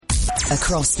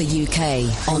Across the UK,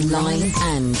 online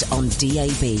and on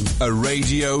DAB. A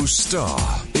radio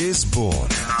star is born.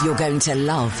 You're going to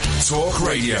love Talk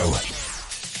Radio.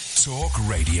 Talk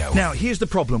Radio. Now, here's the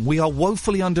problem. We are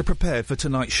woefully underprepared for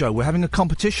tonight's show. We're having a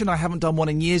competition. I haven't done one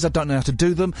in years. I don't know how to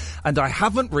do them. And I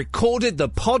haven't recorded the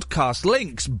podcast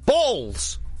links.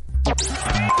 Balls!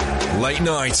 Late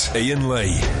night, Iain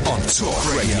Lee on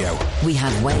Talk Radio. We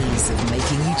have ways of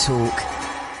making you talk.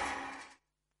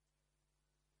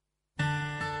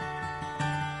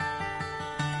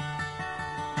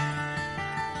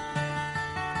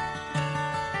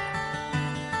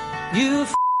 You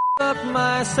up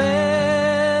my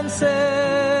senses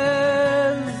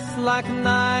like a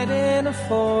night in a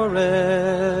forest,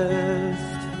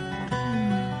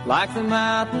 like the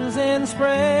mountains in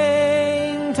springtime,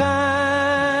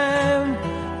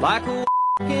 like a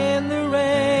walk in the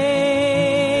rain,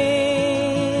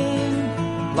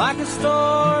 like a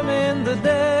storm in the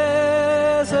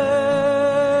desert,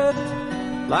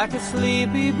 like a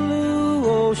sleepy blue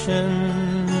ocean.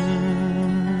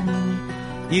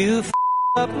 You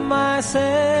up my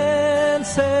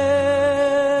senses,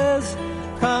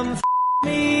 come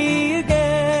me again,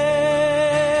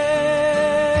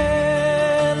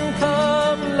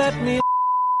 come let me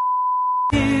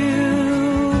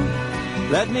you,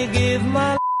 let me give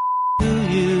my to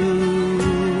you,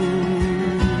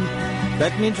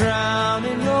 let me drown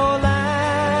in your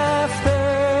laughter,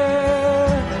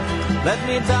 let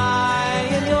me die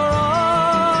in your arms.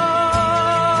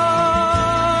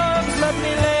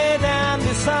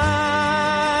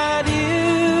 Beside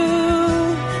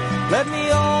you, let me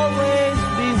always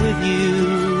be with you.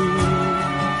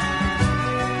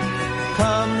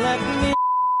 Come, let me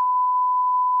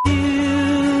you.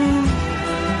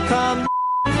 Come,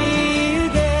 let me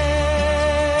again.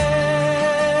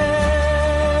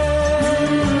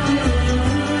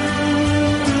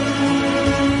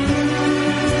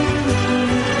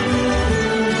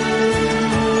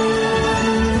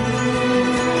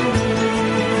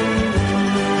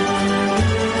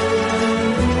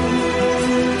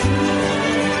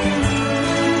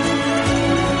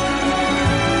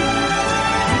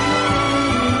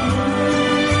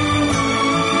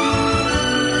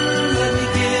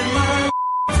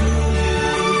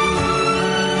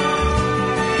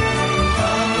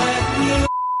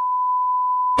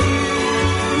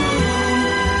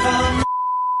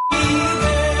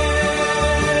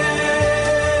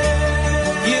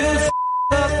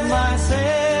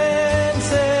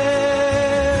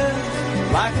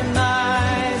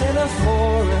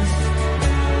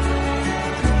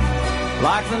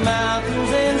 Like the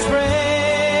mountains in springtime,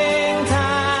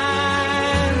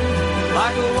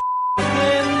 like a walk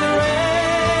in the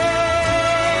rain,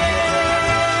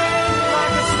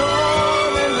 like a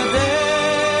storm in the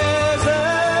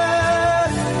desert,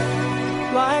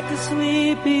 like a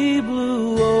sleepy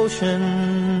blue ocean.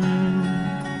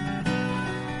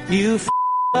 You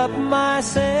up my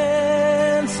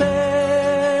senses,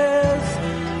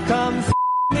 come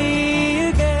me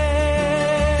again.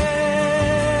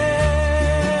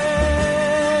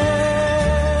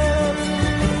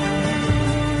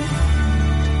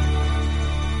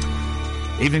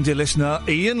 Evening, dear listener.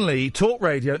 Iain Lee, Talk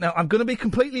Radio. Now, I'm going to be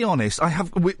completely honest. I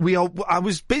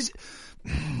was busy.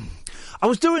 I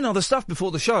was doing other stuff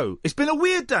before the show. It's been a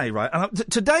weird day, right?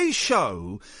 And today's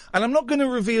show, and I'm not going to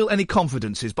reveal any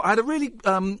confidences, but I had a really,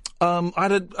 a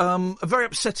very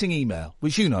upsetting email,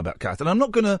 which you know about, Kath, and I'm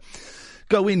not going to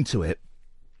go into it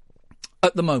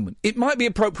at the moment. It might be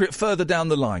appropriate further down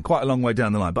the line, quite a long way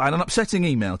down the line, but I had an upsetting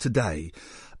email today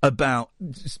about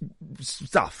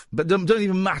stuff, but don't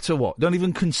even matter what. Don't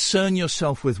even concern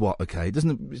yourself with what, okay? It's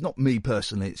not me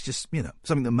personally, it's just,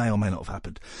 something that may or may not have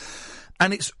happened.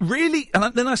 And it's really,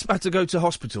 then I had to go to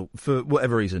hospital for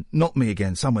whatever reason. Not me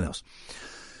again, someone else.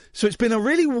 So it's been a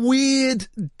really weird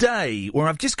day where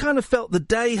I've just kind of felt the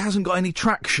day hasn't got any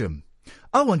traction.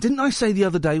 Oh, and didn't I say the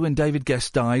other day when David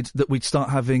Guest died that we'd start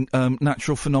having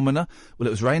natural phenomena? Well, it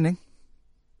was raining.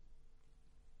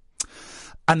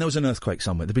 And there was an earthquake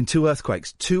somewhere. There have been two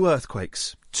earthquakes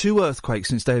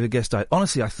since David Guest died.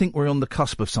 Honestly, I think we're on the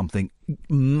cusp of something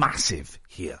massive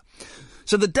here.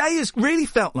 So the day has really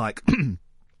felt like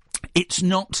it's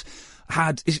not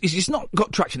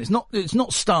got traction. It's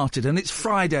not started, and it's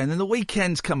Friday, and then the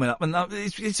weekend's coming up, and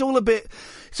it's all a bit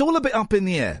up in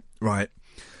the air, right?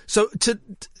 So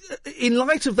in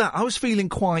light of that, I was feeling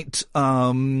quite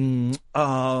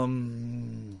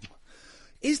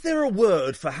is there a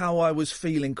word for how I was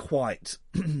feeling quite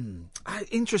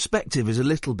introspective is a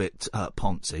little bit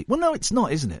poncy. Well, no, it's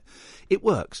not, isn't it? It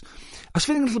works. I was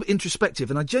feeling a little bit introspective,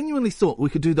 and I genuinely thought we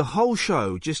could do the whole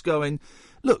show just going,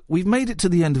 look, we've made it to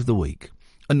the end of the week,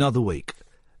 another week.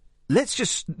 Let's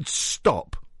just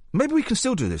stop. Maybe we can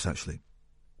still do this, actually.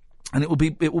 And it will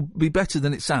be better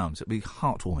than it sounds. It'll be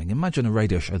heartwarming. Imagine a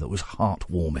radio show that was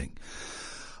heartwarming.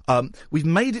 We've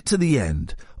made it to the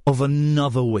end of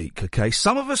another week, okay?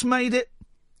 Some of us made it.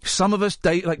 Some of us,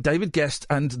 like David Guest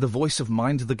and the voice of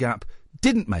Mind the Gap,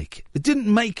 didn't make it. It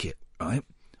didn't make it, right?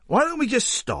 Why don't we just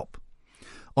stop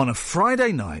on a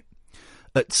Friday night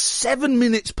at 7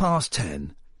 minutes past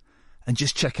 10 and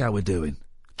just check how we're doing?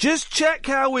 Just check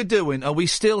how we're doing. Are we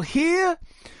still here?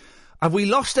 Have we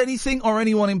lost anything or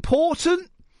anyone important?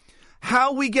 How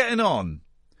are we getting on?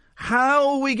 How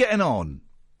are we getting on?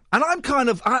 And I'm kind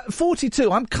of,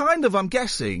 42, I'm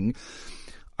guessing,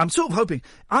 I'm sort of hoping,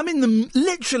 I'm in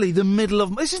literally the middle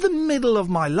of, this is the middle of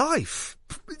my life.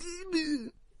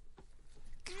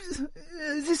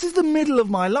 This is the middle of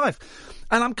my life.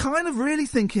 And I'm kind of really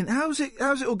thinking, how's it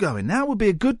all going? Now would be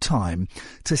a good time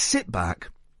to sit back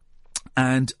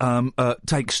and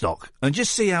take stock and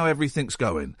just see how everything's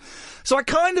going. So I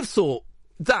kind of thought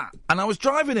that, and I was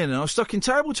driving in and I was stuck in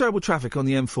terrible, terrible traffic on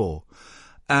the M4.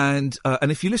 And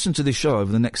if you listen to this show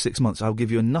over the next 6 months, I'll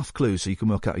give you enough clues so you can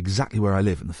work out exactly where I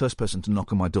live. And the first person to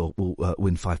knock on my door will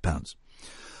win £5.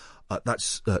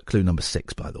 That's clue number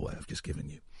 6, by the way, I've just given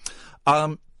you.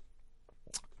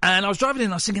 And I was driving in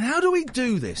and I was thinking, how do we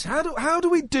do this? How do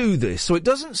we do this so it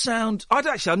doesn't sound...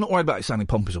 I'm not worried about it sounding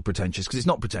pompous or pretentious, because it's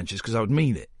not pretentious, because I would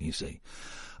mean it, you see.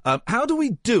 How do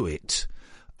we do it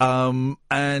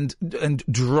and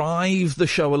drive the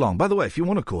show along? By the way, if you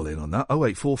want to call in on that,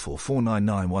 0844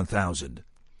 499 1000.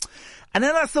 And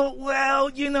then I thought, well,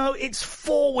 it's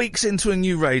 4 weeks into a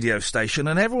new radio station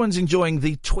and everyone's enjoying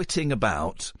the twitting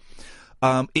about.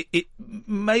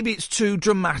 Maybe it's too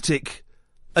dramatic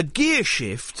a gear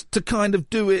shift to kind of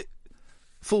do it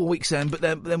 4 weeks in, but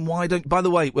then why don't... By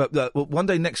the way, one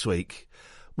day next week,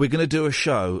 we're going to do a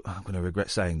show... I'm going to regret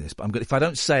saying this, but if I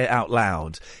don't say it out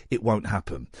loud, it won't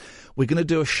happen. We're going to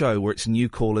do a show where it's new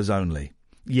callers only.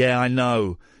 Yeah, I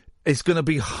know. It's going to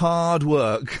be hard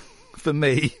work for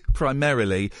me,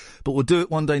 primarily, but we'll do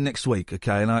it one day next week,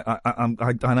 okay? And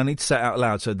I need to say it out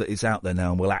loud so that it's out there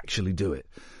now and we'll actually do it.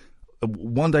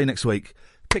 One day next week...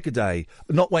 Pick a day.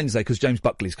 Not Wednesday, because James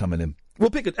Buckley's coming in. We'll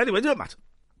pick it. Anyway, it doesn't matter.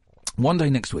 One day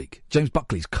next week, James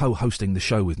Buckley's co-hosting the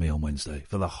show with me on Wednesday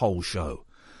for the whole show.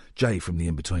 Jay from the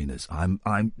In-Betweeners.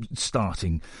 I'm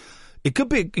starting... It could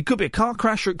be a car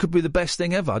crash, or it could be the best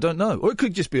thing ever. I don't know. Or it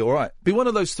could just be all right. Be one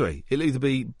of those three. It'll either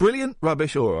be brilliant,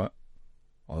 rubbish, or all right.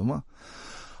 I don't know.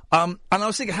 And I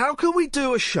was thinking, how can we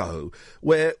do a show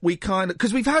where we kind of...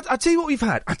 Because we've had... I tell you what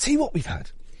we've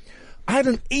had. I had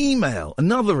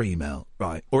another email,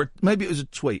 right, or maybe it was a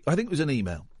tweet. I think it was an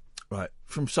email, right,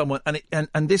 from someone,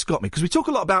 and this got me, because we talk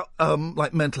a lot about,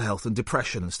 like, mental health and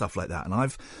depression and stuff like that, and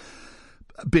I've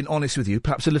been honest with you,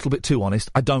 perhaps a little bit too honest,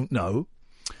 I don't know,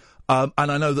 and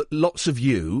I know that lots of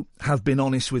you have been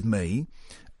honest with me,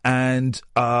 and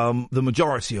the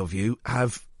majority of you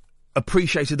have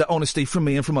appreciated that honesty from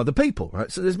me and from other people,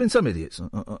 right, so there's been some idiots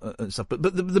and stuff, but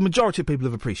the majority of people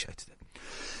have appreciated it.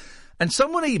 And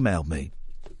someone emailed me,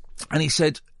 and he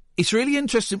said, it's really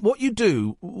interesting. What you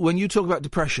do when you talk about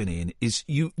depression, Ian, is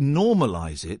you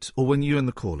normalise it, or when you and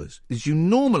the callers, is you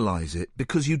normalise it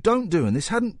because you don't do, and this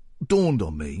hadn't dawned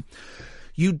on me,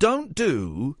 you don't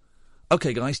do,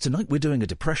 OK, guys, tonight we're doing a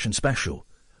depression special.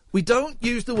 We don't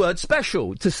use the word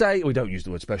special to say... We don't use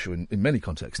the word special in many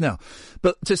contexts now.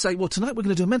 But to say, well, tonight we're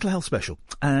going to do a mental health special.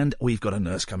 And we've got a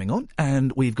nurse coming on.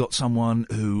 And we've got someone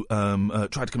who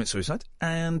tried to commit suicide.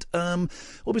 And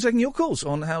we'll be taking your calls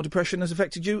on how depression has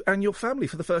affected you and your family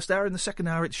for the first hour. In the second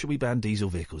hour, it's should we ban diesel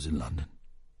vehicles in London?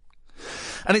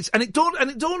 And it dawned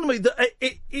on me that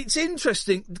it's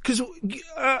interesting because...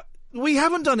 we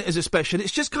haven't done it as a special.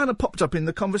 It's just kind of popped up in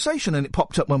the conversation, and it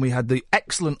popped up when we had the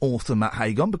excellent author Matt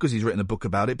Haig on, because he's written a book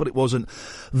about it, but it wasn't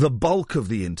the bulk of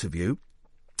the interview.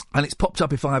 And it's popped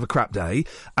up if I have a crap day,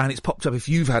 and it's popped up if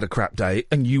you've had a crap day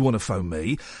and you want to phone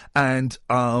me. And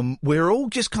we're all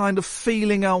just kind of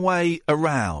feeling our way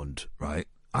around, right?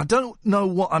 I don't know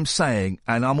what I'm saying,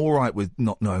 and I'm all right with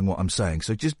not knowing what I'm saying,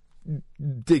 so just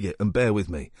dig it and bear with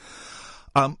me.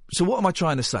 So what am I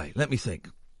trying to say? Let me think.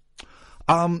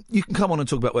 You can come on and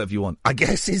talk about whatever you want, I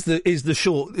guess is the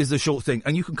short thing.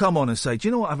 And you can come on and say, do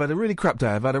you know what? I've had a really crap day.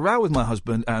 I've had a row with my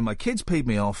husband and my kids peed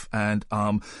me off. And,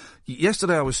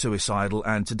 yesterday I was suicidal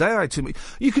and today I had too...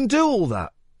 You can do all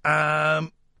that,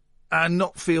 and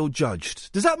not feel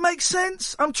judged. Does that make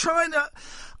sense? I'm trying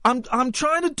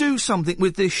to do something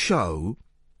with this show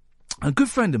A good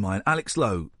friend of mine, Alex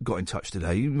Lowe, got in touch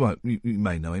today. You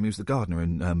may know him. He was the gardener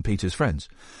in Peter's Friends.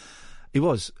 He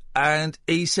was. And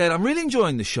he said, I'm really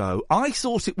enjoying the show. I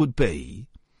thought it would be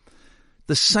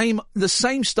the same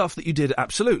stuff that you did at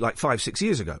Absolute, like 5-6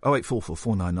 years ago. 0844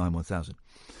 499 1000.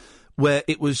 Where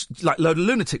it was like a load of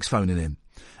lunatics phoning in.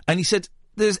 And he said,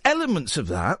 there's elements of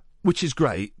that, which is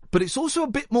great, but it's also a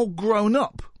bit more grown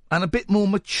up and a bit more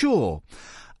mature.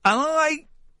 And I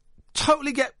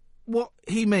totally get what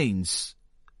he means.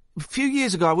 A few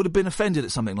years ago, I would have been offended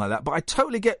at something like that, but I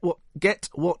totally get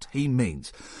what he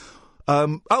means.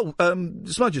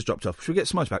 Smudge has dropped off. Should we get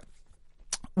Smudge back?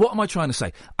 What am I trying to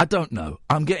say? I don't know.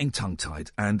 I'm getting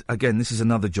tongue-tied. And again, this is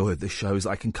another joy of this show, is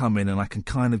I can come in and I can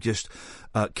kind of just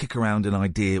kick around an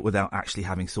idea without actually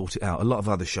having thought it out. A lot of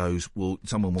other shows,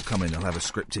 someone will come in, they'll have a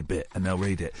scripted bit and they'll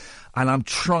read it. And I'm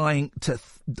trying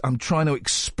to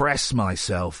express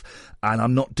myself, and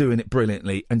I'm not doing it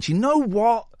brilliantly. And you know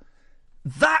what?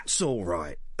 That's all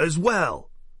right as well.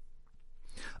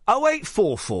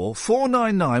 0844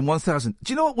 499 1000.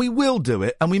 Do you know what? We will do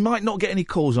it, and we might not get any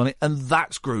calls on it, and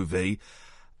that's groovy.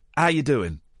 How you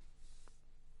doing?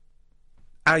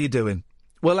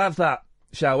 We'll have that,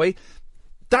 shall we?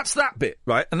 That's that bit,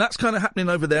 right? And that's kind of happening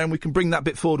over there, and we can bring that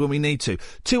bit forward when we need to.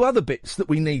 Two other bits that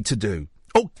we need to do.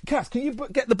 Oh, Kath, can you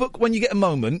get the book when you get a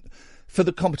moment for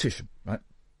the competition, right?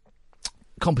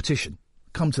 Competition.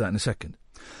 Come to that in a second.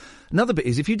 Another bit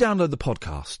is, if you download the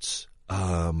podcasts,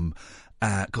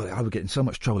 God, I would get in so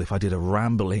much trouble if I did a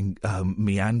rambling,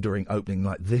 meandering opening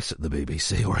like this at the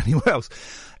BBC or anywhere else.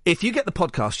 If you get the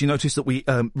podcast, you notice that we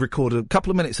record a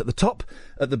couple of minutes at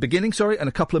the beginning, and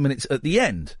a couple of minutes at the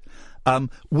end.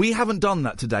 We haven't done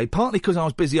that today, partly because I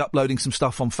was busy uploading some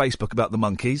stuff on Facebook about the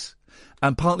monkeys,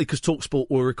 and partly because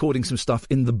TalkSport were recording some stuff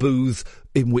in the booth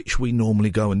in which we normally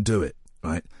go and do it,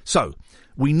 right? So,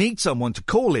 we need someone to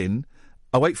call in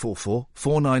 0844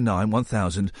 499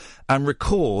 1000 and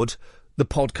record the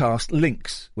podcast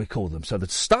links, we call them. So the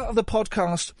start of the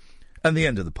podcast and the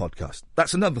end of the podcast.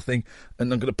 That's another thing,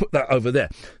 and I'm going to put that over there.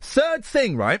 Third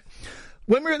thing, right?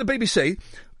 When we're at the BBC,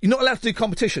 you're not allowed to do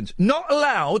competitions. Not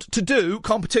allowed to do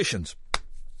competitions.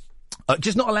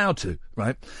 Just not allowed to,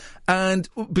 right? And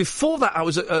before that, I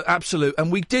was at Absolute,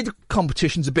 and we did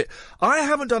competitions a bit. I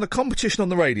haven't done a competition on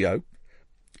the radio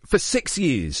for 6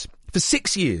 years. For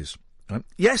 6 years. Right.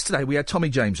 Yesterday we had Tommy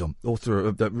James on,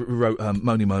 author that wrote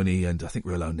Moni Moni and I think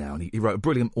We're Alone Now, and he wrote a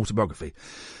brilliant autobiography.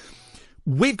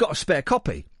 We've got a spare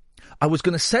copy. I was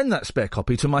going to send that spare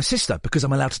copy to my sister because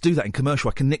I'm allowed to do that in commercial.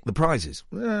 I can nick the prizes.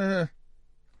 But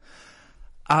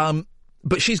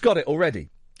she's got it already.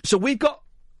 So we've got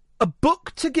a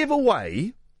book to give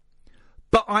away,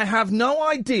 but I have no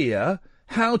idea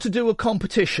how to do a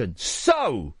competition.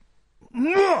 So,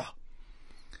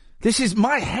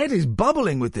 my head is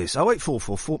bubbling with this.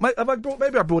 0844 maybe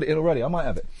I brought it in already. I might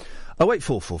have it.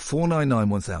 0844 499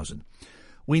 1000.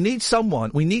 We need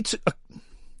someone. We need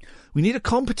a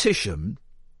competition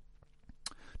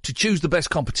to choose the best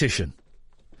competition.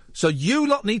 So you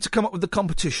lot need to come up with the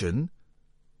competition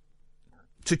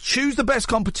to choose the best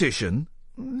competition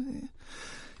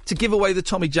to give away the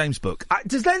Tommy James book.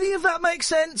 Does any of that make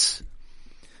sense?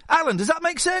 Alan, does that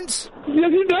make sense?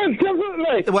 Yes, it does,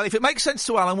 definitely. Well, if it makes sense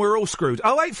to Alan, we're all screwed.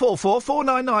 0844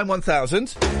 499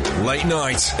 1000. Late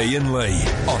night, Iain Lee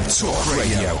on Talk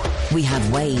Radio. We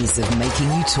have ways of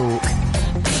making you talk.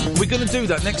 We're going to do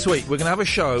that next week. We're going to have a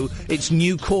show. It's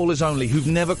new callers only who've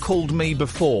never called me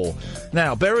before.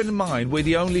 Now, bearing in mind, we're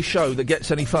the only show that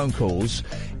gets any phone calls.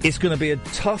 It's going to be a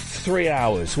tough 3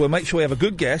 hours. We'll make sure we have a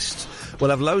good guest. We'll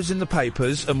have loads in the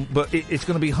papers, but it's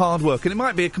going to be hard work. And it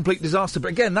might be a complete disaster. But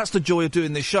again, that's the joy of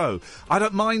doing this show. I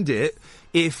don't mind it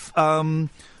if I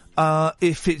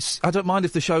don't mind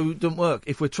if the show doesn't work.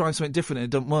 If we're trying something different and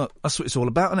it doesn't work. That's what it's all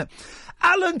about, isn't it?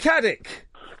 Alan Caddick.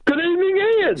 Good evening,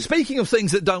 Iain. Speaking of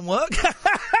things that don't work,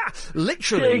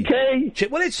 literally.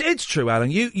 JK. Well, it's true, Alan.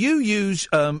 You use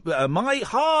my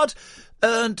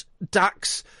hard-earned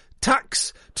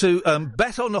tax to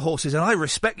bet on the horses, and I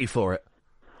respect you for it.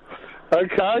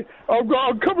 Okay, I've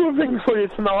got a couple of things for you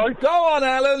tonight. Go on,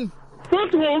 Alan.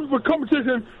 First of all, the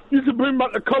competition used to bring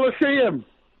back the Colosseum.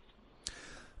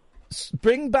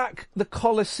 Bring back the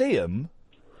Colosseum?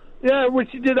 Yeah,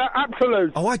 which you did at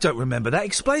Absolute. Oh, I don't remember that.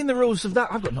 Explain the rules of that.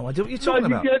 I've got no idea what you're talking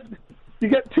about. You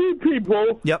get two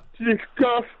people to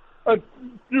discuss the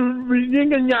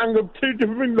yin and yang of two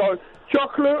different things, like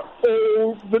chocolate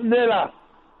or vanilla.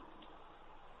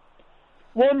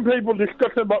 One people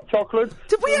discussing about chocolate,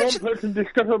 one person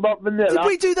discussing about vanilla. Did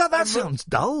we do that? That sounds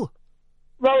dull.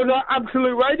 That was like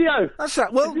Absolute Radio. That's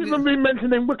that. Well, it's even been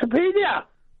mentioned in Wikipedia.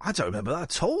 I don't remember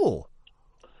that at all.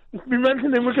 It's been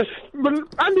mentioned in Wicked. But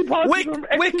Andy Parker from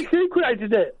XTC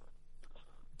created it.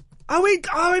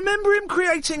 I remember him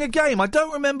creating a game. I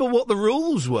don't remember what the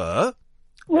rules were.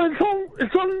 Well, it's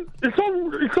on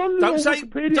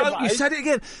Wikipedia. Don't, you said it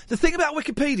again. The thing about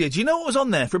Wikipedia, do you know what was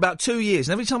on there for about 2 years?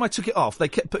 And every time I took it off, they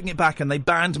kept putting it back and they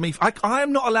banned me. I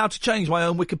am not allowed to change my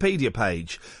own Wikipedia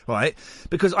page, right?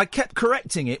 Because I kept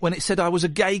correcting it when it said I was a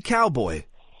gay cowboy.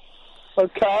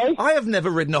 Okay. I have never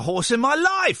ridden a horse in my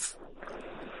life.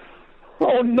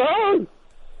 Oh, no.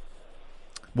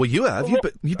 Well, you have.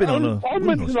 You've been on a... I'm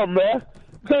mentioned on there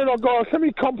saying I've got a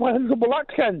semi-comprehensible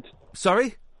accent.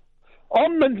 Sorry?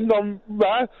 I'm mentioned on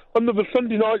there under the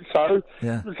Sunday night show,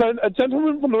 saying a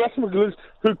gentleman from the West Midlands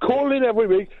who call in every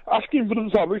week asking for the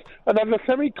topics and has a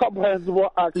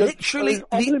semi-comprehensible accent. Literally,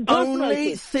 the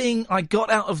only thing I got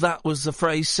out of that was the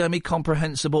phrase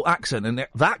semi-comprehensible accent, and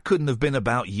that couldn't have been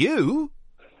about you.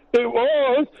 It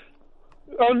was.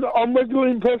 And I'm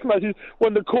regularly impersonated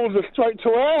when the calls are straight to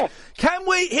air.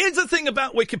 Here's the thing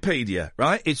about Wikipedia,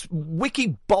 right? It's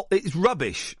it's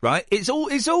rubbish, right? It's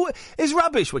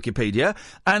rubbish, Wikipedia.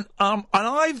 And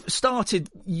I've started,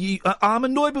 I'm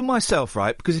annoyed with myself,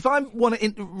 right? Because if I want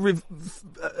to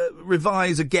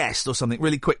revise a guest or something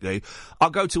really quickly, I'll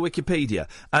go to Wikipedia.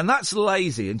 And that's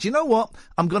lazy. And do you know what?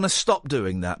 I'm going to stop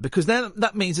doing that, because then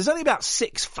that means there's only about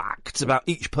 6 facts about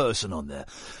each person on there.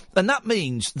 And that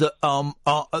means that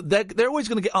they're always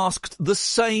going to get asked the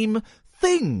same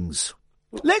things.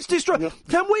 Let's destroy...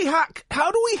 Can we hack?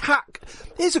 How do we hack?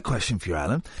 Here's a question for you,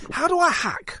 Alan. How do I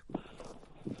hack?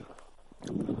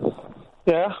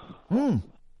 Yeah?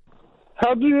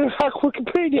 How do you hack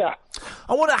Wikipedia?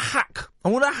 I want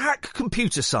to hack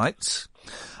computer sites,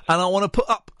 and I want to put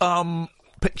up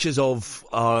pictures of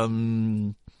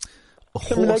Two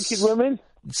naked women?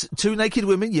 2 naked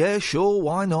women, yeah, sure,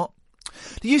 why not?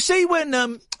 Do you see when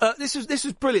this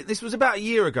was brilliant? This was about a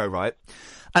year ago, right?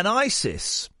 And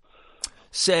ISIS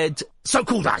said,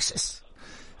 so-called ISIS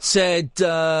said,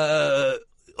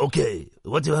 "Okay,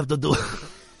 what do you have to do?"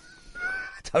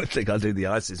 I don't think I'll do the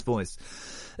ISIS voice.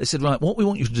 They said, right, what we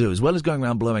want you to do, as well as going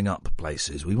around blowing up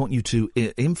places, we want you to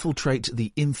infiltrate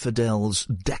the infidels'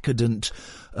 decadent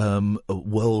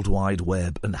World Wide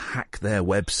Web and hack their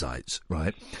websites,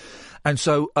 right? And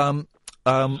so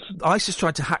ISIS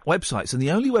tried to hack websites, and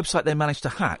the only website they managed to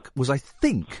hack was, I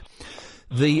think,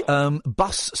 the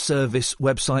bus service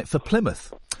website for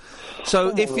Plymouth.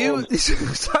 So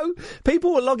so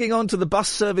people were logging on to the bus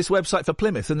service website for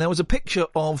Plymouth, and there was a picture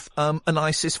of an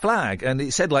ISIS flag, and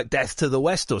it said like "Death to the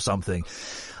West" or something.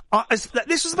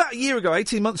 This was about a year ago,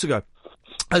 18 months ago.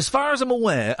 As far as I'm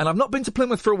aware, and I've not been to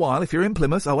Plymouth for a while, if you're in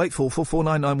Plymouth, 08444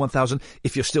 499 1000,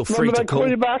 if you're still free to call. Call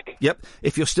you back? Yep.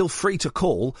 If you're still free to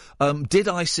call, did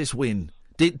ISIS win?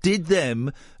 Did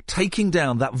them taking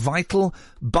down that vital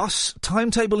bus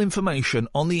timetable information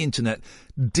on the internet,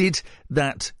 did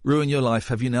that ruin your life?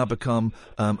 Have you now become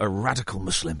a radical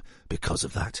Muslim because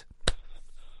of that?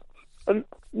 I'm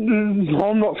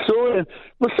not sure.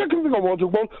 The second thing I want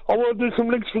to do some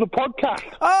links for the podcast.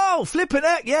 Oh, flippin'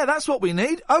 heck, yeah, that's what we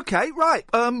need. Okay, right.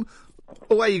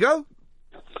 Away you go.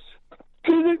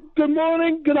 Good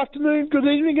morning, good afternoon, good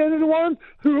evening, everyone.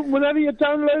 Whenever you're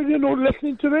downloading or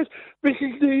listening to this, this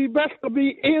is the best of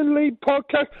the Iain Lee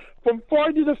podcast from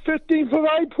Friday the 15th of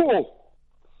April.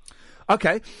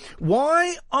 Okay,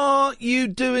 why are you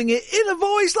doing it in a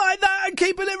voice like that and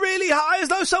keeping it really high as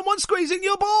though someone's squeezing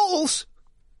your balls?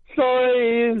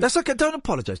 Sorry. That's okay. Don't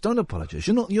apologise. Don't apologise.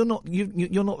 You're not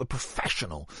the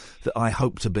professional that I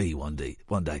hope to be one day.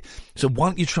 So why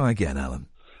don't you try again, Alan?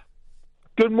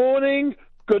 Good morning,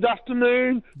 good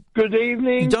afternoon, good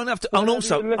evening. You don't have to. And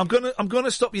also, I'm gonna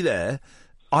stop you there.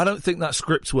 I don't think that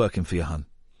script's working for you, hun.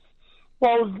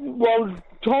 Well,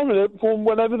 timing it from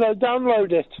whenever they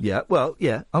download it. Yeah. Well,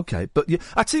 yeah. Okay, but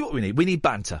I tell you what we need. We need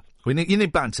banter. You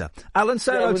need banter. Alan,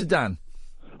 say hello to Dan.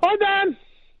 Hi, Dan.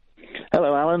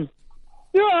 Hello, Alan.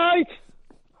 You alright?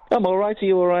 I'm alright. Are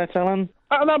you alright, Alan?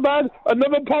 Not bad.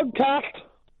 Another podcast.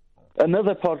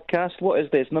 Another podcast? What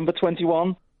is this, number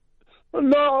 21?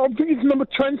 No, I think it's number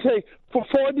 20 for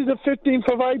Friday the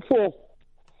 15th of April.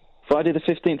 Friday the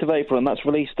 15th of April, and that's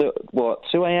released at,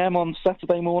 2 a.m. on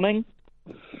Saturday morning?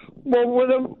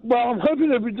 Well, I'm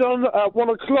hoping it'll be done at 1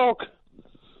 o'clock.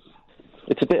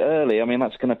 It's a bit early. I mean,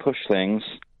 that's going to push things.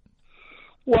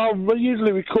 Well, we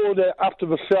usually record it after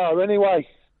the show anyway.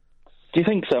 Do you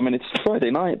think so? I mean, it's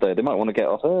Friday night, though. They might want to get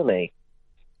off early.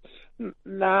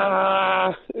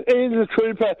 Nah, he's a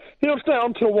trooper. He'll stay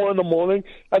on till 1 in the morning,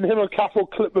 and him and Kath will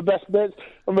clip the best bits,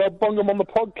 and they'll bung them on the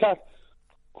podcast.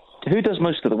 Who does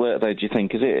most of the work, though, do you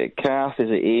think? Is it Kath? Is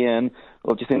it Iain?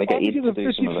 Or do you think they get Iain to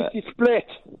do some of it? Split.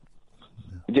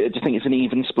 Do you think think it's an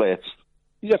even split.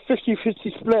 Yeah,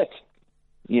 50-50 split.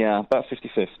 Yeah, about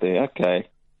 50-50. Okay.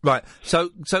 Right. So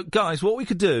guys, what we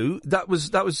could do, that was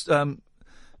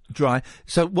dry.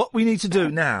 So what we need to do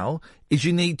now is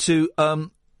you need to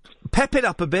pep it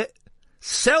up a bit,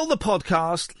 sell the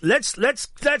podcast. Let's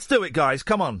do it, guys.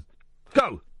 Come on.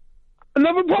 Go.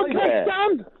 Another podcast,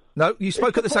 Dan? No, you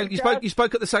spoke at the same. You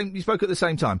spoke at the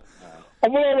same time. I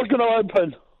thought I was going to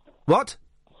open. What?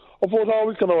 I thought I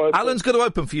was going to open. Alan's going to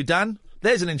open for you, Dan.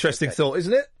 There's an interesting thought,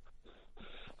 isn't it?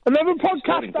 Another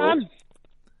podcast, Dan?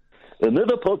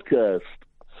 Another podcast.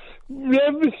 Yeah,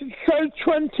 this is show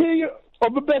 20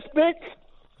 of the best bits.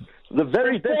 The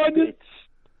very best bits.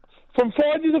 From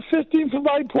Friday the 15th of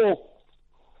April.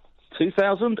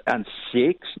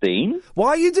 2016. Why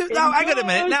are you doing... Now, hang on a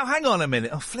minute. Now, hang on a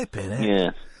minute. Oh, flipping it.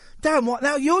 Yeah. Dan, what?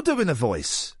 Now you're doing a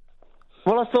voice.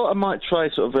 Well, I thought I might try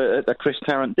sort of a Chris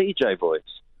Tarrant DJ voice.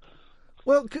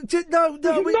 Well, no. It's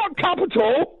not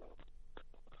capital.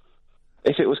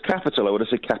 If it was capital, I would have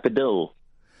said capital.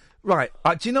 Right.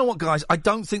 Do you know what, guys? I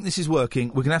don't think this is working.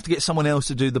 We're going to have to get someone else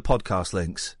to do the podcast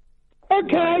links.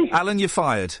 Okay. Alan, you're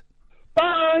fired.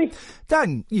 Bye.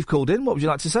 Dan, you've called in. What would you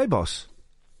like to say, boss?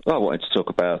 Well, I wanted to talk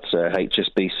about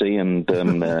HSBC and...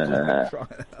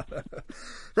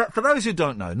 For those who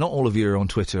don't know, not all of you are on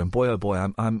Twitter, and boy, oh boy,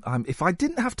 I'm if I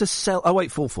didn't have to sell... Oh, wait,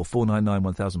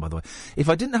 499-1000, by the way. If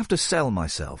I didn't have to sell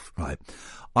myself, right,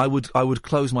 I would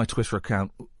close my Twitter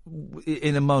account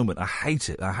in a moment. I hate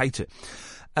it.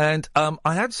 And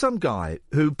I had some guy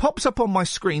who pops up on my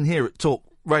screen here at Talk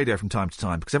Radio from time to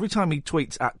time, because every time he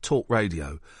tweets at Talk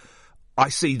Radio, I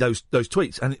see those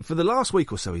tweets. And for the last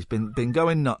week or so, he's been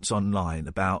going nuts online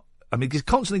about... I mean, he's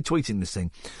constantly tweeting this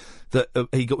thing that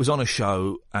was on a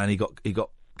show and he got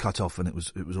cut off and it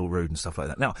was all rude and stuff like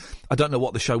that. Now, I don't know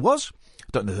what the show was. I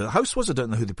don't know who the host was. I don't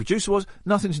know who the producer was.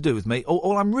 Nothing to do with me.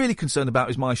 All I'm really concerned about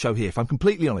is my show here, if I'm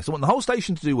completely honest. I want the whole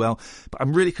station to do well, but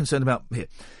I'm really concerned about here.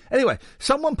 Anyway,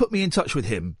 someone put me in touch with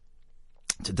him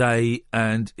today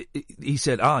and he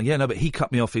said, but he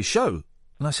cut me off his show.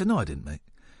 And I said, no, I didn't, mate.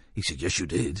 He said, yes, you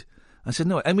did. I said,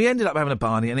 no. And we ended up having a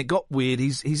barney and it got weird.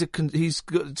 He's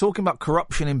talking about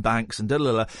corruption in banks and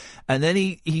da-da-da-da. And then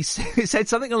he said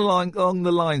something along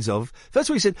the lines of, first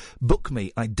of all he said, book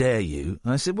me, I dare you.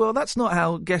 And I said, well, that's not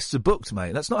how guests are booked,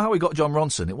 mate. That's not how we got John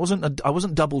Ronson. I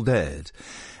wasn't double dared.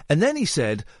 And then he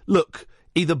said, look,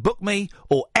 either book me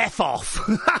or F off.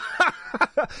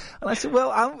 And I said,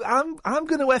 well, I'm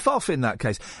going to F off in that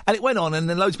case. And it went on, and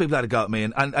then loads of people had a go at me.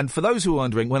 And for those who are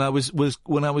wondering, when I was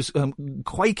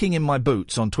quaking in my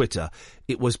boots on Twitter,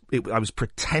 I was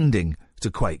pretending to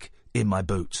quake in my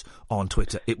boots on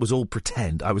Twitter. It was all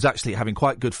pretend. I was actually having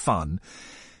quite good fun.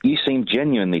 You seem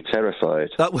genuinely terrified.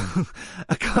 I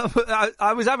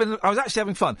was actually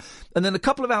having fun. And then a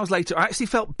couple of hours later, I actually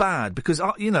felt bad because,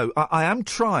 I am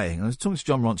trying, I was talking to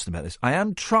John Ronson about this, I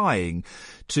am trying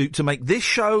to make this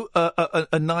show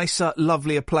a nicer,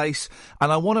 lovelier place,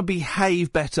 and I want to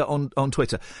behave better on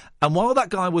Twitter. And while that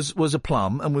guy was a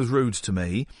plum and was rude to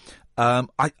me, I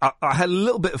had a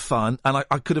little bit of fun, and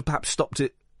I could have perhaps stopped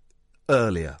it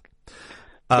earlier.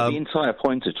 But the entire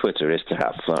point of Twitter is to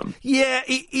have fun. Yeah,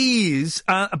 it is.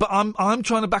 But I'm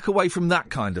trying to back away from that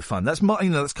kind of fun. That's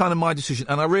that's kind of my decision.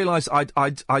 And I realised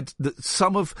that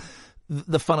some of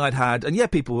the fun I'd had,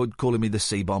 and people were calling me the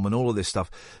C-bomb and all of this stuff,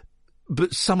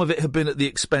 but some of it had been at the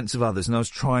expense of others, and I was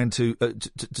trying to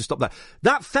stop that.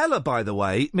 That fella, by the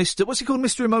way, what's he called?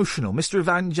 Mr. Emotional, Mr.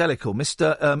 Evangelical,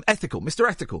 Mr. Ethical. Mr.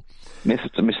 Ethical.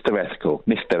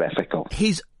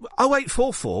 He's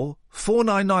 0844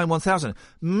 499 1000.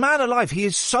 Man alive, he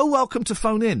is so welcome to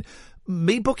phone in.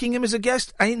 Me booking him as a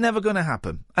guest ain't never going to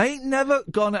happen.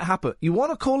 You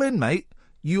want to call in, mate?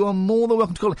 You are more than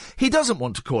welcome to call in. He doesn't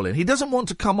want to call in. He doesn't want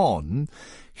to come on.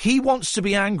 He wants to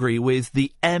be angry with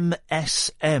the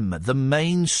MSM, the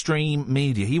mainstream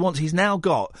media. He's now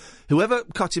got whoever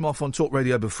cut him off on Talk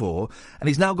Radio before, and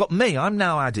he's now got me. I'm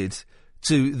now added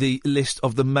to the list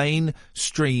of the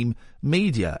mainstream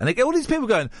media. And all these people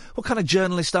going, what kind of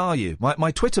journalist are you? My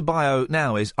Twitter bio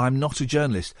now is, I'm not a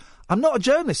journalist. I'm not a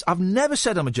journalist. I've never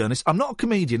said I'm a journalist. I'm not a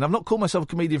comedian. I've not called myself a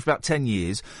comedian for about 10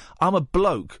 years. I'm a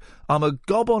bloke. I'm a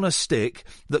gob on a stick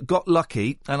that got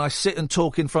lucky, and I sit and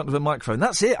talk in front of a microphone.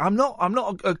 That's it. I'm not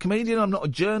a comedian. I'm not a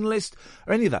journalist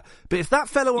or any of that. But if that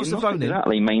fella wants to phone in... You're not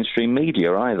exactly mainstream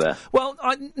media either. Well,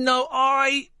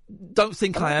 I don't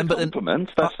think I am, but then...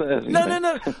 That's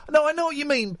No, I know what you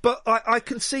mean, but I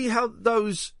can see how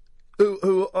those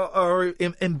who are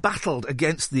embattled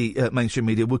against the mainstream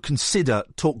media would consider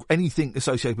anything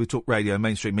associated with Talk Radio and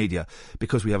mainstream media,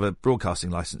 because we have a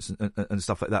broadcasting licence and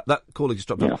stuff like that. That caller just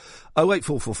dropped off.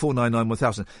 0844 499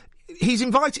 1000. he's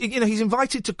invited. He's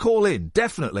invited to call in,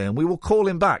 definitely, and we will call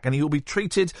him back, and he will be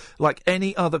treated like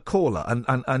any other caller. And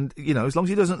as long as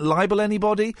he doesn't libel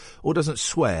anybody or doesn't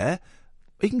swear,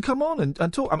 he can come on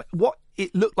and talk. I mean, what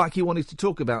it looked like he wanted to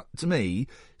talk about to me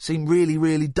seemed really,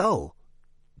 really dull.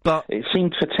 But it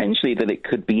seemed potentially that it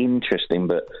could be interesting,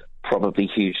 but probably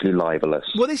hugely libelous.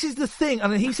 Well, this is the thing. I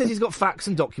mean, he says he's got facts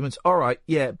and documents. All right,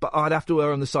 yeah, but I'd have to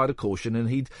err on the side of caution, and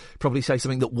he'd probably say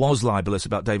something that was libelous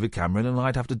about David Cameron, and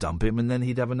I'd have to dump him, and then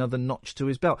he'd have another notch to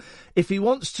his belt. If he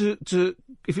wants to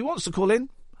call in,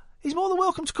 he's more than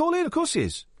welcome to call in. Of course he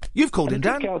is. You've called in,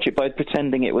 Dan. Couch it by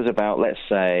pretending it was about, let's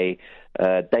say,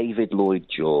 David Lloyd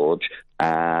George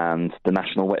and the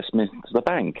National Westminster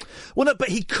Bank. Well, no, but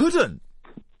he couldn't.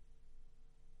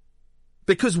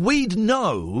 Because we'd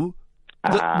know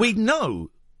we'd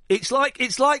know. It's like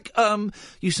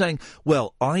you saying,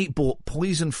 well, I bought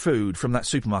poison food from that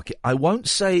supermarket. I won't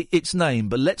say its name,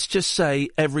 but let's just say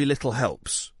Every Little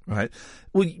Helps, right?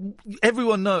 Well,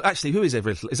 everyone knows. Actually, who is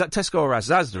Every Little? Is that Tesco or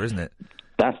Asda, isn't it?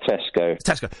 That's Tesco. It's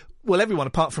Tesco. Well, everyone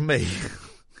apart from me,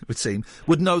 it would seem,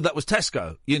 would know that was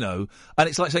Tesco, And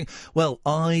it's like saying, well,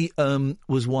 I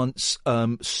was once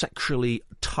sexually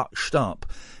touched up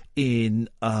in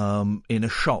a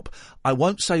shop. I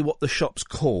won't say what the shop's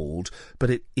called, but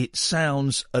it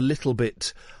sounds a little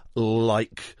bit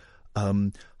like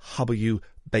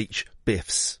W.H.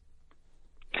 Biff's.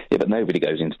 Yeah, but nobody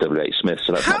goes into W.H. Smith.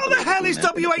 So that's how the hell is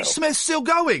W.H. Smith still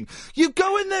going? You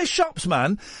go in their shops,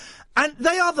 man, and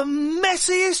they are the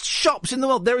messiest shops in the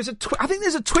world. There is I think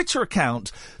there's a Twitter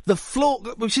account, The Floor,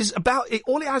 which is about it.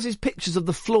 All it has is pictures of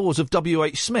the floors of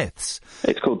W.H. Smith's.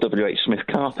 It's called W.H. Smith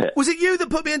Carpet. Was it you that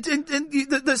put me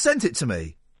that sent it to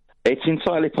me? It's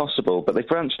entirely possible, but they've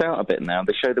branched out a bit now.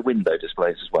 They show the window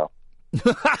displays as well.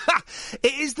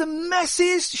 It is the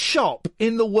messiest shop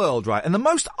in the world, right? And the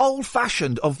most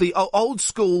old-fashioned of the old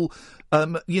school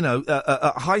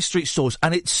high street stores,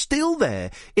 and it's still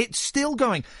there. It's still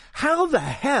going. How the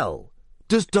hell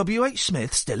does W.H.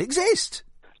 Smith still exist?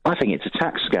 I think it's a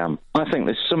tax scam. I think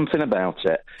there's something about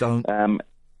it. Don't.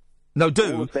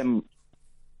 All of them.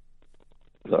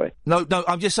 Sorry. No.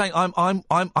 I'm just saying.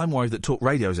 I'm worried that talk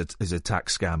radio is a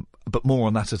tax scam, but more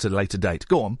on that at a later date.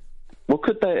 Go on. Well,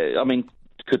 could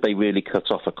they really cut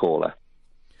off a caller?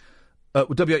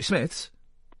 W.H. Smith's.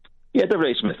 Yeah,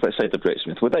 W.H. Smith. Let's say W.H.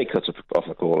 Smith. Would they cut off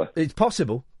a caller? It's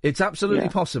possible. It's absolutely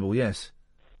possible, yes.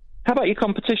 How about your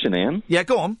competition, Ian? Yeah,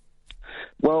 go on.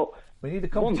 Well, we need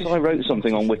a once I wrote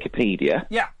something on Wikipedia.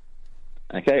 Yeah.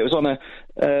 Okay, it was on a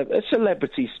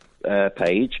celebrity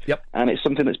page. Yep. And it's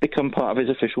something that's become part of his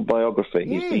official biography.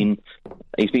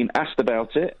 He's been asked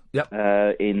about it. Yep.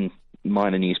 In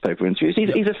minor newspaper interviews.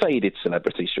 He's a faded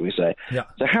celebrity, shall we say. Yeah.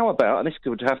 So how about, and this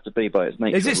could have to be by its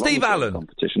nature... Is it Steve Allen?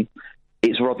 Competition.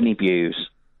 It's Rodney Bewes.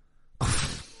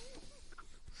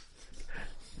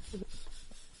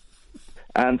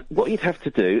 And what you'd have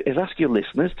to do is ask your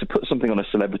listeners to put something on a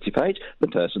celebrity page. The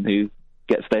person who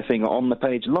gets their thing on the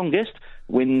page longest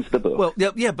wins the book. Well,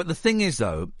 yeah, but the thing is,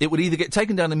 though, it would either get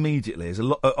taken down immediately, as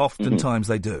oftentimes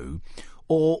they do,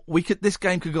 or this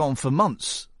game could go on for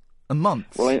months. A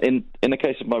month. Well, in the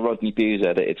case of my Rodney Bewes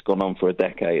edit, it's gone on for a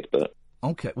decade, but...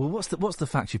 Okay, well, what's the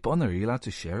fact you've put on there? Are you allowed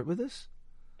to share it with us?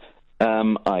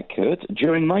 I could.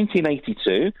 During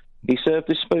 1982, he served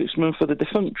as spokesman for the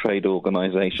defunct trade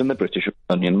organisation, the British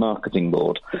Onion Marketing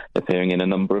Board, appearing in a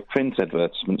number of print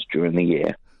advertisements during the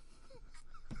year.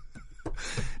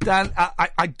 Dan,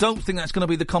 I don't think that's going to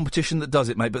be the competition that does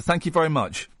it, mate, but thank you very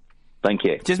much. Thank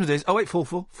you. Cheers, my dears.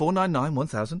 0844 499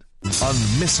 1000.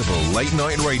 Unmissable late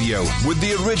night radio with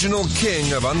the original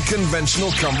king of unconventional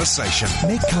conversation.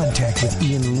 Make contact with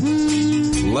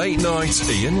Iain. Late night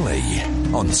Iain Lee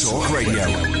on Talk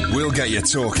Radio. We'll get you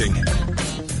talking.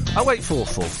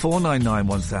 0844 499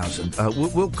 1000.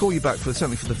 We'll call you back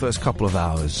certainly for the first couple of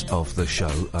hours of the show.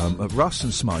 Russ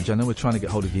and Smudge, I know we're trying to get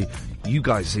hold of you. You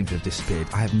guys seem to have disappeared.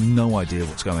 I have no idea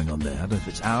what's going on there. I don't know if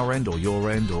it's our end or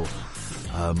your end or...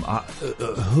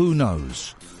 who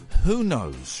knows? Who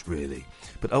knows, really?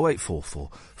 But 0844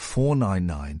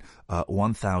 499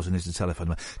 1000 is the telephone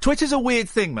number. Twitter's a weird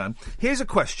thing, man. Here's a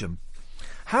question.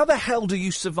 How the hell do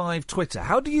you survive Twitter?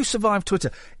 How do you survive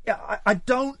Twitter? I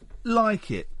don't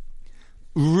like it.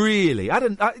 Really. I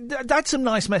had some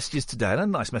nice messages today. I had a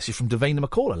nice message from Davina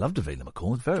McCall. I love Davina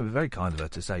McCall. It's very, very kind of her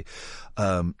to say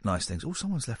nice things. Oh,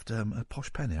 someone's left a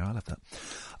posh pen here. I love that.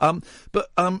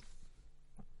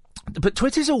 But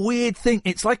Twitter's a weird thing.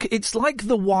 It's like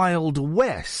the Wild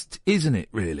West, isn't it,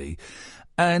 really?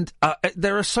 And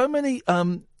there are so many,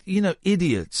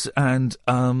 idiots and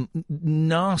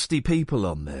nasty people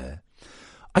on there.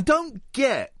 I don't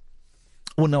get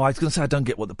Well, no, I was going to say I don't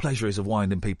get what the pleasure is of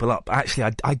winding people up.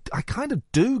 Actually, I kind of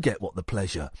do get what the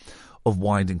pleasure of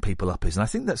winding people up is. And I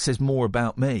think that says more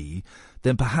about me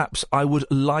than perhaps I would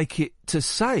like it to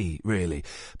say, really.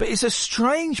 But it's a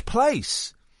strange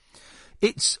place.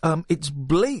 It's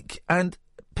bleak, and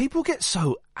people get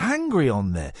so angry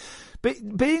on there.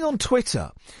 But being on Twitter,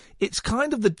 it's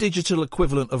kind of the digital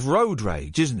equivalent of road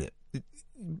rage, isn't it?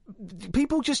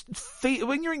 People just feel,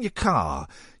 when you're in your car,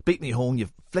 beating your horn, you're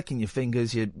flicking your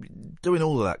fingers, you're doing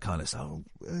all of that kind of stuff.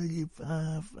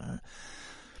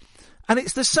 And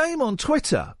it's the same on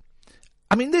Twitter.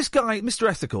 I mean, this guy, Mr.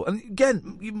 Ethical, and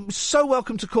again, you're so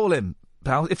welcome to call him,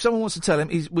 pal. If someone wants to tell him,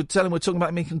 we're talking about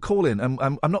him, he can call in.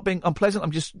 I'm not being unpleasant,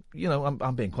 I'm just,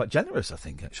 I'm being quite generous, I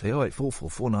think, actually. 0844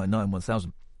 499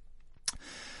 1000.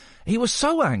 He was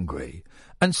so angry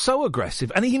and so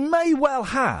aggressive, and he may well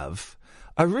have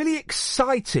a really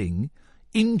exciting,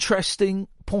 interesting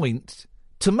point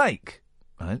to make,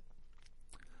 right?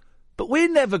 But we're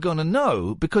never going to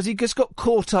know because he just got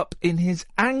caught up in his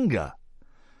anger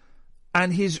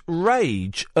and his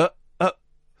rage at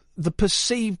the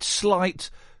perceived slight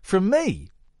from me.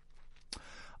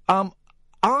 I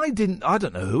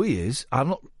don't know who he is. I've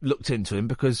not looked into him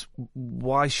because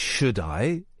why should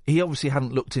I? He obviously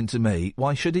hadn't looked into me.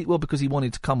 Why should he? Well, because he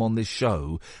wanted to come on this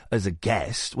show as a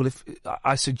guest. Well,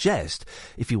 I suggest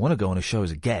if you want to go on a show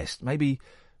as a guest, maybe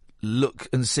look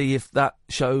and see if that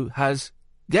show has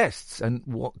guests and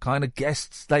what kind of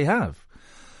guests they have.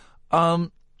 But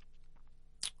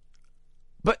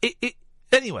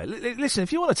anyway, listen,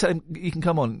 if you want to tell him you can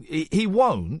come on, he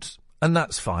won't, and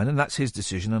that's fine, and that's his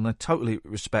decision, and I totally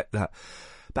respect that.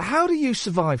 But how do you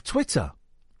survive Twitter?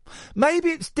 Maybe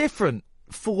it's different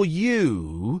for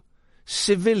you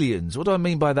civilians. What do I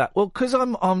mean by that? Well, because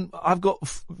I've got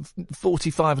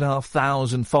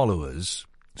 45,500 followers,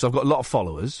 so I've got a lot of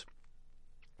followers.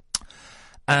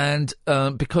 And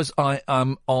because I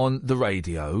am on the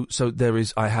radio, so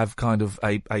I have kind of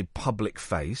a public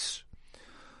face.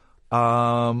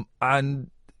 And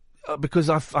because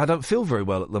I don't feel very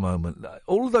well at the moment.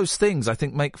 All of those things, I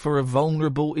think, make for a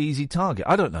vulnerable, easy target.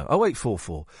 I don't know.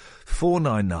 0844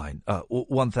 499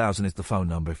 1000 is the phone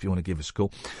number if you want to give us a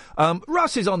call.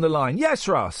 Russ is on the line. Yes,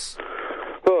 Russ.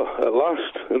 Oh, at last.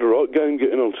 Had a right game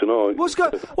getting on tonight.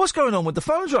 What's going on with the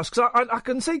phones, Russ? Because I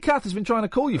can see Kath has been trying to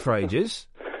call you for ages.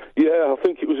 Yeah, I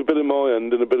think it was a bit of my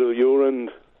end and a bit of your end.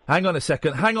 Hang on a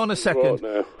second. Right now.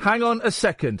 Hang on a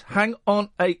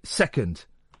second.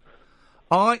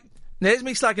 There's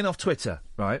me slagging off Twitter,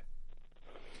 right?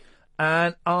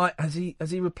 And has he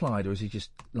replied or has he just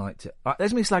liked it?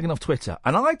 There's me slagging off Twitter,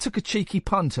 and I took a cheeky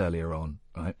punt earlier on,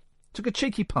 right? Took a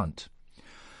cheeky punt.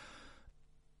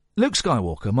 Luke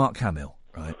Skywalker, Mark Hamill,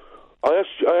 right? I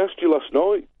asked you last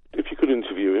night if you could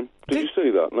interview him. Did you see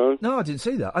that? No. No, I didn't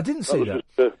see that. I didn't see that.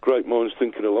 Just, great minds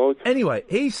thinking alike. Anyway,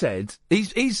 he said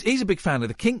he's a big fan of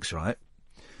the Kinks, right?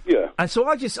 Yeah. And so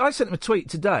I sent him a tweet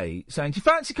today saying, do you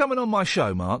fancy coming on my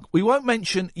show, Mark? We won't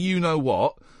mention you know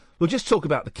what. We'll just talk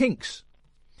about the Kinks.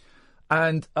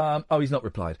 And, he's not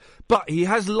replied. But he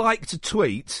has liked a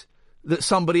tweet that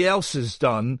somebody else has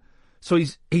done. So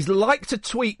he's liked a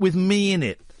tweet with me in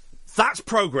it. That's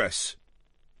progress.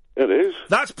 It is.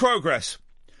 That's progress.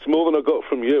 It's more than I got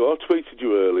from you. I tweeted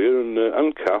you earlier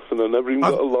and Kath, and I never even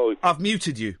got a like. I've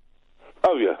muted you.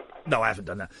 Oh, yeah. No, I haven't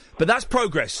done that. But that's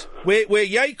progress. We're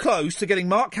yay close to getting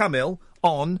Mark Hamill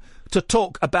on to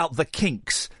talk about the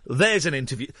Kinks. There's an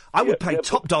interview. I would pay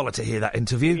top dollar to hear that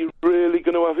interview. Are you really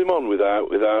going to have him on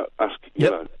without asking, you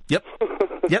know? Yep.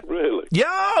 Really?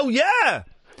 Oh, yeah!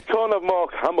 You can't have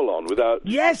Mark Hamill on without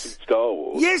Star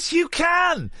Wars. Yes, you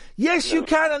can. Yes, you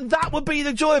can, and that would be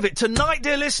the joy of it. Tonight,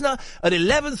 dear listener, at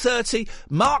 11:30,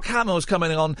 Mark Hamill's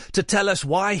coming on to tell us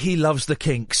why he loves the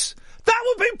Kinks. That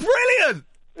would be brilliant!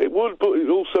 It would, but it'd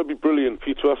also be brilliant for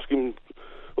you to ask him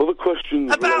other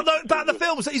questions about the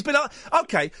films that he's been on.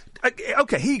 Okay,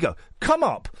 here you go. Come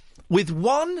up with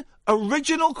one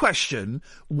original question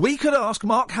we could ask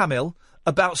Mark Hamill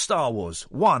about Star Wars.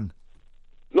 One.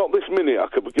 Not this minute. I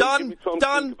could done.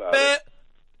 Don't put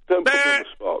me on the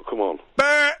spot. Come on.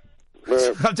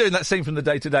 I'm doing that scene from the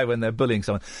Day-to-Day when they're bullying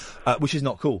someone, which is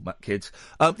not cool, kids.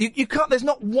 You can't. There's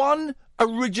not one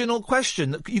original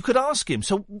question that you could ask him.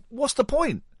 So what's the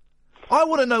point? I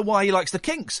want to know why he likes the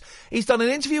Kinks. He's done an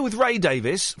interview with Ray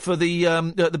Davies for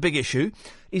the Big Issue.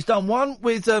 He's done one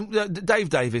with Dave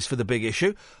Davies for the Big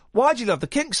Issue. Why do you love the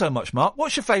Kinks so much, Mark?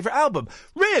 What's your favourite album?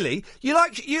 Really? You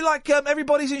like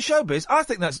Everybody's in Showbiz? I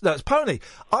think that's pony.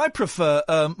 I prefer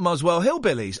Muswell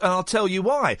Hillbillies, and I'll tell you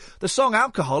why. The song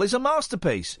Alcohol is a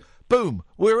masterpiece. Boom,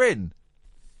 we're in.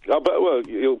 I bet. Well,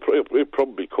 he'll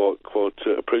probably be quite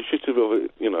appreciative of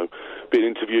it. You know, being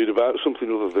interviewed about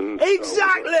something other than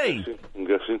exactly. I'm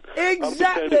guessing.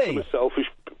 Exactly. From a selfish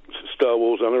Star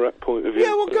Wars anorak point of view.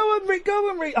 Yeah, well, go and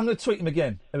read. I'm going to tweet him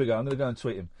again. Here we go. I'm going to go and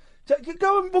tweet him.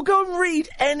 We'll go and read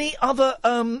any other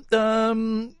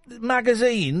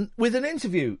magazine with an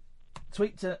interview.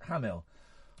 Tweet to Hamill.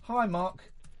 Hi,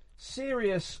 Mark.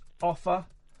 Serious offer.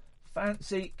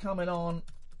 Fancy coming on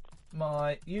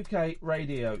my UK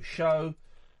radio show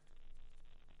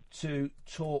to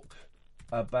talk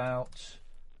about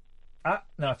Star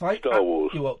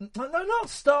Wars. No, not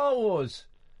Star Wars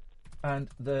and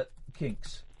the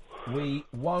Kinks. We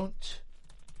won't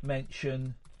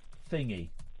mention thingy.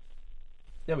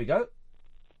 There we go.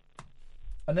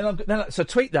 And then so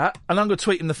tweet that, and I'm going to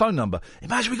tweet him the phone number.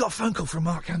 Imagine we got a phone call from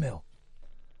Mark Hamill.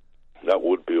 That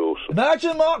would be awesome.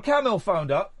 Imagine Mark Hamill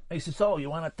phoned up. He says, "Oh, you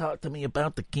want to talk to me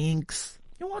about the Kinks?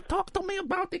 You want to talk to me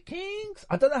about the Kinks?"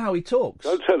 I don't know how he talks.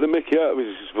 Don't take the mickey out of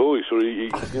his voice, or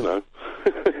he you know.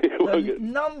 The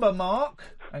number, Mark.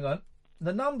 Hang on.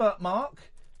 The number, Mark,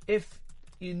 if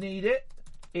you need it,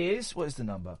 is what is the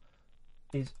number?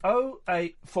 Is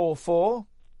 0844.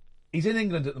 He's in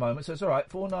England at the moment, so it's all right.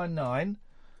 499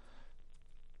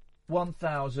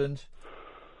 1000.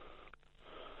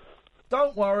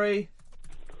 Don't worry,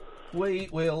 we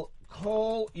will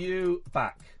call you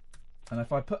back. And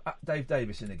if I put Dave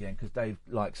Davis in again, because Dave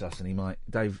likes us, and he might.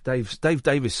 Dave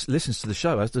Davis listens to the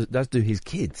show, as do his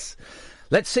kids.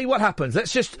 Let's see what happens.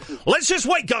 Let's just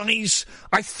wait, guys.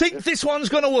 I think this one's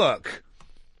going to work.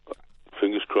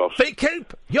 Fingers crossed.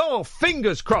 Keep your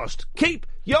fingers crossed. Keep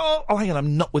your. Oh, hang on,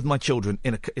 I'm not with my children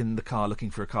in the car looking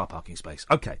for a car parking space.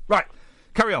 Okay, right.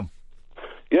 Carry on.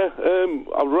 Yeah,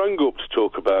 I rang up to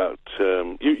talk about.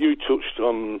 You touched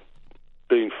on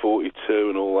being 42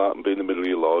 and all that, and being in the middle of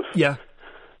your life. Yeah.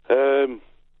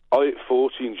 I hit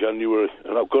 40 in January,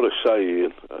 and I've got to say,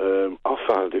 Ian, I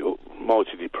found it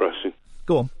mighty depressing.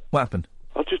 Go on. What happened?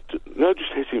 Just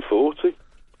hitting 40.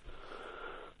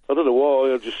 I don't know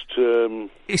why.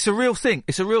 It's a real thing.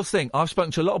 It's a real thing. I've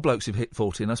spoken to a lot of blokes who've hit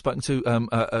 40, and I've spoken to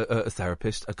a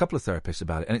therapist, a couple of therapists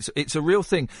about it, and it's a real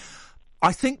thing.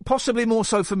 I think possibly more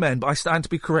so for men, but I stand to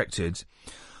be corrected.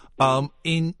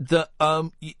 In that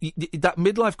that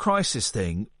midlife crisis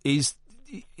thing is,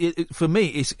 for me,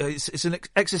 it's an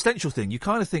existential thing. You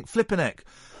kind of think, flippin' heck,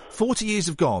 40 years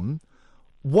have gone.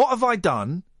 What have I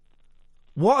done?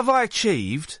 What have I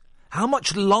achieved? How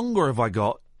much longer have I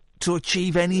got to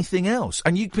achieve anything else?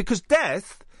 And because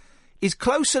death is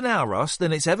closer now, Russ,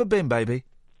 than it's ever been, baby.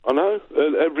 I know.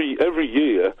 Every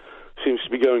year seems to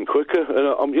be going quicker, and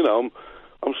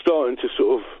I'm starting to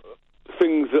sort of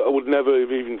things that I would never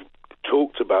have even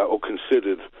talked about or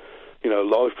considered,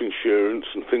 life insurance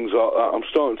and things like that. I'm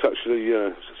starting to actually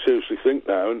seriously think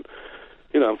now, and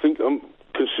I'm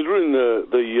considering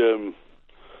the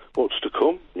what's to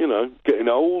come. Getting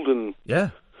old and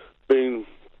being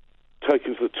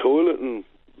taken to the toilet and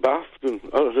bathed and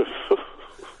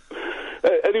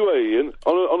anyway, Ian.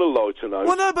 On a lighter note.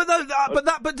 Well, no,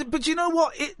 but you know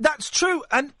what? That's true,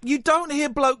 and you don't hear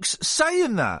blokes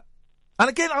saying that. And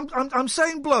again, I'm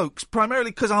saying blokes primarily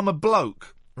because I'm a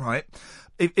bloke, right?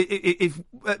 If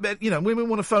women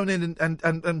want to phone in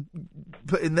and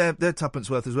put in their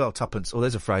tuppence worth as well, tuppence. Oh,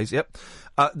 there's a phrase. Yep.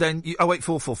 Then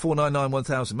 0844 499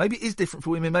 1000. Maybe it is different for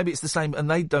women. Maybe it's the same, and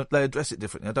they address it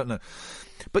differently. I don't know.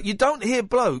 But you don't hear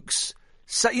blokes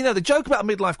say. The joke about a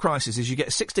midlife crisis is you get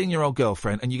a 16-year-old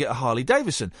girlfriend and you get a Harley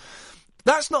Davidson.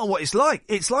 That's not what it's like.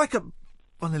 It's like I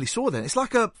nearly saw then. It's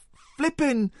like a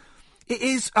flipping. It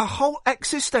is a whole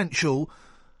existential.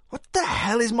 What the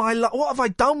hell is my life? What have I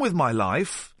done with my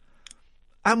life?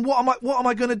 And what am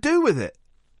I going to do with it?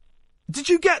 Did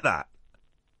you get that?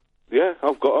 Yeah,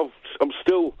 I've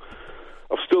still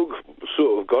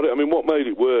sort of got it. I mean, what made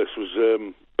it worse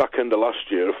was back end of last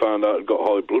year, I found out I'd got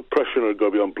high blood pressure and I'd got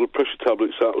to be on blood pressure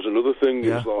tablets. That was another thing.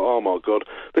 Yeah. It was like, oh my God,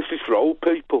 this is for old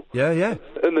people. Yeah, yeah.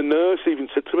 And the nurse even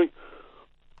said to me,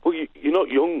 well, you're not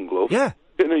young, love. Yeah.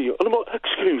 And I'm like,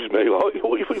 excuse me, like,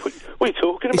 what are you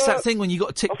talking about? It's that thing when you got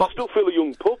to tick box. I still feel a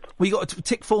young pup. Well, you got to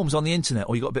tick forms on the internet,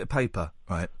 or you got a bit of paper,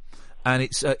 right? And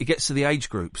it gets to the age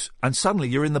groups, and suddenly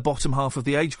you're in the bottom half of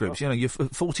the age groups. You're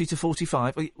 40 to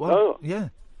 45. Well, yeah.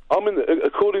 I'm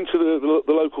according to the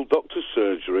local doctor's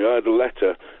surgery, I had a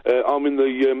letter. I'm in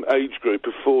the age group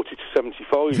of 40 to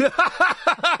 75.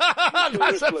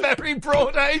 That's a very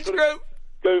broad age group.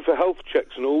 Going for health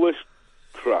checks and all this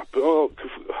crap.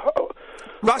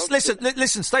 Russ,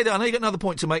 listen, stay there. I know you got another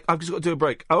point to make. I've just got to do a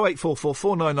break. 0844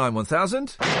 499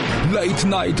 1000. Late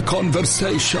night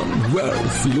conversation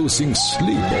worth losing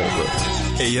sleep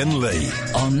over. Iain Lee.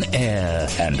 On air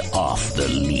and off the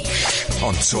leash.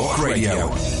 On Talk Radio.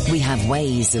 We have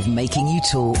ways of making you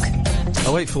talk.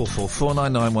 0844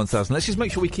 499 1000. Let's just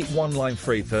make sure we keep one line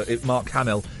free for Mark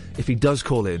Hamill, if he does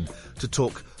call in, to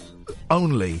talk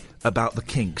only about the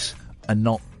Kinks and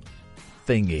not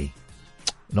thingy.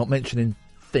 Not mentioning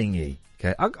thingy.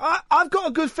 Okay, I've got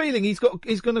a good feeling he's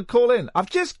going to call in. I've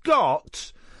just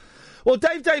got. Well,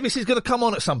 Dave Davis is going to come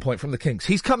on at some point from the Kinks.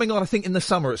 He's coming on, I think, in the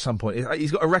summer at some point.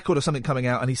 He's got a record or something coming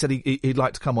out, and he said he'd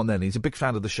like to come on then. He's a big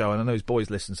fan of the show, and I know his boys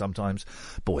listen sometimes.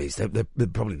 Boys, they're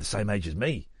probably the same age as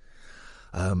me.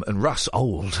 And Russ,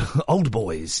 old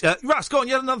boys. Russ, go on.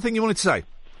 You had another thing you wanted to say.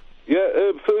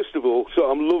 Yeah. First of all,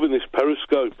 so I'm loving this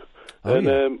Periscope,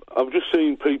 I've just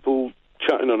seen people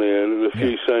chatting on here, and a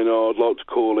few saying, "Oh, I'd like to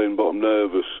call in, but I'm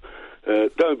nervous."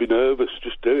 Don't be nervous,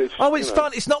 just do it. It's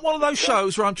fun. It's not one of those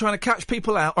shows where I'm trying to catch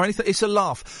people out or anything. It's a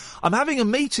laugh. I'm having a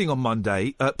meeting on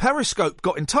Monday. Periscope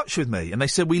got in touch with me, and they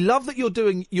said, "We love that you're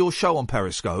doing your show on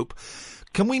Periscope.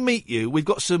 Can we meet you? We've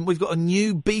got a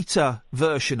new beta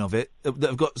version of it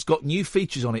that's got new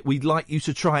features on it. We'd like you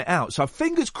to try it out." So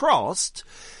fingers crossed,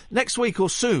 next week or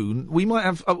soon we might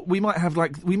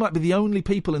be the only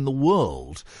people in the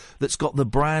world that's got the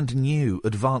brand new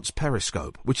advanced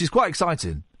Periscope, which is quite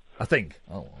exciting. I think.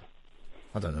 Oh,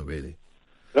 I don't know really.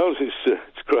 No,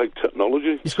 it's great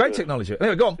technology. It's great technology.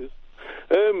 Anyway, go on.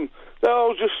 No, I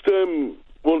was just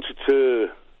wanted to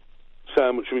say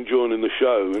how much I'm enjoying the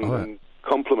show and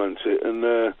compliment it, and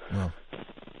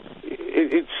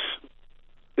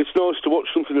it's nice to watch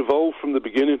something evolve from the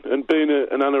beginning. And being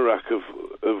an anorak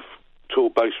of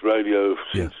talk-based radio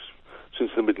since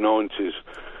the mid-90s,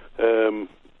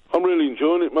 I'm really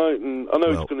enjoying it, mate. And I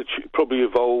know it's going to probably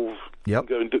evolve, and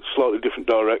go in slightly different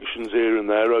directions here and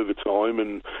there over time,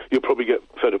 and you'll probably get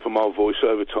fed up of my voice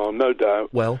over time, no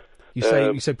doubt. Well, you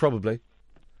say probably.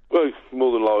 Well,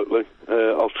 more than likely.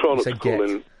 I'll try not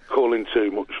to call in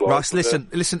too much. Russ, listen.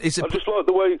 I just like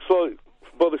the way it's like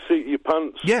by the seat of your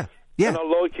pants. Yeah. And I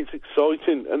like it's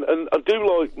exciting, and I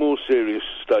do like more serious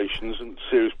stations and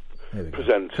serious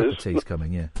presenters. Cup of tea's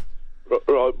coming, yeah.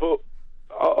 Right, but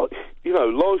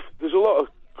life. There's a lot of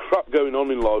crap going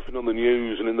on in life and on the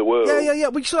news and in the world. Yeah.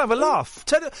 We should have a laugh.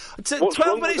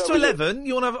 12 minutes to 11.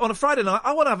 You want to have on a Friday night?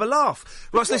 I want to have a laugh.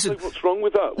 Russ, listen. What's wrong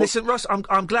with that? Listen, Russ.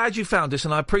 I'm glad you found us,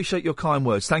 and I appreciate your kind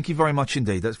words. Thank you very much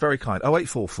indeed. That's very kind.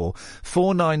 0844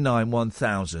 499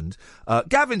 1000.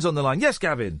 Gavin's on the line. Yes,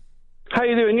 Gavin. How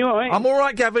you doing? You all right? I'm all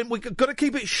right, Gavin. We've got to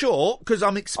keep it short because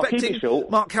I'm expecting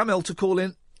Mark Hamill to call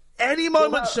in any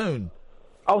moment soon.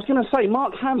 I was going to say,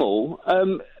 Mark Hamill,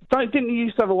 didn't you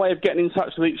used to have a way of getting in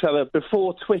touch with each other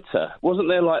before Twitter? Wasn't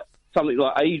there something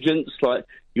like agents, like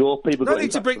your people? No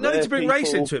need to bring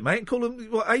race into it, mate. Call them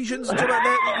Asians and talk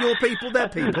about your people, their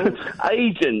people.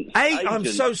 Agents. I'm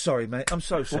so sorry, mate. I'm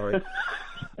so sorry.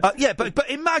 But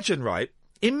imagine, right?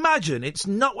 Imagine it's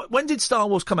not. When did Star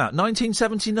Wars come out?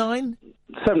 1979.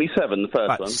 77, the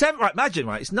first one. Imagine,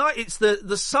 right? It's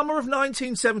the summer of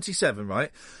 1977, right?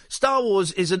 Star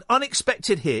Wars is an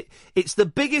unexpected hit. It's the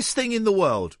biggest thing in the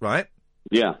world, right?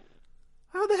 Yeah.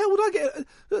 How the hell would I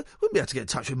wouldn't be able to get in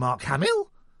touch with Mark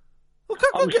Hamill.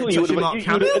 I'm sure you would.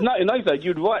 In those days,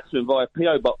 you'd write to him via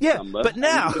PO box number. But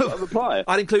now reply.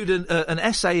 I'd include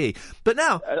an SAE. But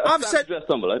now I've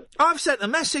sent a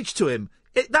message to him.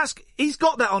 He's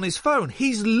got that on his phone.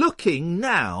 He's looking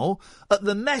now at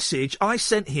the message I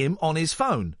sent him on his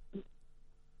phone.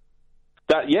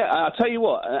 I'll tell you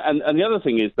what. And the other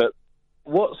thing is that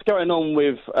what's going on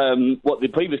with what the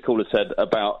previous caller said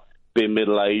about being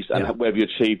middle-aged and whether you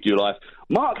achieved your life.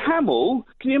 Mark Hamill,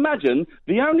 can you imagine?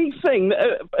 The only thing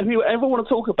that you ever want to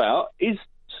talk about is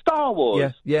Star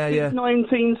Wars. Yeah.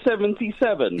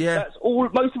 1977. Yeah. That's all.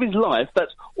 Most of his life.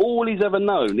 That's all he's ever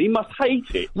known. He must hate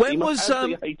it. When was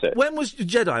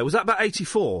Jedi? Was that about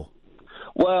 84?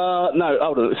 Well, no.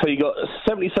 Hold on. So you got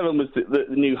 77 was the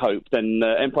New Hope. Then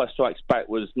Empire Strikes Back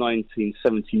was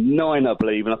 1979, I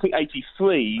believe, and I think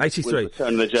 83. Was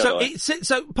Return of the Jedi.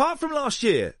 So apart from last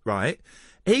year, right?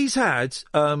 He's had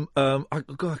I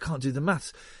can't do the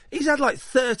maths. He's had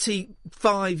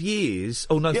 35 years.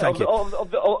 Oh no, thank you. Of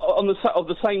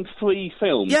the same 3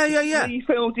 films. Yeah. 3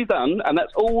 films he's done, and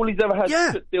that's all he's ever had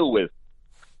to deal with.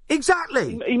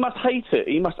 Exactly. He must hate it.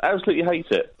 He must absolutely hate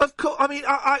it. Of course. I mean,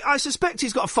 I suspect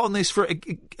he's got a fondness for it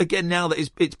again now that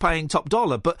it's paying top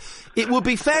dollar. But it would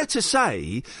be fair to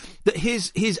say that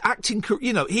his acting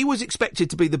career, he was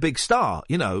expected to be the big star,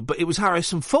 but it was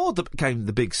Harrison Ford that became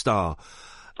the big star.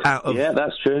 out of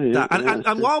that's true. That.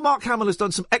 And while Mark Hamill has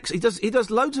done some he does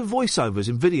loads of voiceovers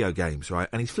in video games, right?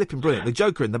 And he's flipping brilliant. The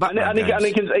Joker in the background. And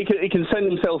he can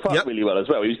send himself up really well as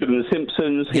well. He's good in The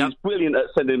Simpsons. He's brilliant at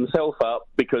sending himself up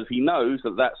because he knows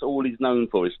that that's all he's known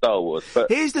for is Star Wars. But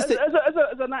here's the thing: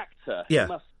 as an actor, he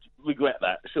must regret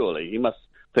that. Surely he must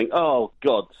think, "Oh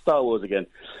God, Star Wars again."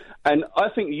 And I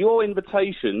think your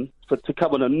invitation to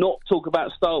come on and not talk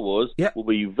about Star Wars will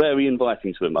be very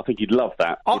inviting to him. I think he'd love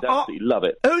that. He'd absolutely love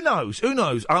it. Who knows?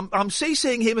 I'm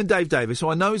CCing him and Dave Davis, so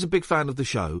I know he's a big fan of the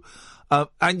show.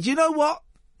 And you know what?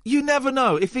 You never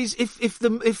know if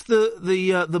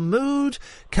the mood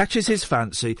catches his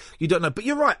fancy. You don't know. But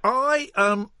you're right.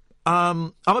 I'm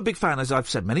a big fan, as I've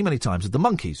said many times, of the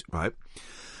Monkees. Right?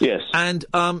 Yes. And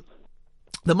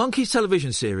the Monkees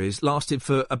television series lasted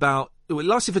for 2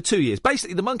 years.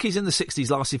 Basically, the Monkees in the 60s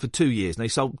lasted for 2 years, and they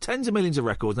sold tens of millions of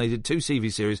records, and they did 2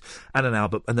 TV series and an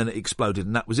album, and then it exploded,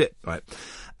 and that was it, right?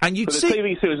 And the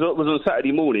TV series was on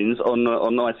Saturday mornings on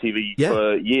ITV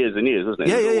for years and years, wasn't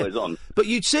it? It was always on. But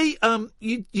you'd see,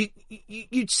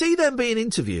 you'd see them being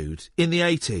interviewed in the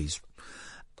 80s,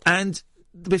 and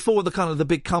before the kind of the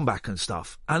big comeback and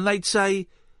stuff, and they'd say,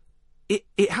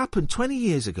 it happened 20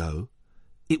 years ago.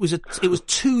 It was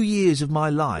 2 years of my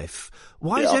life.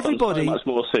 Why is everybody... so much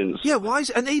more since. Yeah, why is...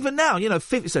 And even now, it's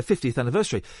their 50th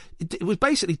anniversary. It was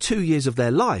basically 2 years of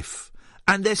their life.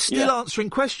 And they're still answering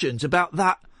questions about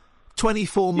that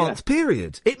 24-month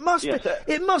period. It must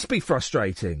be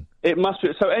frustrating. It must be.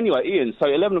 So anyway, Ian,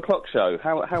 11 o'clock show.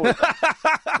 How was that?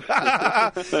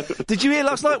 Did you hear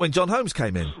last night when John Holmes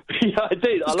came in? Yeah, I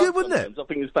did. It was good, wasn't it? I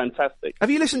think it's fantastic.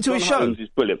 Have you listened to his show? John Holmes is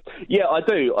brilliant. Yeah, I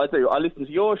do. I listen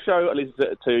to your show. I listen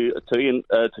to Ian,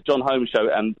 to John Holmes' show,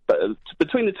 and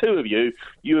between the two of you,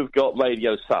 you have got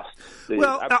radio sussed.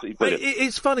 Well, absolutely brilliant.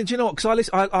 It's funny. Do you know what? Because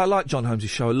I like John Holmes'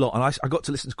 show a lot, and I got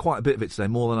to listen to quite a bit of it today,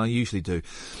 more than I usually do.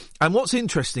 And what's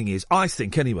interesting is, I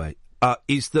think anyway,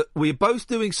 is that we're both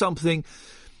doing something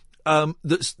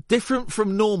that's different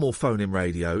from normal phone-in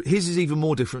radio. His is even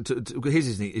more different.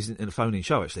 His isn't a phone-in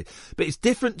show, actually. But it's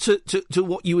different to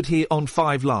what you would hear on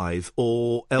 5 Live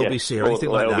or LBC or anything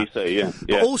like LBC, that. Yeah.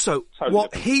 But also, totally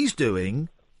what he's doing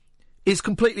is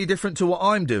completely different to what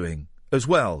I'm doing as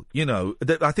well.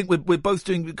 I think we're both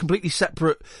doing completely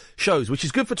separate shows, which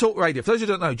is good for talk radio. For those who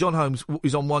don't know, John Holmes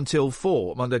is on 1 till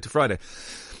 4, Monday to Friday.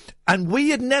 And we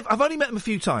had never... I've only met him a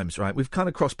few times, right? We've kind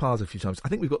of crossed paths a few times. I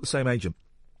think we've got the same agent.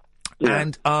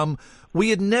 Yeah. And we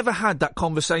had never had that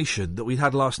conversation that we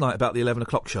had last night about the 11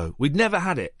 o'clock show. We'd never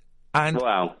had it. And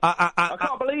wow. I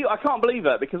can't believe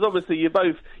that, because obviously you're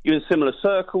in similar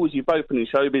circles. You've both been in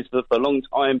showbiz for a long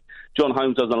time. John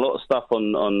Holmes does a lot of stuff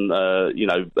on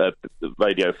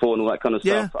Radio 4 and all that kind of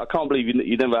stuff. I can't believe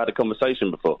you never had a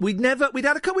conversation before. We'd had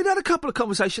a couple of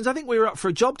conversations. I think we were up for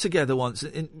a job together once.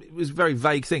 It was a very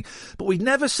vague thing, but we'd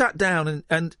never sat down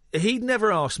and he'd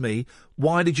never asked me,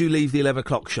 why did you leave the 11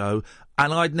 o'clock show?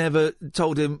 And I'd never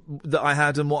told him that I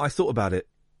had and what I thought about it.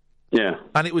 Yeah.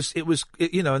 And it was,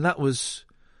 and that was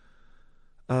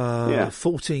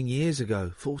 14 years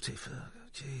ago.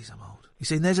 Jeez, I'm old. You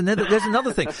see, there's another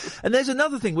thing. And there's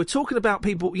another thing. We're talking about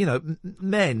people,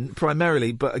 men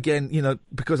primarily, but again,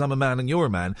 because I'm a man and you're a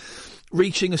man,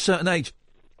 reaching a certain age.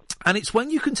 And it's when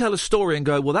you can tell a story and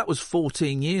go, well, that was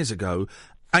 14 years ago,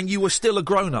 and you were still a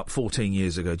grown-up 14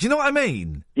 years ago. Do you know what I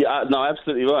mean? Yeah, no,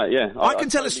 absolutely right, yeah. I can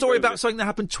tell a story about something that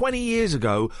happened 20 years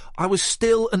ago. I was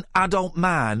still an adult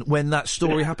man when that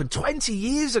story happened 20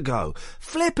 years ago.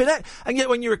 Flipping it. And yet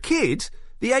when you're a kid,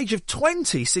 the age of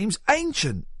 20 seems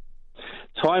ancient.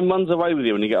 Time runs away with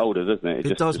you when you get older, doesn't it?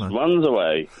 It does, man. Just runs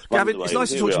away. Gavin, it's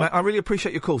nice to talk to you, mate. I really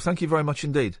appreciate your call. Thank you very much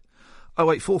indeed.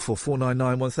 0844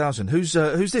 499 1000. Who's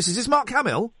this? Is this Mark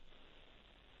Hamill?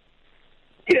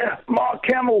 Yeah, Mark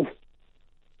Hamill.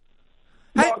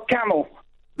 Mark Hamill.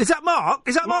 Is that Mark?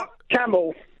 Is that Mark?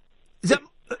 Hamill. Is that...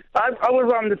 I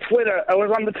was on the Twitter.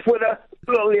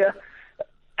 Earlier,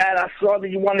 and I saw that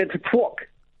you wanted to talk.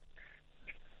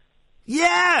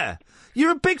 Yeah,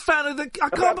 you're a big fan of the.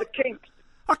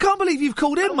 I can't believe you've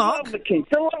called in, Mark. I love the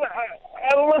Kinks. I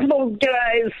love those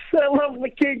guys. I love the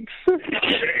Kinks.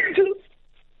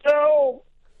 Oh.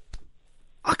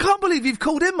 I can't believe you've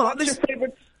called in, Mark. What's your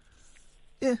favorite?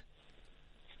 Yeah.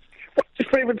 What's your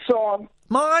favourite song?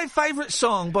 My favourite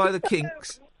song by the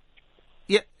Kinks.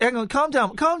 Yeah, hang on, calm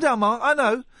down, Mark. I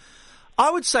know.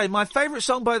 I would say my favourite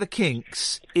song by the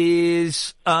Kinks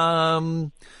is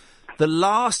The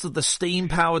Last of the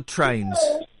Steam-Powered Trains.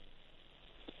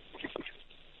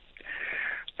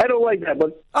 I don't like that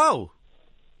one. Oh.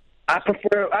 I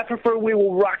prefer We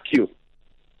Will Rock You.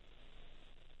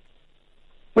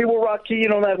 We Will Rock You, you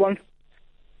know that one?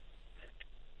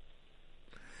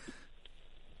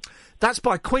 That's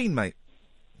by Queen, mate.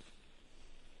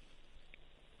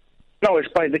 No, it's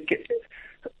by the...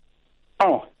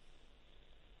 Oh.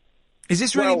 Is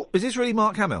this really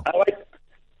Mark Hamill?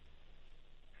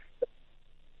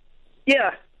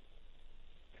 Yeah.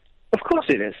 Of course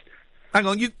it is. Hang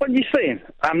on, What are you saying?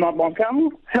 I'm not Mark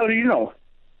Hamill? How do you know?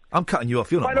 I'm cutting you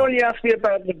off. You're not. Why don't you ask me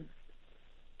about the...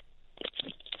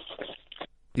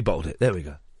 You bottled it. There we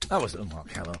go. That was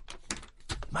Mark Hamill.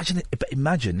 Imagine it. But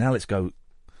imagine, now let's go,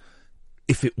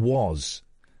 if it was,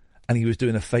 and he was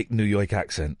doing a fake New York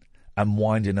accent and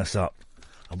winding us up,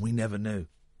 and we never knew.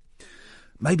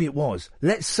 Maybe it was.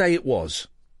 Let's say it was.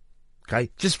 Okay?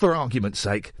 Just for argument's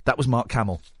sake, that was Mark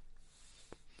Hamill.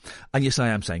 And yes, I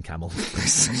am saying camel.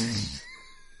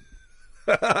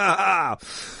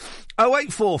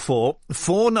 0844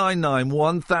 499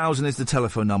 1000 is the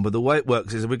telephone number. The way it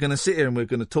works is we're going to sit here and we're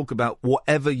going to talk about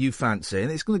whatever you fancy.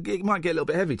 And it might get a little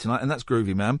bit heavy tonight, and that's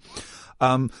groovy, man.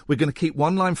 We're going to keep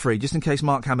one line free just in case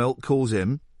Mark Hamill calls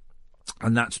in.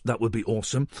 And that would be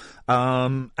awesome.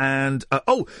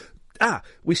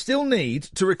 We still need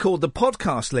to record the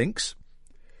podcast links.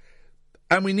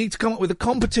 And we need to come up with a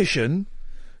competition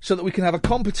so that we can have a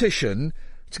competition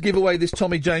to give away this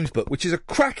Tommy James book, which is a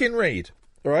cracking read.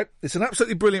 All right? It's an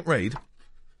absolutely brilliant read.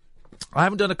 I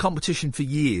haven't done a competition for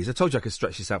years. I told you I could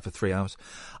stretch this out for 3 hours.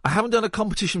 I haven't done a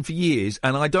competition for years,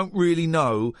 and I don't really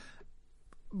know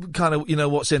kind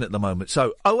of, what's in at the moment.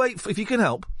 So, if you can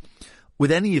help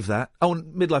with any of that. Oh,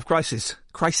 midlife crises.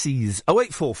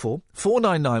 0844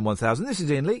 499 1000. This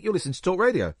is Iain Lee. You're listening to Talk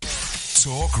Radio.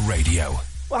 Talk Radio.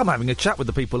 Well, I'm having a chat with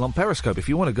the people on Periscope. If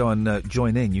you want to go and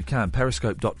join in, you can.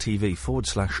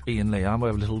 Periscope.tv/Iain Lee. I'm going to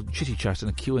have a little chitty chat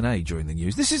and a Q&A during the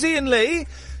news. This is Iain Lee.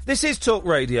 This is Talk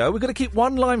Radio. We're going to keep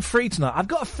one line free tonight. I've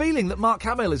got a feeling that Mark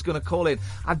Hamill is going to call in.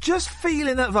 I'm just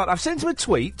feeling that vibe. I've sent him a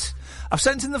tweet. I've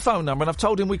sent him the phone number and I've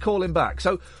told him we call him back.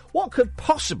 So what could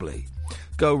possibly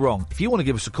go wrong? If you want to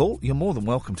give us a call, you're more than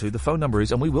welcome to. The phone number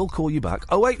is, and we will call you back,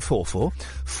 0844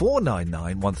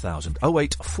 499 1000.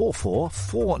 0844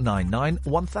 499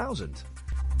 1000.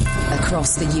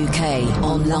 Across the UK,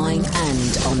 online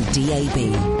and on DAB.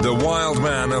 The wild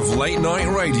man of late night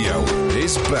radio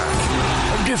is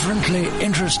back. Differently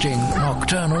interesting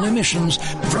nocturnal emissions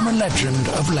from a legend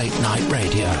of late night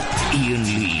radio. Iain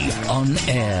Lee, on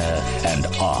air and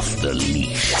off the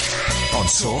leash. On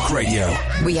Talk Radio.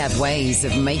 We have ways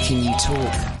of making you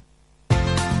talk.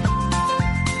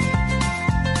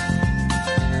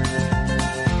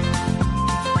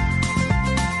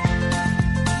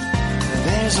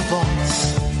 There's a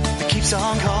voice that keeps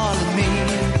on calling me.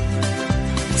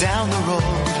 Down the road,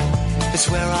 it's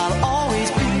where I'll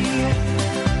always be.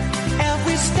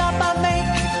 Every stop I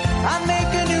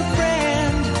make a new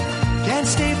friend. Can't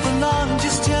stay for long,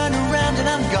 just turn around and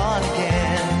I'm gone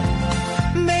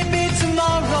again. Maybe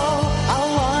tomorrow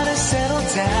I'll wanna settle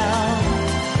down.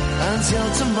 Until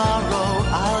tomorrow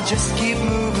I'll just keep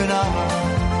moving on.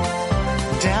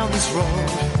 Down this road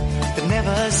that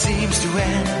never seems to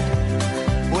end.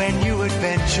 When new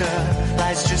adventure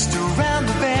lies just around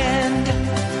the bend.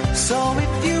 So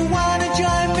if you wanna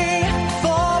join me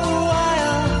for a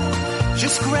while,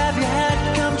 just grab your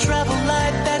hat, come travel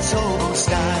light, that's old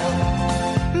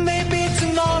style. Maybe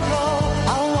tomorrow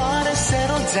I'll wanna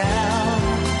settle down.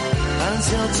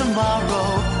 Until tomorrow,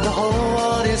 the whole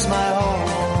world is my home.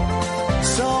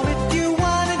 So if you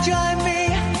wanna join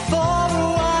me for a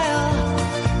while,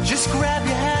 just grab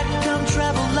your hat, come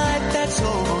travel light, that's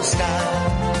old style.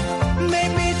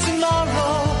 Maybe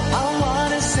tomorrow I'll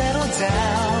wanna settle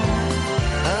down.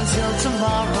 Until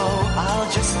tomorrow, I'll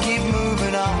just keep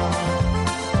moving on.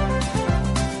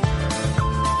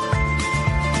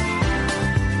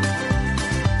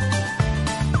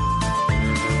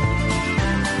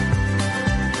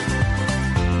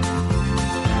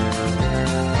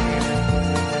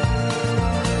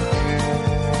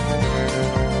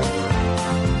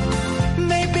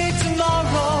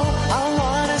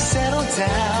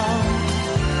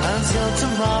 Until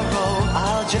tomorrow,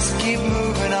 I'll just keep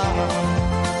moving on.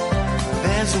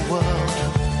 There's a world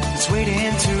that's waiting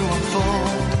to unfold.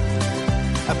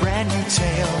 A brand new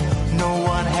tale no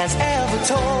one has ever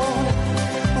told.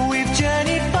 We've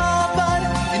journeyed far, but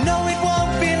you know it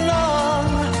won't be long.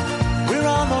 We're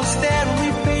almost there and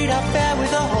we paid our fare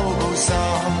with a hobo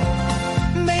song.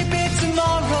 Maybe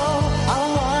tomorrow,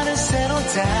 I'll wanna settle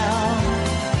down.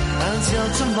 Until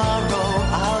tomorrow,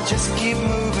 I'll just keep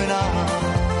moving on.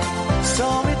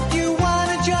 So if you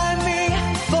wanna join me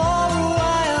for a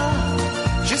while,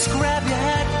 just grab your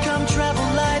hat, come travel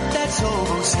light, that's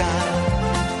hobo style.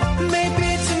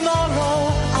 Maybe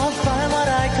tomorrow I'll find what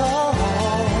I call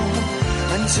home.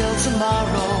 Until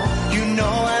tomorrow, you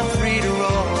know I'm free to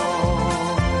roam.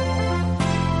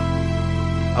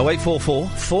 0844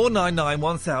 499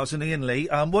 1000. Iain Lee.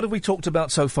 What have we talked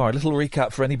about so far? A little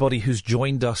recap for anybody who's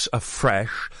joined us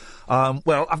afresh.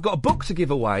 Well, I've got a book to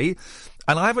give away,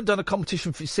 and I haven't done a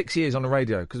competition for 6 years on the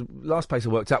radio, because last place I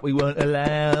worked at, we weren't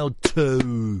allowed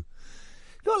to.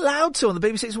 You're not allowed to on the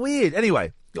BBC. It's weird.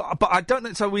 Anyway, but I don't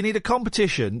know. So we need a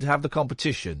competition to have the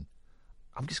competition.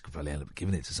 I'm just going to probably end up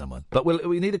giving it to someone. But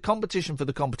we need a competition for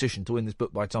the competition to win this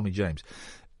book by Tommy James,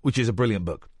 which is a brilliant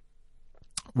book.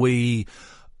 We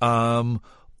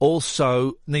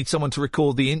also need someone to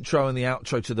record the intro and the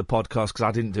outro to the podcast, because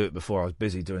I didn't do it before. I was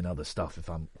busy doing other stuff,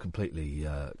 if I'm completely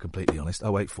honest.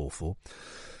 0844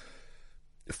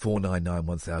 499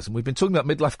 1000. We've been talking about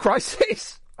midlife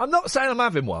crisis. I'm not saying I'm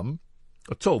having one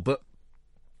at all, but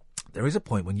there is a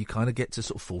point when you kind of get to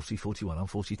sort of 40, 41, I'm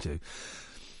 42,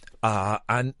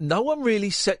 and no one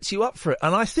really sets you up for it.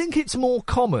 And I think it's more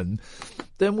common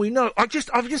than we know. I've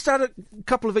just had a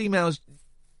couple of emails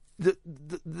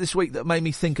this week that made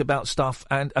me think about stuff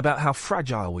and about how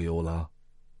fragile we all are.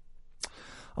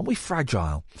 Aren't we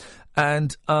fragile?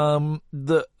 And I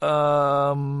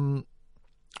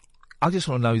just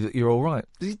want to know that you're all right.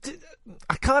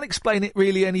 I can't explain it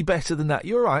really any better than that.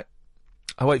 You're all right.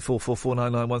 0844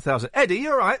 499 1000. Eddie,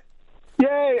 you all right?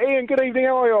 Yeah, Ian, good evening.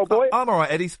 How are you, old boy? I'm all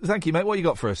right, Eddie. Thank you, mate. What you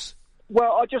got for us?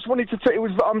 Well, I just wanted to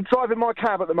I'm driving my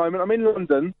cab at the moment. I'm in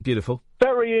London. Beautiful.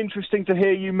 Very interesting to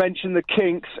hear you mention the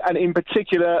Kinks, and in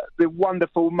particular the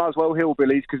wonderful Muswell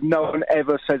Hillbillies, because no one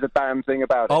ever says a damn thing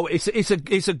about it. Oh, it's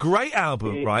a great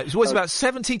album, right? It's always about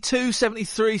 72,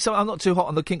 73. So I'm not too hot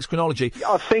on the Kinks chronology.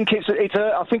 I think it's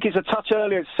a touch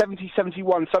earlier. It's 70,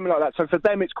 71, something like that. So for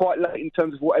them, it's quite late in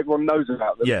terms of what everyone knows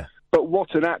about them. Yeah. But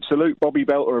what an absolute Bobby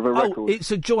Belter of a record. Oh,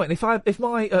 it's a joy. And if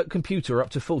my computer were up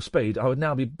to full speed, I would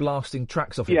now be blasting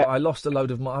tracks off it. Yeah. But I lost a load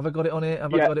of my... Have I got it on here?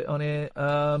 Have I got it on here?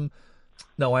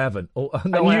 No, I haven't.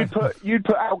 You'd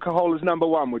put Alcohol as number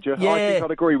one, would you? Yeah. I think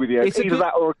I'd agree with you. It's either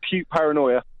that or Acute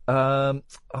Paranoia. I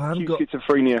haven't got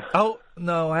schizophrenia. Oh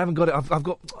no, I haven't got it. I've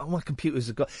got my computers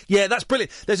have got. Yeah, that's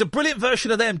brilliant. There's a brilliant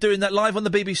version of them doing that live on the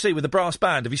BBC with the brass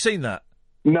band. Have you seen that?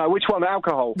 No, which one?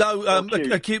 Alcohol? No,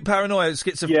 Acute Paranoia,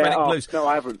 Schizophrenic Blues. No,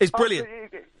 I haven't. It's brilliant.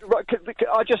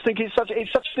 I just think it's such a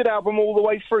good album all the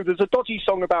way through. There's a dodgy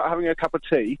song about having a cup of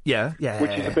tea. Yeah.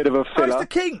 Which is a bit of a filler. Oh, it's the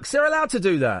Kinks. They're allowed to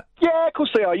do that. Yeah, of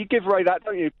course they are. You give Ray that,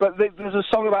 don't you? But there's a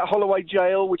song about Holloway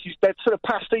Jail, which is, they're sort of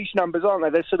pastiche numbers, aren't they?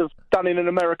 They're sort of done in an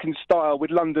American style with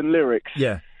London lyrics.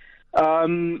 Yeah.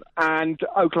 And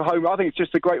Oklahoma, I think it's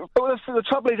just a great... But the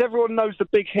trouble is everyone knows the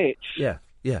big hits. Yeah.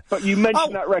 Yeah, but you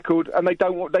mentioned that record, and they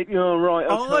don't want. Right?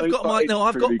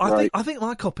 Okay, I think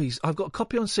my copies. I've got a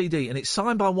copy on CD, and it's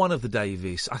signed by one of the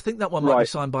Davies. I think that one might be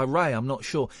signed by Ray. I'm not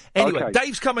sure. Anyway, okay.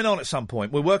 Dave's coming on at some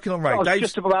point. We're working on Ray. I was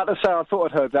just about to say. I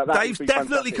thought I'd heard that. Dave's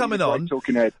definitely coming on.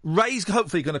 Ray's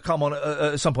hopefully going to come on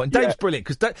at some point. Dave's brilliant,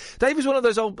 because Dave is one of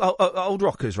those old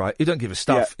rockers, right? Who don't give a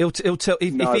stuff. Yeah. He'll tell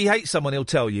if he hates someone, he'll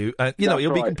tell you.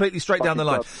 He'll be completely straight down the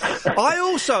line. I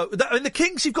also, in the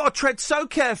Kinks, you've got to tread so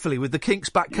carefully with the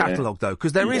Kinks back catalogue, though.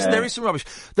 Because there is some rubbish.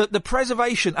 The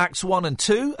Preservation Acts 1 and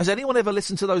 2, has anyone ever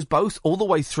listened to those both all the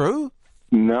way through?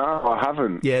 No, I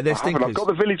haven't. Yeah, they're stinkers. I've got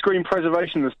the Village Green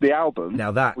Preservation, the album,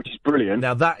 which is brilliant.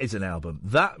 Now that is an album.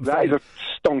 That is a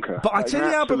stonker. But I tell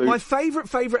you the album, my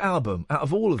favourite album out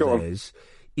of all of theirs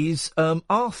is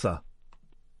Arthur.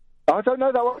 I don't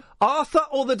know that one. Arthur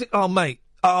or the... Oh, mate.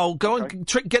 Oh, go and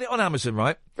get it on Amazon,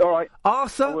 right? All right.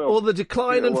 Arthur or the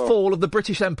Decline and Fall of the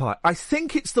British Empire. I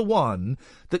think it's the one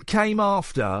that came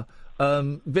after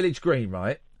Village Green,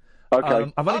 right?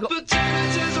 Okay. I've only got...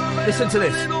 Listen to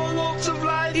this.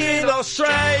 In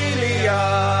Australia.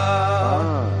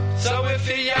 So if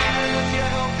you're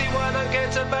healthy, why not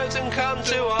get a boat and come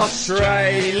to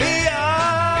Australia?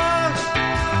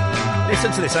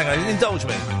 Listen to this. Hang on. Indulge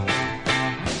me.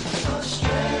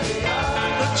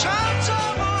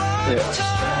 You get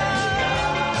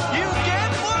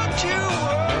what you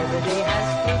want. Nobody has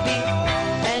to be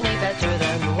any better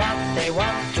than what they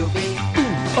want to be.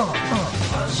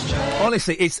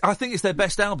 Honestly, I think it's their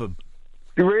best album.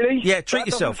 Really? Yeah, treat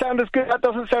yourself. That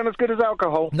doesn't sound as good as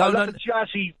Alcohol.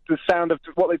 The sound of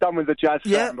what they've done with the jazz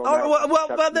sound.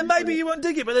 Well, then maybe you won't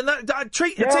dig it, but then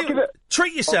treat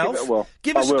yourself.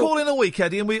 Give us a call in a week,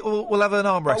 Eddie, and we'll have an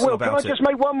arm wrestle about it. Can I just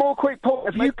make one more quick point?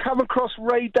 Have you come across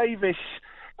Ray Davies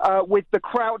with the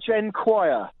Crouch End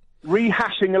Choir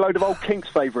rehashing a load of old Kinks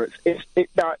favourites? It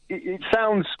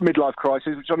sounds midlife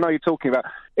crisis, which I know you're talking about.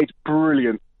 It's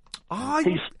brilliant.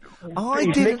 He's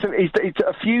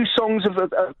a few songs of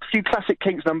a few classic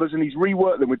Kinks numbers, and he's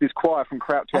reworked them with this choir from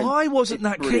Crouch End. I wasn't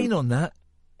that keen on that.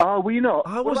 Oh, were you not?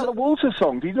 What about the Walter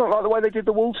song? Do you not like the way they did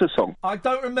the Walter song? I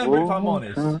don't remember, if I'm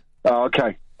honest. Oh,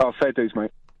 okay. Oh, fair dues,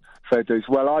 mate. Fair dues.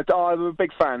 Well, I'm a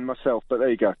big fan myself, but there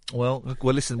you go. Well,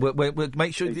 listen, we'll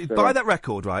make sure you buy that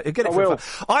record, right? Get it.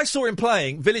 I saw him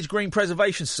playing Village Green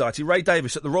Preservation Society, Ray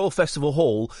Davies, at the Royal Festival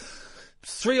Hall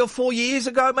 3 or 4 years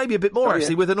ago, maybe a bit more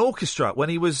actually, with an orchestra when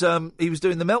he was doing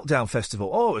the Meltdown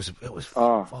Festival. It was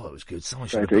good. Someone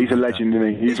should have he's a legend,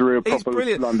 isn't he? He's a real proper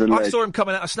London legend. I saw him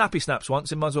coming out of Snappy Snaps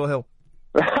once in Muswell Hill.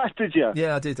 Did you?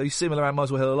 Yeah, I did. I used to see him around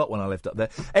Muswell Hill a lot when I lived up there.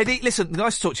 Eddie, listen,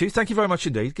 nice to talk to you. Thank you very much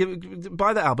indeed.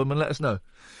 Buy that album and let us know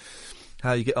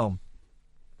how you get on.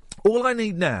 All I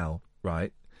need now,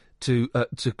 right, to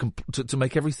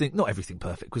make everything, not everything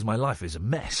perfect, because my life is a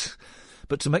mess,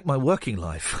 but to make my working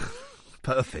life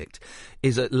perfect,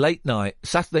 is a late night,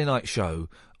 Saturday night show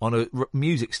on a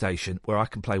music station where I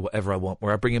can play whatever I want,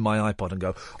 where I bring in my iPod and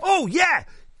go, oh, yeah,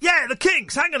 the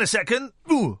Kinks, hang on a second,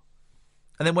 ooh.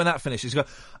 And then when that finishes, you go,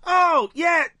 oh,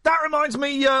 yeah, that reminds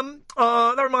me of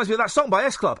that song by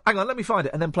S Club. Hang on, let me find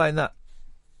it. And then playing that.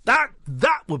 That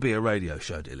would be a radio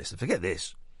show, dear listener. Forget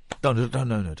this. No,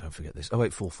 don't forget this.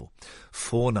 0844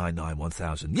 499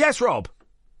 1000. Yes, Rob.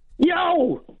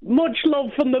 Yo! Much love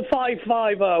from the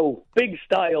 550. Big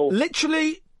style.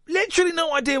 Literally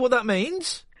no idea what that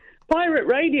means. Pirate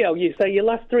radio, you say your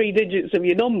last 3 digits of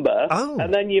your number,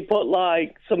 and then you put,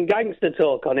 some gangster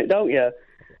talk on it, don't you?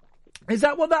 Is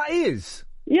that what that is?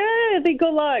 Yeah, they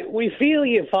go we feel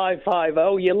you,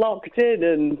 550, you're locked in,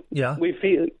 and we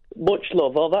feel much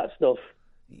love, all that stuff.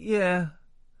 Yeah.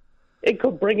 It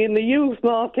could bring in the youth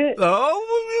market. Oh,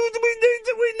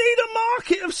 we need a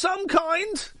market of some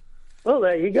kind. Well,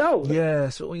 there you go. Yeah,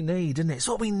 that's what we need, isn't it? It's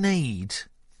what we need.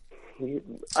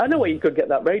 I know where you could get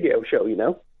that radio show, you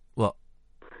know. What?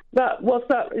 What's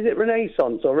that? Is it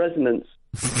Renaissance or Resonance?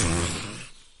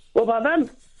 What about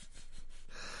them?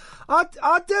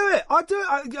 I'd do it.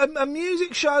 A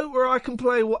music show where I can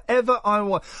play whatever I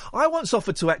want. I once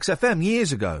offered to XFM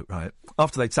years ago, right,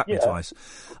 after they'd sacked me twice.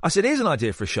 I said, here's an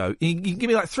idea for a show. You can give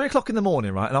me 3 o'clock in the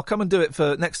morning, right, and I'll come and do it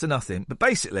for next to nothing. But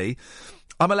basically,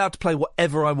 I'm allowed to play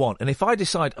whatever I want. And if I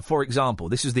decide, for example,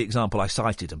 this is the example I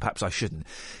cited, and perhaps I shouldn't.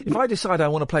 If I decide I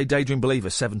want to play Daydream Believer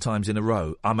 7 times in a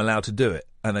row, I'm allowed to do it.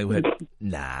 And they went,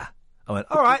 nah. I went,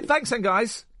 all right, thanks then,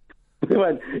 guys. They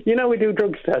went, we do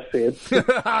drugs tests here.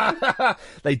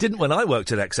 They didn't when I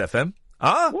worked at XFM.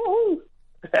 Ah? Woo-hoo.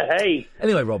 Hey.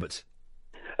 Anyway, Robert.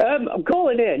 I'm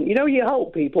calling in. You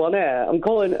help people on air. I'm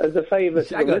calling as a favour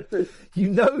to the listeners.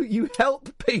 You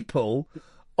help people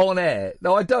on air.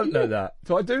 No, I don't know that.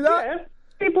 Do I do that? Yeah.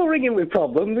 People ring in with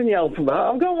problems and you help them out.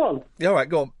 I'll go on. All right,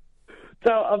 go on.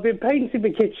 So I've been painting the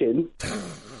kitchen.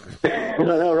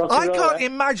 I can't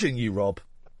imagine you, Rob,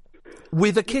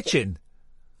 with a kitchen.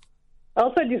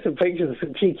 I'll send you some pictures,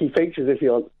 some cheeky pictures if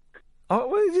you want. Oh,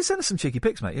 well, you send us some cheeky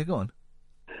pics, mate. Yeah, go on.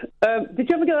 Did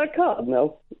you ever get that card?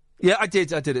 No. Yeah, I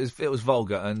did. It was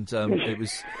vulgar, and it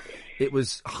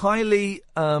was highly.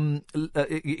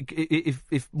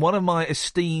 If one of my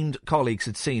esteemed colleagues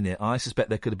had seen it, I suspect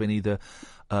there could have been either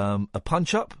a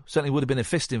punch up, certainly would have been a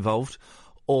fist involved,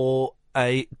 or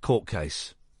a court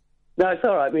case. No, it's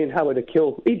all right. Me and Howard are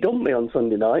killed. He dumped me on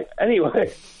Sunday night.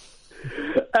 Anyway.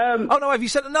 Oh no! Have you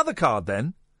sent another card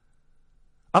then?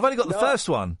 I've only got the first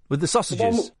one with the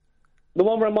sausages. The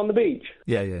one where I'm on the beach.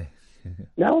 Yeah.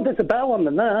 No, there's a better one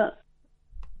than that.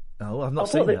 Oh, I've not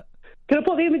seen that. Can I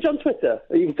put the image on Twitter?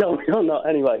 You can tell me or not.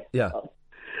 Anyway. Yeah.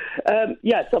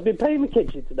 Yes, I've been painting the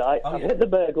kitchen tonight. I've hit the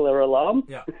burglar alarm.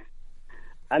 Yeah.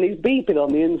 And he's beeping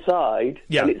on the inside.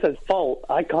 Yeah. And it says fault.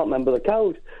 I can't remember the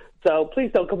code. So please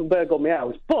don't come and burgle my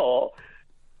house. But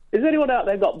is anyone out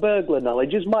there got burglar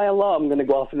knowledge? Is my alarm going to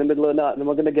go off in the middle of the night and am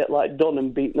I going to get, done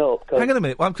and beaten up? Hang on a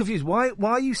minute. I'm confused. Why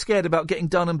are you scared about getting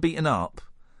done and beaten up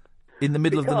in the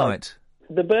middle of the night?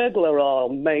 The burglar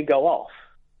alarm may go off.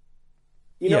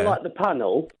 You know, like the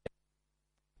panel,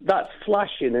 that's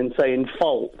flashing and saying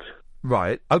fault.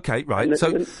 Right. Okay. Right.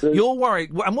 So you're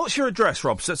worried. And what's your address,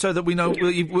 Rob? So that we know.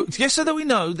 So that we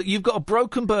know that you've got a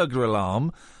broken burglar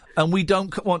alarm, and we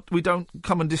don't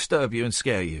come and disturb you and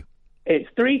scare you. It's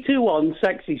 321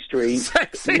 Sexy Street.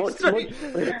 Sexy Street.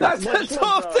 That's the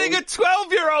sort of thing a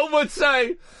 12-year-old would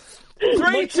say.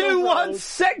 321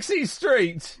 Sexy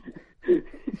Street.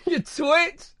 You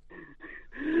twit.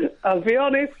 I'll be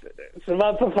honest,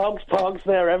 Samantha Fox parks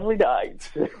there every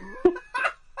night. You're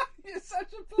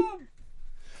such a plum.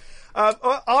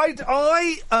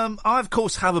 I of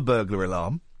course have a burglar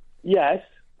alarm. Yes.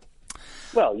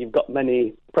 Well, you've got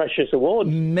many precious awards.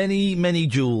 Many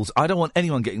jewels. I don't want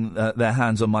anyone getting their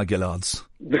hands on my Gillards.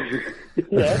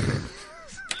 Yeah.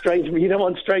 You don't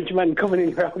want strange men coming in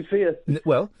your house here.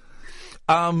 Well,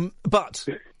 but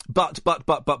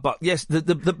yes,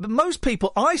 the most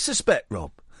people, I suspect,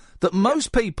 Rob, that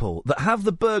most people that have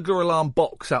the burglar alarm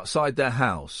box outside their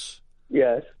house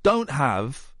Yes. don't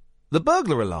have the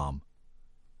burglar alarm.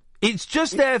 It's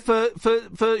just there for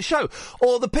show.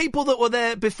 Or the people that were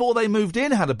there before they moved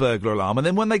in had a burglar alarm, and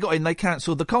then when they got in, they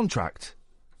cancelled the contract.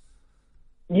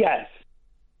 Yes,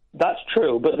 that's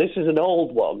true, but this is an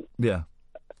old one. Yeah.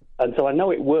 And so I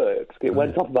know it works. It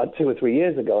went off about 2 or 3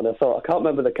 years ago, and I thought, I can't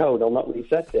remember the code, I'll not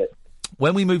reset it.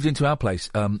 When we moved into our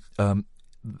place, we thought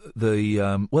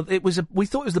it was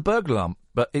the burglar alarm,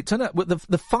 but it turned out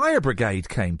the fire brigade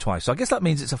came twice. So I guess that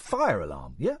means it's a fire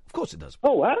alarm. Yeah, of course it does.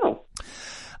 Oh, wow.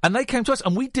 And they came to us,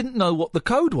 and we didn't know what the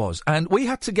code was, and we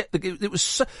had to get it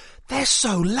was they're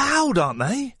so loud, aren't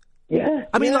they? Yeah.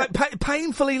 I mean, like,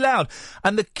 painfully loud.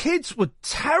 And the kids were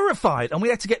terrified, and we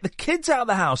had to get the kids out of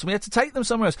the house, and we had to take them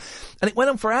somewhere else. And it went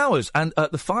on for hours, and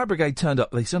the fire brigade turned up.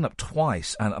 They turned up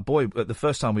twice, and boy, the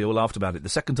first time we all laughed about it. The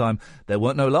second time, there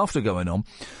weren't no laughter going on.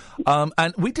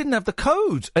 And we didn't have the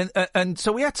code, and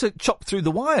so we had to chop through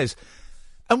the wires.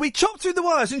 And we chopped through the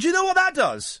wires, and do you know what that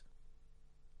does?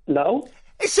 No.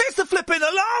 It sets the flipping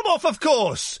alarm off, of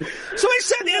course. So it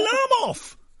set the alarm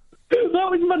off. That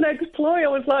was my next ploy. I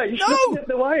was like, no,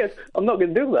 the wires. I'm not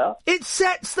going to do that. It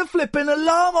sets the flipping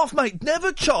alarm off, mate.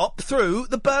 Never chop through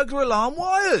the burglar alarm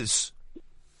wires.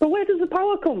 But where does the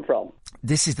power come from?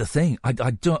 This is the thing. I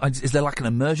don't. Is there like an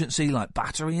emergency, like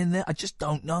battery in there? I just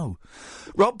don't know.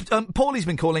 Rob, Paulie's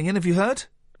been calling in. Have you heard?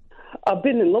 I've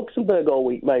been in Luxembourg all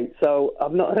week, mate, so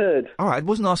I've not heard. All right, I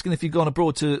wasn't asking if you'd gone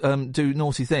abroad to do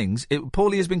naughty things.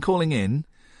 Paulie has been calling in.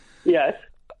 Yes.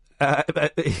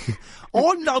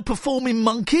 I'm no performing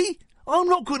monkey. I'm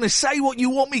not going to say what you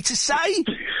want me to say.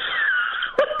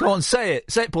 Go on, say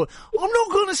it. Say it, Paul. I'm not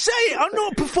going to say it. I'm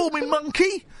not a performing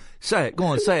monkey. Say it. Go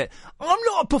on, say it. I'm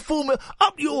not a performer.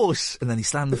 Up yours. And then he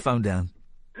slammed the phone down.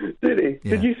 Did he?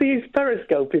 Yeah. Did you see his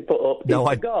periscope he put up? No,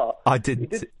 I forgot. I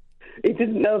didn't. He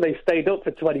didn't know they stayed up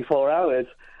for 24 hours.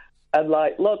 And,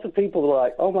 like, lots of people were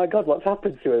like, oh, my God, what's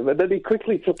happened to him? And then he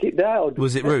quickly took it down.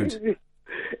 Was it rude?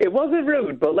 It wasn't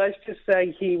rude, but let's just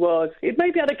say he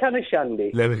maybe had a can of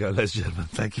shandy. There we go, ladies and gentlemen.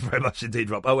 Thank you very much indeed,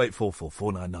 Rob. 0844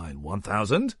 499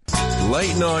 1000.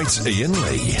 Late night Iain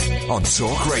Lee on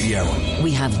Talk Radio.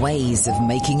 We have ways of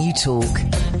making you talk.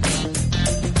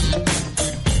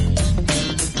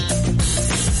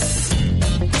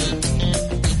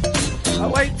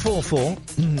 0844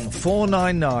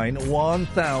 499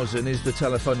 1000 is the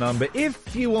telephone number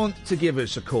if you want to give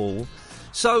us a call.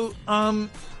 So,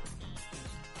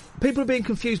 people are being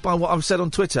confused by what I've said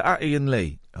on Twitter, at Iain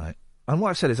Lee, right? And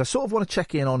what I've said is I sort of want to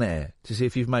check in on air to see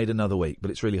if you've made another week, but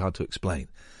it's really hard to explain.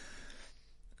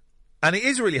 And it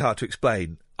is really hard to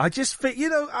explain. I just feel, you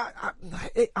know,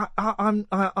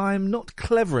 I'm not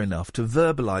clever enough to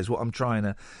verbalise what I'm trying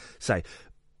to say.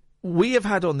 We have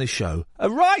had on this show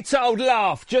a right old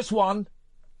laugh, just one.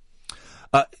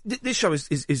 This show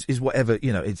is whatever,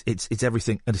 you know. It's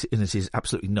everything, and it is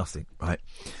absolutely nothing, right?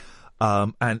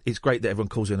 And it's great that everyone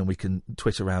calls in and we can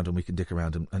twit around and we can dick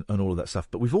around and all of that stuff.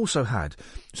 But we've also had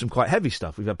some quite heavy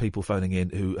stuff. We've had people phoning in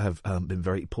who have been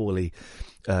very poorly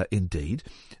indeed.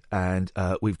 And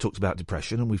we've talked about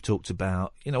depression and we've talked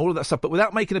about, you know, all of that stuff. But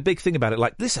without making a big thing about it,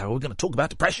 like this hour, we're going to talk about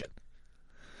depression.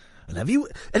 And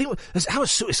how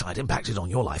has suicide impacted on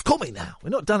your life? Call me now.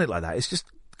 We've not done it like that. It's just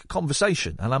a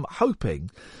conversation. And I'm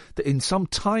hoping that in some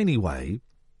tiny way,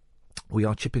 we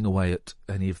are chipping away at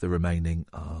any of the remaining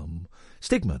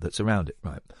stigma that's around it,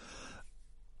 right?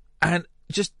 And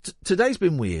just today's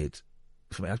been weird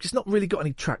for me. I've just not really got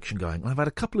any traction going. I've had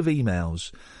a couple of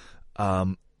emails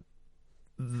that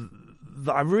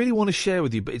I really want to share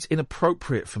with you, but it's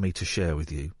inappropriate for me to share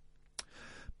with you.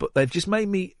 But they've just made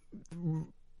me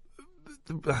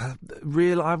I've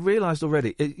realised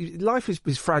already, life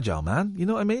is fragile, man. You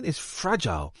know what I mean? It's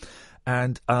fragile.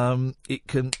 And it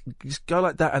can just go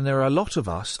like that. And there are a lot of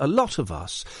us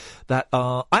that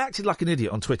are... I acted like an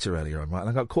idiot on Twitter earlier on, right? And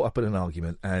I got caught up in an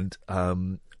argument. And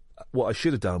what I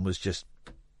should have done was just...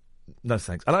 No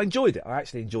thanks. And I enjoyed it. I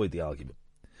actually enjoyed the argument,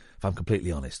 if I'm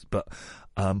completely honest. But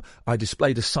I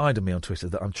displayed a side of me on Twitter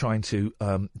that I'm trying to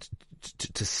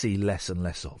see less and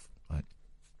less of, right?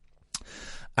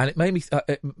 And it made me,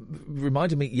 it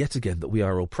reminded me yet again that we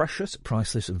are all precious,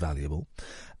 priceless and valuable,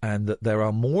 and that there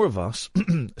are more of us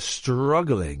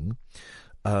struggling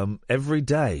every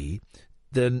day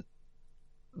than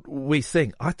we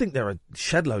think. I think there are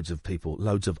shed loads of people,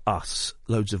 loads of us,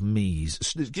 loads of me's,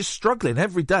 just struggling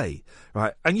every day,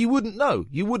 right? And you wouldn't know.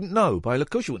 Of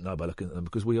course you wouldn't know by looking at them,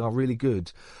 because we are really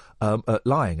good at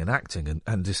lying and acting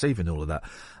and deceiving, all of that.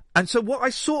 And so what I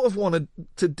sort of wanted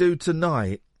to do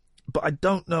tonight, but I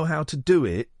don't know how to do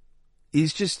it,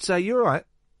 is just say, you're right.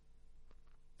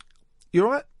 You're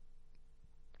right.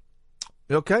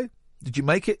 You okay? Did you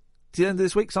make it to the end of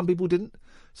this week? Some people didn't.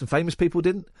 Some famous people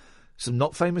didn't. Some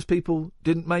not famous people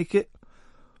didn't make it.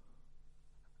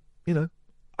 You know,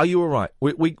 are you all right?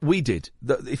 We did.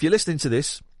 If you're listening to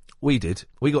this, we did.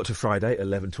 We got to Friday at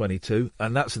 11:22,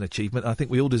 and that's an achievement. I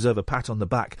think we all deserve a pat on the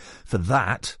back for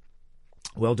that.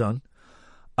 Well done.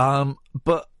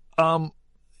 But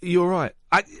you're right.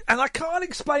 I can't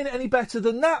explain it any better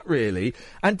than that, really.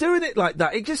 And doing it like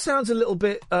that, it just sounds a little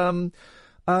bit.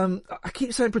 I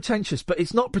keep saying pretentious, but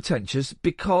it's not pretentious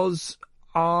because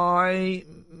I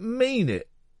mean it.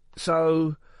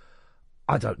 So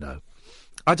I don't know.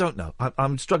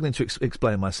 I'm struggling to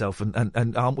explain myself,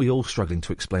 and aren't we all struggling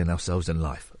to explain ourselves in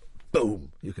life?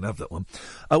 Boom. You can have that one.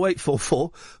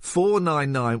 0844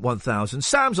 499 1000.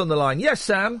 Sam's on the line. Yes,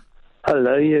 Sam.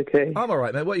 Hello, you okay? I'm all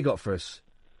right, mate. What you got for us?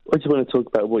 I just want to talk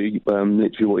about what you,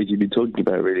 literally what you've been talking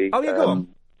about, really. Oh, yeah, go on.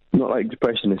 Not like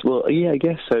depressionist. Well, yeah, I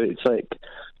guess so. It's like,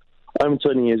 I'm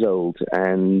 20 years old,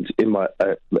 and in my,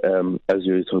 as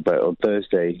you were talking about on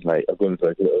Thursday, like, I've gone through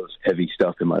like, a lot of heavy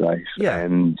stuff in my life. Yeah.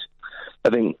 And I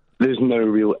think there's no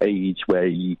real age where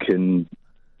you can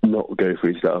not go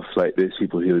through stuff. Like, there's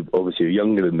people who obviously are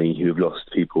younger than me who have lost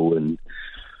people, and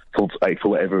for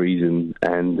whatever reason.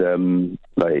 And,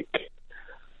 like,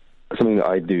 something that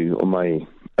I do on my,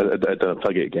 I don't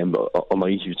plug it again, but on my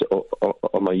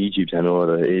YouTube channel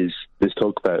is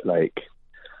talk about, like,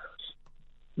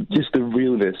 just the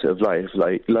realness of life.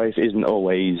 Like, life isn't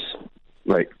always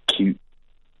like cute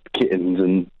kittens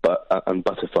and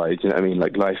butterflies. You know what I mean?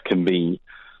 Like, life can be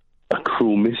a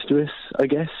cruel mistress, I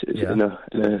guess. Yeah.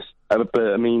 But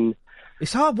I mean,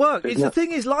 it's hard work. The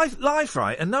thing is, life,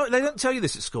 right? And no, they don't tell you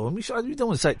this at school. And we don't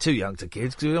want to say it too young to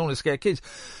kids because we don't want to scare kids.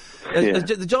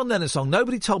 The John Lennon song,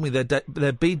 nobody told me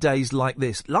there'd be days like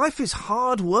this. Life is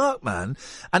hard work, man.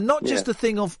 And not just the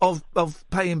thing of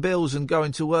paying bills and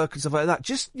going to work and stuff like that.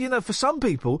 Just, you know, for some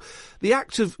people, the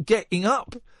act of getting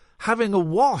up, having a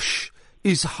wash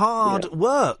is hard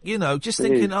work. You know, just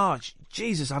thinking,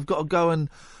 Jesus, I've got to go and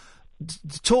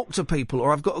talk to people,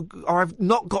 or I've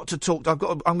not got to talk. I'm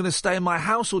going to stay in my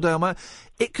house all day.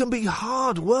 It can be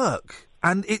hard work.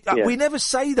 And we never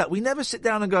say that. We never sit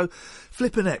down and go,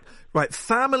 flippin' heck, right,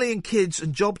 family and kids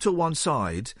and job to one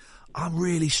side, I'm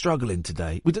really struggling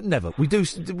today. We don't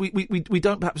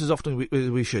perhaps as often as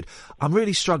we should. I'm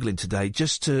really struggling today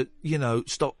just to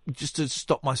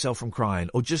stop myself from crying,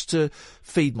 or just to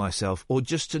feed myself, or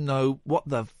just to know what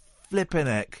the flippin'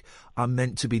 heck I'm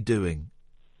meant to be doing.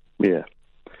 Yeah.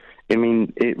 I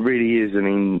mean, it really is. I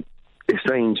mean, it's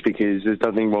strange because there's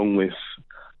nothing wrong with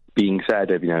being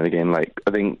sad every now and again. Like,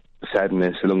 I think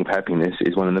sadness along with happiness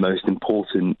is one of the most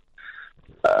important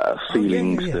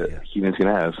feelings that humans can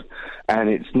have, and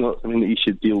it's not something that you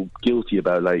should feel guilty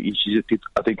about. Like, you should.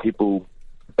 I think people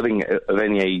of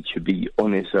any age should be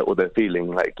honest about what they're feeling.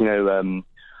 Like, you know,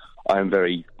 I'm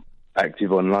very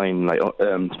active online, like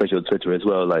especially on Twitter as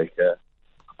well. Like,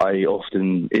 I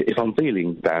often, if I'm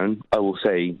feeling down, I will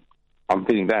say I'm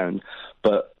feeling down,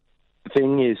 but the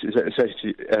thing is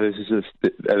especially there's this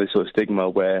sort of stigma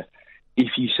where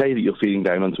if you say that you're feeling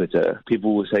down on Twitter,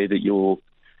 people will say that you're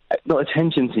not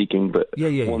attention seeking, but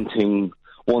wanting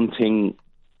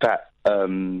that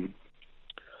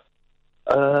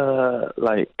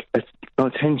like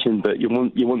not attention, but you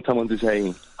want someone to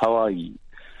say, how are you?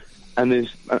 And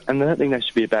I don't think that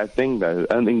should be a bad thing, though.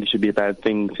 I don't think it should be a bad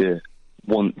thing to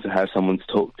want to have someone to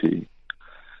talk to.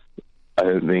 I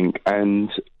don't think,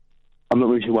 and I'm not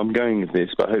really sure where I'm going with this,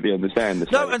 but I hope you understand.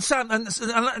 No, and Sam, and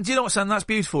do you know what, Sam? That's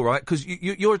beautiful, right? Because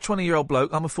you're a 20-year-old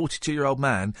bloke, I'm a 42-year-old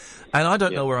man, and I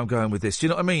don't know where I'm going with this. Do you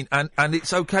know what I mean? And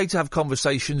it's okay to have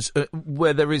conversations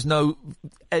where there is no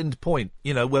end point,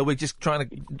 you know, where we're just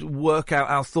trying to work out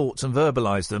our thoughts and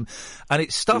verbalise them. And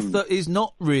it's stuff that is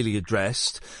not really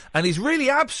addressed, and is really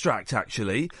abstract,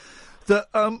 actually, that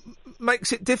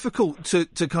makes it difficult to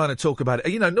kind of talk about it.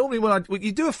 You know, normally when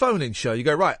you do a phone-in show, you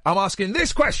go, right, I'm asking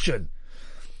this question.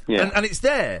 Yeah. And it's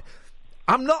there.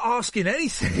 I'm not asking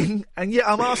anything, and yet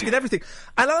I'm asking everything.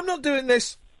 And I'm not doing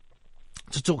this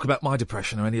to talk about my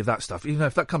depression or any of that stuff. Even though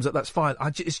if that comes up, that's fine.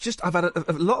 It's just I've had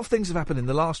a lot of things have happened in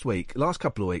the last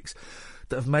couple of weeks,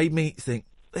 that have made me think,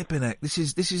 flippin' heck, this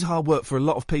is hard work for a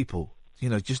lot of people. You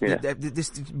know, just this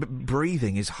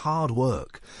breathing is hard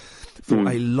work for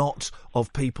a lot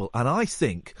of people. And I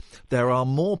think there are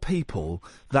more people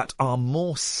that are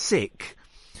more sick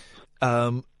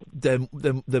than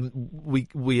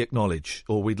we acknowledge,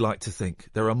 or we'd like to think.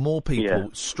 There are more people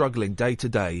struggling day to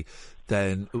day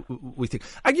than we think.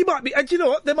 And you might be, and you know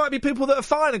what? There might be people that are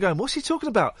fine and going, what's he talking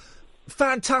about?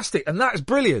 Fantastic. And that is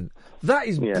brilliant. That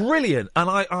is brilliant. And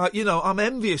I I'm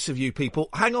envious of you people.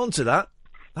 Hang on to that.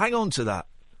 Hang on to that.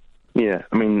 Yeah,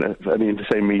 I mean, for the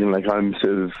same reason, like,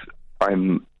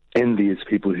 I'm envious of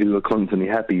people who are constantly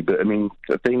happy, but I mean,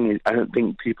 the thing is, I don't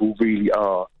think people really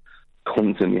are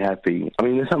constantly happy. I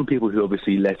mean, there's some people who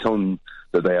obviously let on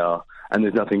that they are, and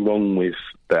there's nothing wrong with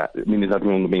that. I mean, there's nothing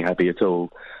wrong with being happy at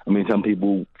all. I mean, some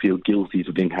people feel guilty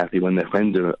for being happy when their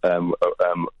friends are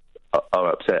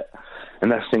upset,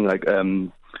 and that's the thing. Like,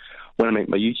 when I make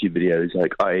my YouTube videos,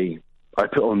 like I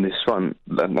put on this front,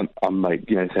 and I'm like,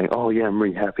 saying, "Oh yeah, I'm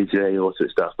really happy today," all sort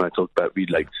of stuff, and I talk about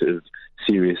really like sort of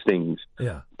serious things.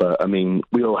 Yeah. But I mean,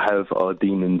 we all have our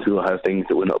demons. We all have things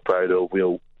that we're not proud of. We've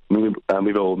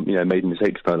all made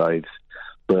mistakes in our lives.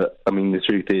 But I mean, the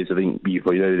truth is, I think you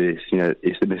probably know this.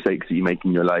 It's the mistakes that you make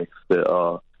in your life that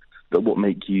what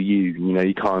make you you.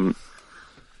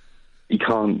 You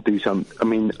can't do some. I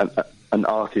mean, an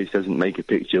artist doesn't make a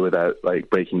picture without like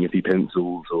breaking a few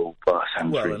pencils or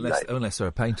unless they're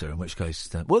a painter, in which case,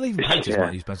 even painters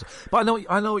might use pencils. But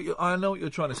I know what you're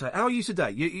trying to say. How are you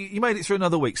today? You made it through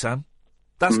another week, Sam.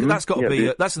 That's got to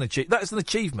be that's an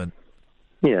achievement.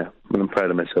 Yeah, well, I'm proud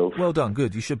of myself. Well done,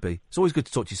 good. You should be. It's always good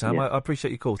to talk to you, Sam. Yeah. I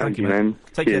appreciate your call. Thank you, man.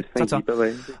 Take Cheers. care. Thank you.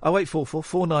 Bye-bye. 0844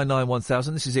 499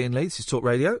 1000. This is Iain Lee. This is Talk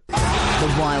Radio.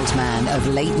 The wild man of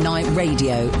late night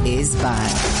radio is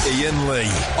back. Iain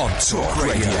Lee on Talk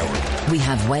Radio. We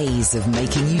have ways of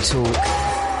making you talk.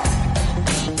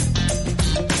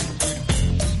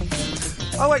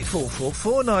 0844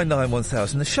 499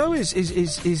 1000. The show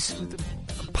is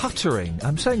puttering.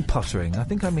 I'm saying puttering. I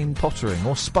think I mean pottering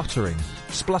or sputtering.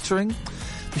 Spluttering.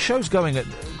 The show's going at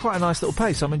quite a nice little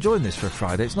pace. I'm enjoying this for a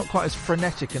Friday. It's not quite as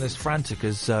frenetic and as frantic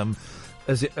as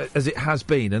it has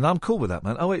been, and I'm cool with that,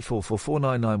 man. 0844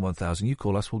 499 1000. You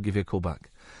call us, we'll give you a call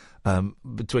back.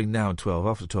 Between now and 12.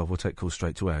 After 12, we'll take calls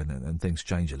straight to air, and things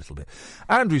change a little bit.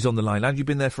 Andrew's on the line. Andrew, you've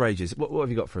been there for ages. What have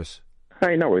you got for us?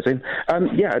 Hey, no worries, Ian.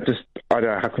 I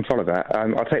don't have control of that.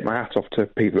 I take my hat off to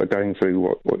people that are going through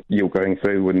what you're going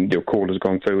through and your caller's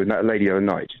gone through. And that lady the other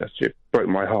night, she broke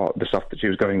my heart, the stuff that she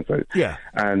was going through. Yeah.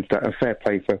 And a fair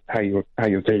play for how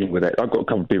you're dealing with it. I've got a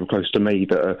couple of people close to me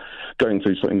that are going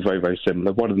through something very, very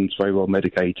similar. One of them's very well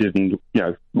medicated and,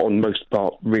 on most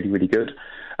part, really, really good.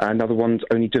 Another one's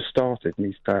only just started, and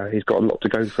he's got a lot to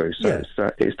go through. So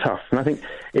it's tough. And I think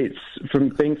it's from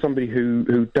being somebody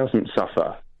who doesn't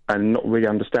suffer and not really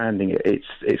understanding it,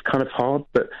 it's kind of hard,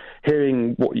 but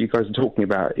hearing what you guys are talking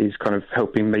about is kind of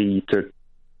helping me to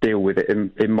deal with it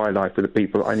in my life with the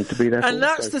people that I need to be there for. And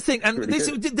that's the thing, and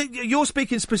really you're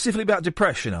speaking specifically about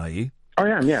depression, are you? I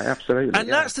am, yeah, absolutely. And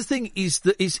that's the thing, is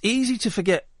that it's easy to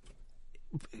forget,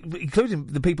 including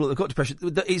the people that have got depression,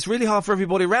 that it's really hard for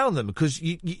everybody around them, because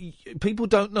people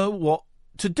don't know what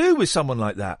to do with someone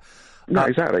like that. No,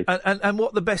 exactly. And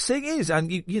what the best thing is, and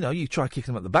you try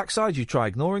kicking them at the backside, you try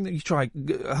ignoring them, you try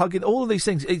hugging, all of these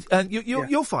things, and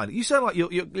you'll find it. You sound like you're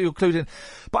clued in.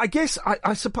 But I guess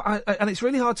I suppose, and it's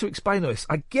really hard to explain this.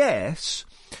 I guess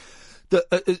that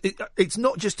it's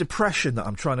not just depression that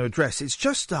I'm trying to address. It's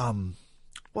just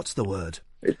what's the word?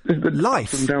 It's the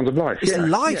life. Ups and downs of life. It's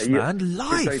life, man.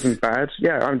 Life. Good days and bad.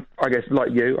 Yeah, I guess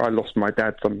like you, I lost my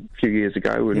dad a few years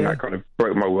ago, and that kind of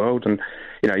broke my world. And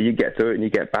you get through it and you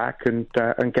get back and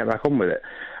get back on with it.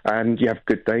 And you have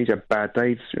good days, you have bad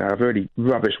days. I have a really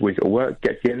rubbish week at work.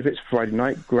 Get to the end of it. It's Friday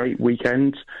night. Great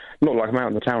weekend. Not like I'm out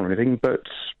in the town or anything, but.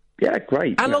 Yeah,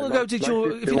 great. How long ago did if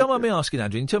you don't mind me asking,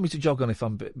 Andrew, and tell me to jog on if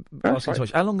I'm asking too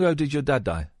much. How long ago did your dad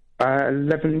die?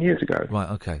 11 years ago. Right,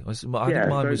 okay. I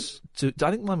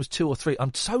think mine was 2 or 3.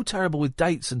 I'm so terrible with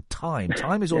dates and time.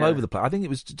 Time is all over the place. I think it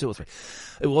was 2 or 3.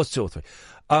 It was 2 or 3.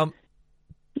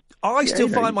 I still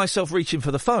find myself reaching for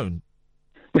the phone.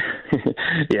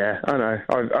 Yeah, I know.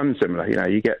 I'm similar.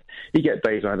 You get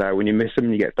days like that when you miss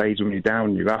them. You get days when you're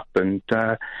down, you're up, and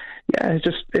it's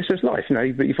just life.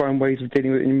 But you find ways of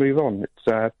dealing with it and you move on.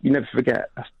 It's you never forget.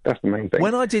 That's the main thing.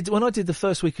 When I did the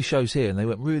first week of shows here, and they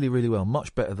went really, really well,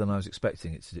 much better than I was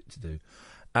expecting it to do.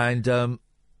 And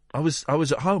I was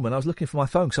at home and I was looking for my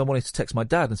phone because I wanted to text my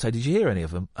dad and say, "Did you hear any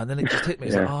of them?" And then it just hit me.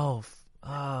 It's like,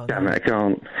 damn it, I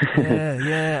can't.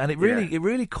 yeah, and it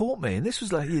really caught me. And this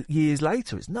was like years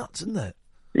later. It's nuts, isn't it?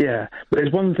 Yeah, but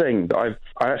there's one thing that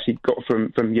I actually got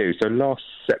from you. So last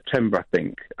September, I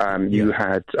think, you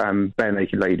had Bare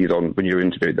Naked Ladies on when you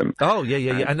interviewed them. Oh,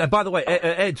 yeah. And by the way,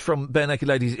 Ed from Bare Naked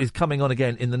Ladies is coming on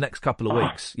again in the next couple of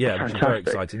weeks. Yeah, fantastic. Which is very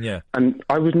exciting, yeah. And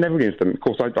I was never into them. Of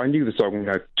course, I knew the song,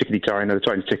 Chickadee China, the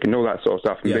Chinese Chicken, all that sort of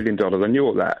stuff, and $1 Billion. I knew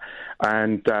all that.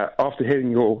 And after hearing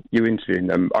you interviewing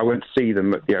them, I went to see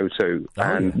them at the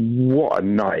O2. What a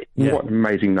night. Yeah. What an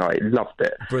amazing night. Loved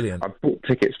it. Brilliant. I bought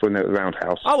tickets for them at the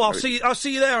Roundhouse. Oh, I'll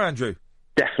see you there, Andrew.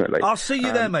 definitely. I'll see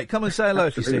you there, mate. Come and say hello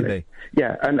if you see me.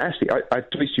 Yeah, and actually, I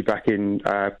tweeted you back in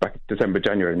December,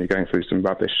 January, and you're going through some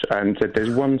rubbish, and said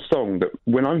there's one song that,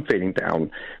 when I'm feeling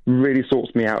down, really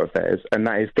sorts me out of theirs, and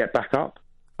that is Get Back Up.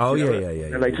 Oh, yeah.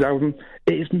 The latest album.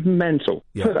 It is mental.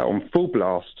 Yeah. Put that on full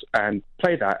blast and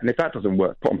play that, and if that doesn't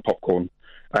work, put on Popcorn,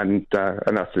 and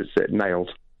that's it,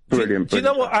 nailed. Brilliant. Do you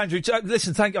know what, Andrew?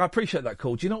 Listen, thank you. I appreciate that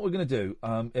call. Do you know what we're going to do?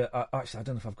 Actually, I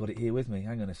don't know if I've got it here with me.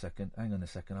 Hang on a second. I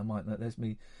might.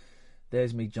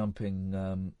 There's me jumping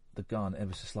the gun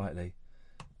ever so slightly.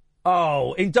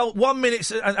 Oh, 1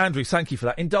 minute. Andrew, thank you for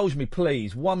that. Indulge me,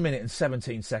 please. 1 minute and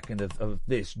 17 seconds of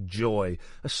this joy.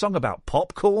 A song about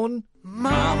popcorn.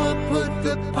 Mama put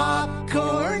the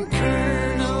popcorn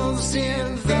kernels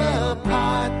in the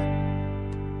pot.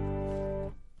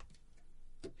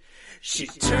 She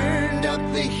turned up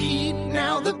the heat,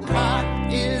 now the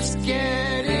pot is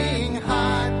getting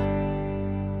hot.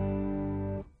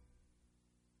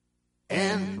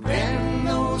 And when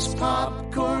those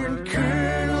popcorn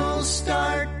kernels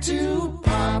start to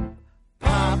pop,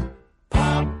 pop,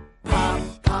 pop, pop,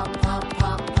 pop, pop, pop,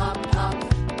 pop, pop.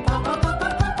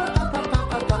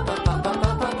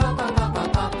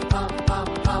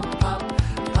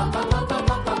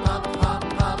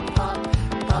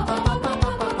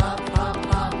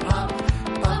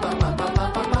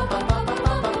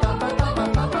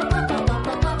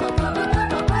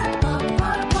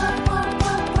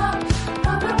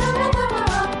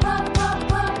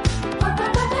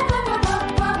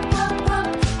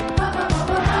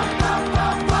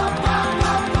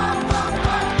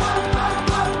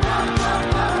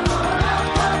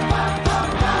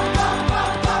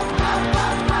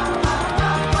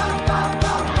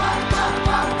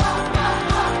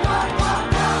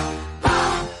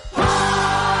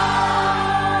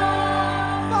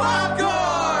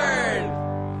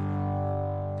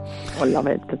 I love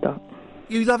Ed the Duck.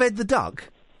 You love Ed the Duck?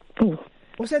 Ooh.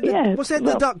 What's Ed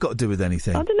the Duck got to do with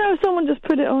anything? I don't know. Someone just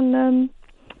put it on,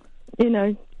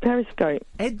 Periscope.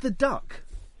 Ed the Duck?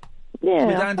 Yeah.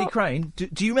 With Andy Crane?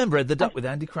 Do you remember Ed the Duck with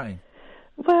Andy Crane?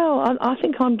 Well, I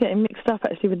think I'm getting mixed up,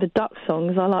 actually, with the Duck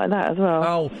songs. I like that as well.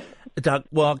 Oh, the duck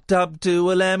walked up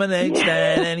to a lemonade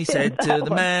stand and he said to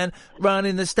the man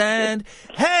running the stand,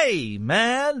 "Hey,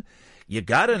 man, you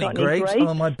got any grapes?"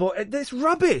 Oh, my boy, this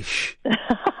rubbish.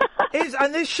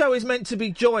 And this show is meant to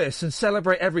be joyous and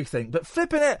celebrate everything, but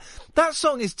flipping it, that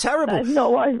song is terrible. That's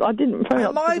not what I didn't phone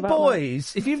up my about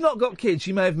boys, if you've not got kids,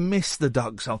 you may have missed the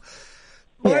Duck song.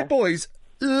 My boys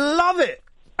love it,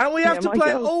 and we have to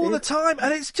play it all the time,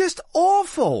 and it's just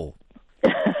awful.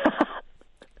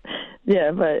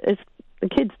 Yeah, but the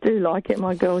kids do like it.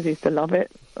 My girls used to love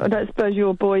it. I don't suppose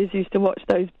your boys used to watch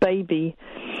those baby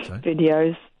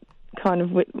videos, kind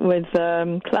of with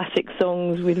classic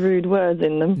songs with rude words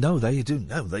in them. No, they do.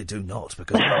 No, they do not.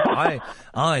 Because I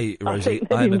Rosie,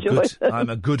 I'm a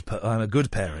good parent. Not a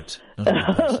good person.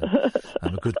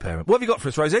 I'm a good parent. What have you got for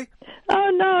us, Rosie? Oh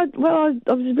no, well,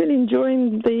 I was really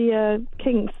enjoying the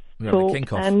Kinks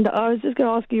talk, and I was just going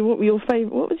to ask you what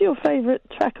was your favourite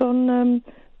track on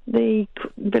the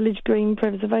Village Green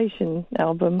Preservation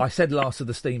album? I said Last of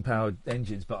the Steam Powered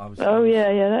Engines, but I was. Oh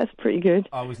yeah, that's pretty good.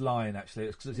 I was lying actually,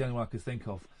 because it's the only one I could think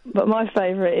of. But my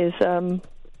favourite is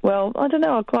well, I don't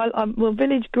know.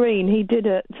 Village Green. He did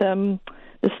at the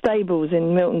Stables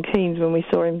in Milton Keynes when we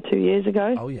saw him 2 years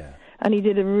ago. Oh yeah. And he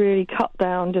did a really cut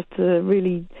down, just a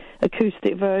really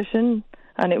acoustic version,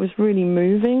 and it was really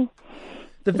moving.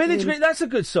 The Village Green. That's a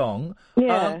good song.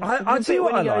 Yeah. I'll tell you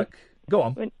what I like. Go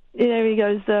on. He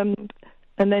goes, and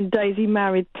then Daisy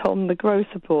married Tom, the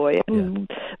grocer boy, and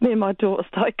me and my daughter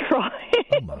started crying.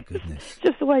 Oh, my goodness.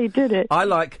 Just the way he did it. I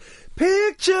like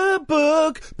Picture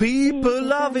Book, people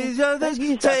love each other,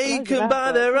 taken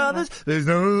by their others, there's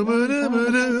no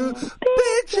Picture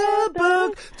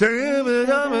Book,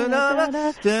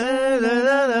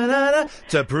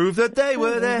 to prove that they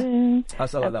were there. I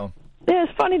still like that one. Yeah,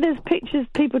 it's funny, there's pictures,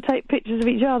 people take pictures of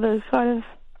each other, it's kind of...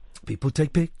 People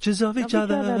take pictures of each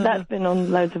other. That's been on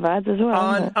loads of ads as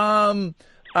well.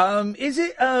 Is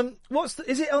it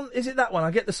that one?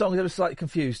 I get the song. I was slightly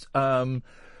confused. The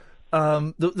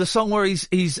song where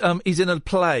he's in a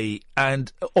play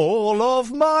and all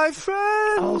of my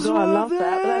friends. Oh God, I love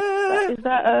that. Is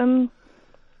that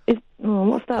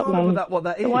what's that one? What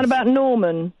that is? The one about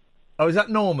Norman. Oh, is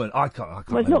that Norman? I can't Well, it's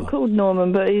remember. not called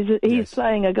Norman, but he's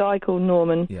playing a guy called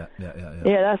Norman. Yeah. Yeah,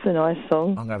 that's a nice song.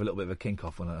 I'm going to have a little bit of a kink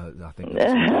off on it, I think.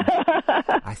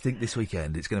 I think this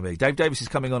weekend it's going to be. Dave Davis is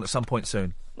coming on at some point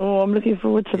soon. Oh, I'm looking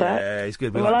forward to that. Yeah, he's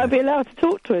good. Will I be allowed to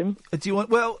talk to him? Do you want?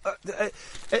 Well,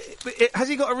 has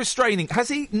he got a restraining? Has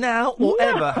he now or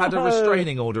ever had a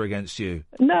restraining order against you?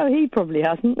 No, he probably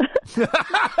hasn't.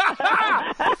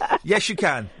 Yes, you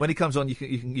can. When he comes on, you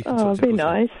can Oh, talk it'd to be him.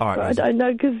 nice. All right, But I Rosie. don't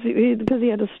know because he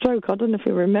had a stroke. I don't know if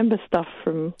he'll remember stuff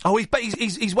from. Oh,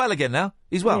 he's well again now.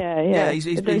 He's well. Yeah. He's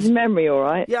his memory all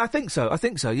right? Yeah, I think so.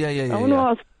 Yeah. I want to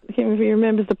ask him if he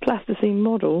remembers the plasticine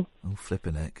model. Oh,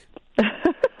 flippin' heck.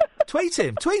 Tweet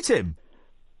him.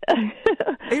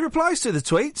 He replies to the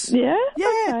tweets. Yeah? Yeah.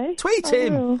 Okay. Tweet I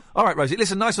him. will. All right, Rosie.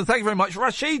 Listen, nice one. Thank you very much.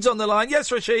 Rashid's on the line.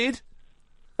 Yes, Rashid.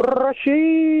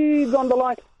 Rashid's on the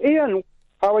line. Ian,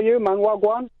 how are you, man?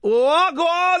 Wagwan.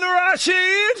 Wagwan,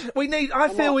 Rashid.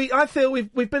 I feel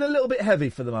we've been a little bit heavy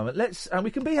for the moment. And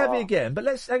we can be heavy again. But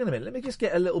hang on a minute. Let me just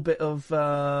get a little bit of.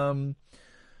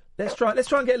 Let's try and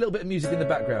get a little bit of music in the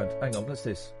background. Hang on. What's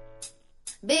this?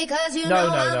 Because you No, know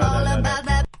no, I'm no, all no, no, about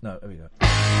no. that. No, here we go.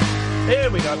 Here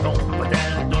we go. Oh,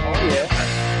 yeah.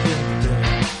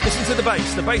 Listen to the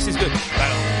bass. The bass is good.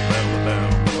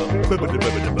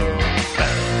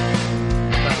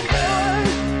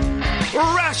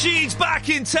 Rashid's back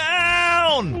in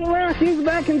town! Rashid's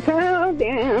back in town.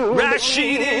 Damn.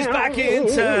 Rashid is back in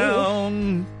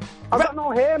town. I've got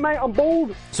no hair, mate. I'm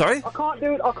bald. Sorry? I can't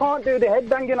do the head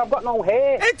banging. I've got no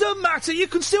hair. It doesn't matter. You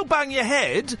can still bang your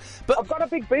head, but I've got a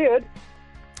big beard.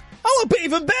 Oh, a bit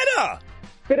even better.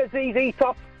 Bit of ZZ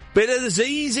Top. Bit of the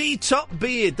ZZ Top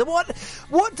beard.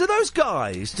 What do those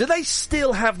guys? Do they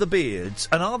still have the beards?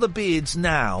 And are the beards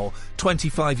now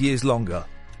 25 years longer?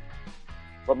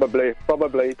 Probably.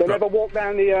 They never walk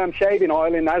down the shaving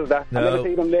aisle in Asda. No. I never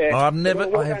see them there. I've never-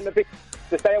 They walk I have- down the big,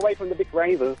 to stay away from the big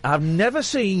razors. I've never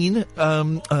seen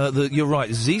you're right,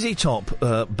 ZZ Top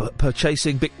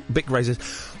purchasing big razors.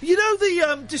 You know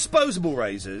the disposable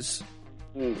razors.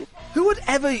 Who would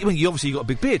ever? I mean, you got a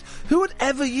big beard. Who would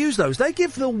ever use those? They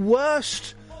give the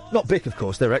worst. Not Bic, of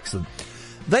course. They're excellent.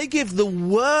 They give the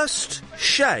worst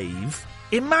shave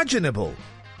imaginable.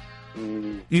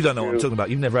 You don't know what I'm talking about.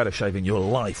 You've never had a shave in your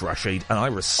life, Rashid, and I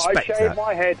respect I shave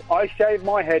that. I shave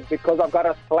my head because I've got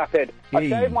a slap head. I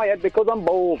shave my head because I'm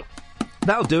bald.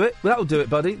 That'll do it. That'll do it,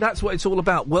 buddy. That's what it's all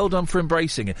about. Well done for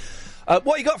embracing it.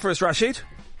 What you got for us, Rashid?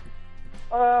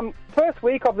 First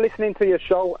week of listening to your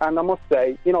show, and I must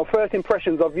say, first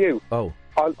impressions of you. Oh.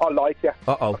 I like you.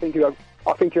 Uh-oh. I think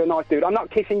you're a nice dude. I'm not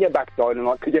kissing your backside and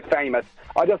because you're famous.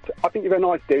 I think you're a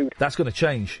nice dude. That's going to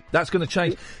change.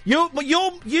 You're.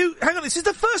 Hang on. This is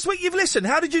the first week you've listened.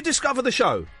 How did you discover the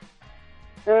show?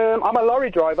 I'm a lorry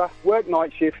driver. Work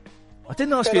night shift. I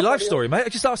didn't ask your life story, mate. I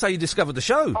just asked how you discovered the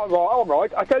show. All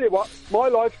right. I tell you what, my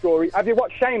life story. Have you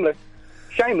watched Shameless?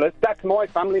 Shameless. That's my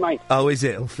family, mate. Oh, is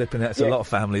it? Oh, flipping it. That's a lot of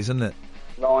families, isn't it?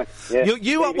 Right. Yeah.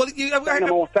 You are. Well, Say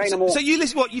no more. So you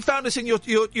listen. What you found us in your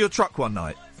truck one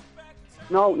night?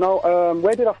 No.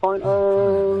 Where did I find? I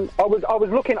was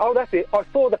looking. Oh, that's it. I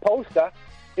saw the poster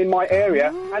in my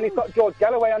area, and it's got George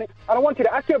Galloway on it. And I wanted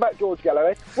to ask you about George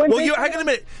Galloway. Hang on a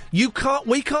minute.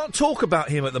 We can't talk about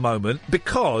him at the moment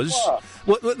because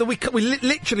we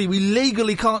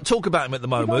legally can't talk about him at the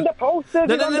moment. No.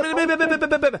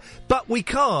 But we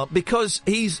can't because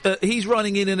he's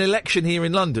running in an election here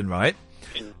in London, right?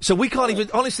 So we can't even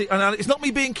honestly. And it's not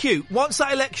me being cute. Once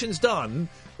that election's done,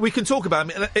 we can talk about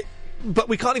him. But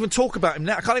we can't even talk about him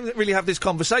now. I can't even really have this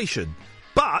conversation.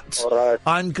 But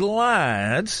I'm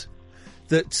glad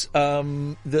that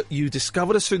that you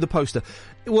discovered us through the poster.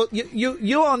 Well,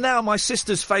 you are now my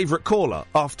sister's favourite caller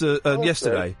after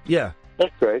yesterday. Great. Yeah.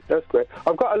 That's great.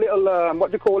 I've got a little,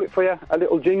 what do you call it for you? A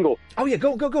little jingle. Oh, yeah,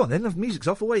 go on then. The music's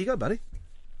off. Away you go, buddy.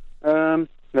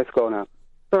 Let's go now.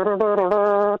 This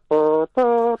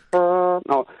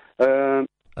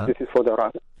is for the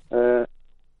right.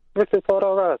 This is for the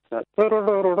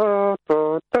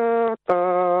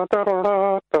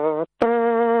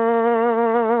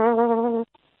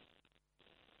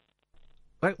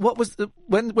Wait, what was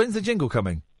when's the jingle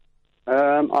coming?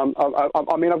 I've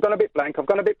gone a bit blank.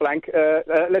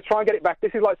 Let's try and get it back.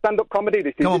 This is like stand-up comedy.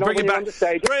 This is. Come on, bring it back. On the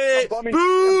stage.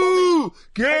 Boo!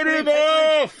 Get him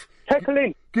off!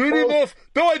 Heckling. Get him off!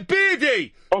 No,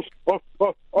 Beardy!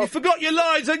 You forgot your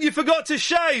lines and you forgot to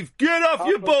shave. Get off,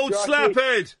 you bald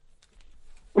slaphead!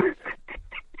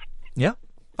 Yeah?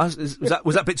 Was that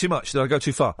a bit too much? Did I go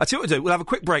too far? I tell you what to do. We'll have a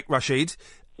quick break, Rashid.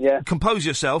 Yeah. Compose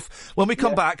yourself. When we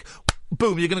come back,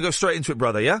 boom, you're going to go straight into it,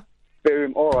 brother, yeah?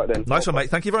 Boom. All right, then. Nice one, mate.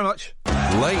 Thank you very much.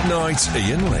 Late Night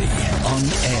Iain Lee. On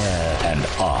air and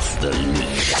off the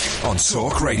leash. On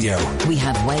Talk Radio. We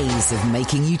have ways of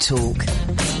making you talk.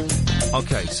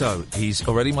 Okay, so he's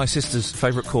already my sister's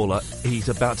favourite caller. He's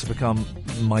about to become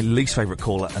my least favourite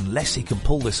caller unless he can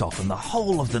pull this off. And the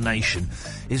whole of the nation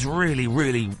is really,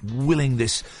 really willing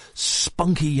this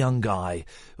spunky young guy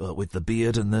with the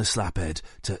beard and the slaphead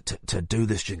to do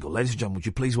this jingle. Ladies and gentlemen, would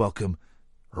you please welcome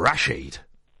Rashid?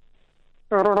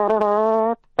 Iain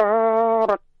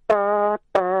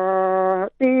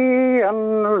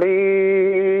Lee.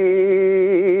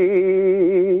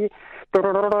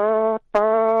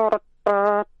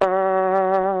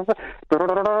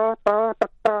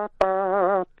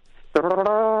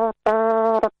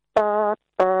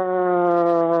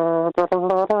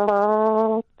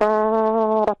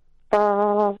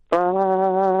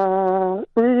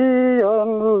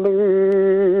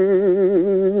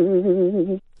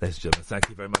 Ladies and gentlemen, thank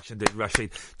you very much indeed, Rashid.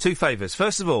 Two favours.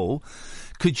 First of all,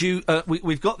 could you...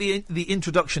 we've got the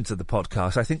introduction to the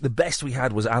podcast. I think the best we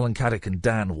had was Alan Caddick and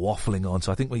Dan waffling on,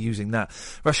 so I think we're using that.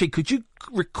 Rashid, could you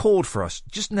record for us,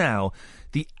 just now,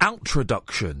 the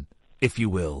outroduction, if you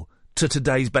will, to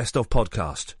today's Best Of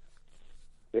podcast?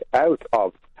 The out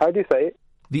of? How do you say it?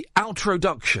 The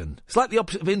outroduction. It's like the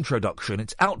opposite of introduction.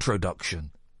 It's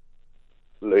outroduction.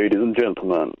 Ladies and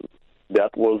gentlemen,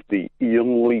 that was the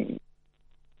Iain Lee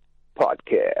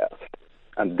podcast,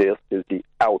 and this is the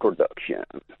outroduction.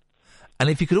 And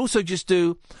if you could also just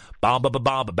do bam ba ba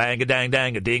ba ba bang a dang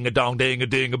dang a ding a dong ding a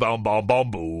ding a bom bom bom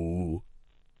boo.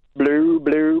 Blue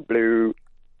blue blue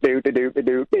do do do do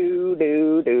do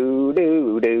do do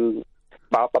do do.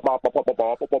 Ba ba ba ba ba ba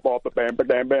ba ba ba ba bam ba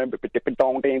bam bam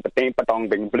dong ding dong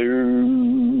ding blue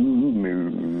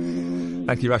moon.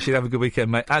 Thank you, Rashid. Have a good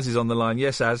weekend, mate. Az is on the line.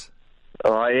 Yes, Az.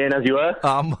 All right, Ian, as you were.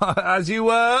 As you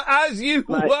were. As you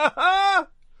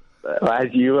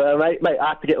were, mate. Mate, I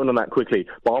have to get on that quickly.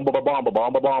 Bomb, bomb, bomb,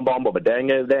 bomb, bomb, bomb, bomb,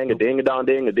 dang, a dang, a ding, a dong,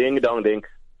 ding, a ding, a dong, ding.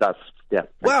 That's, yeah.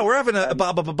 Wow, we're having a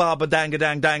ba ba ba ba ba dang a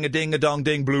dang dang a ding a dong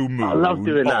ding blue moon. I love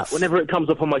doing that. Whenever it comes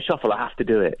up on my shuffle, I have to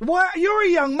do it. What? You're a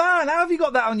young man. How have you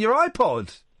got that on your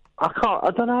iPod? I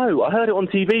don't know. I heard it on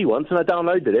TV once and I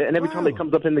downloaded it, and every time it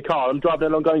comes up in the car, I'm driving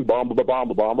along going bomb, bomb, bomb,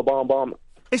 bomb, bomb, bomb.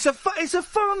 It's a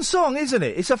fun song, isn't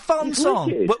it? It's a fun song,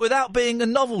 wicked. but without being a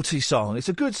novelty song. It's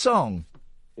a good song.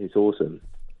 It's awesome.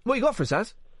 What you got for us,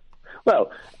 Az?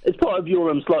 Well, as part of your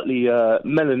slightly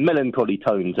melancholy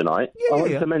tone tonight, I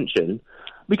wanted to mention,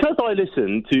 because I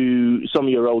listen to some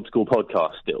of your old school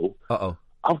podcasts still,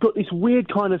 I've got this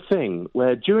weird kind of thing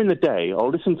where during the day I'll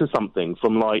listen to something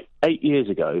from like 8 years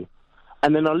ago,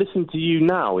 and then I listen to you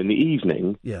now in the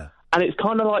evening. Yeah. And it's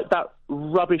kind of like that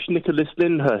rubbish Nicholas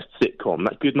Lyndhurst sitcom,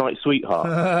 that Goodnight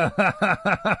Sweetheart.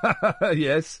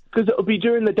 Yes. Because it'll be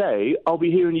during the day, I'll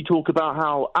be hearing you talk about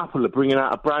how Apple are bringing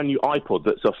out a brand new iPod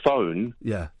that's a phone.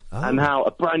 Yeah. Oh. And how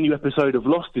a brand new episode of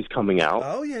Lost is coming out.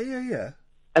 Oh, yeah.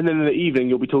 And then in the evening,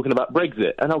 you'll be talking about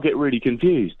Brexit, and I'll get really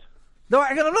confused. No,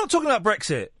 hang on, I'm not talking about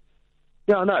Brexit.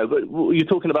 Yeah, I know, but you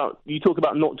talk about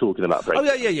not talking about Brexit. Oh,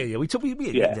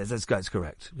 yeah. That's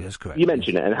correct. That's correct. You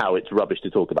mention it and how it's rubbish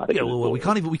to talk about it. Yeah, well, we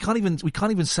can't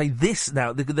even say this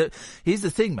now. Here's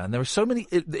the thing, man. There are so many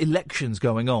elections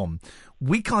going on.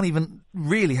 We can't even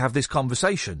really have this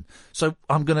conversation. So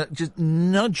I'm going to just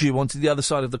nudge you onto the other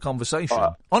side of the conversation.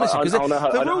 Honestly, because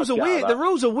the rules are weird. The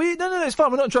rules are weird. No, it's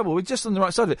fine. We're not in trouble. We're just on the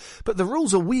right side of it. But the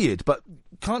rules are weird. But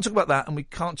can't talk about that, and we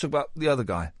can't talk about the other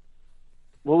guy.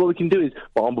 Well, what we can do is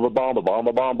bomb, bomb, bomb, bomb,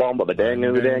 bomb, bomb, a dang,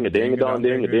 a dang, a ding, a dong,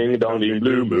 ding, a ding, a dong, ding,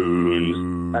 blue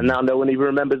moon. And now no one even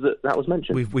remembers that was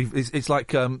mentioned. It's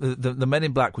like the Men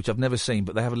in Black, which I've never seen,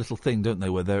 but they have a little thing, don't they,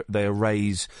 where they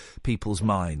erase people's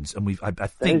minds, and I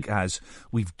think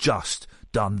we've just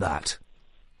done that.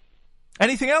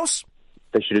 Anything else?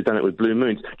 They should have done it with blue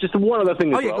moons. Just one other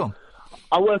thing as well. Go on.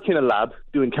 I work in a lab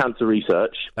doing cancer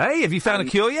research. Hey, have you found a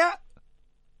cure yet?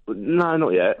 No, not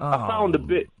yet. Oh. I found a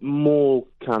bit more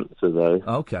cancer, though.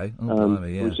 Okay.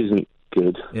 Which isn't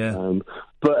good. Yeah.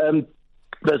 But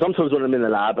sometimes when I'm in the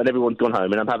lab and everyone's gone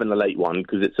home and I'm having a late one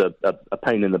because it's a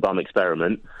pain-in-the-bum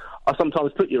experiment, I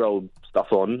sometimes put your old stuff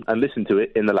on and listen to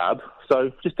it in the lab.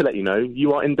 So, just to let you know,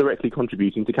 you are indirectly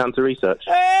contributing to cancer research.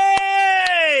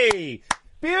 Hey!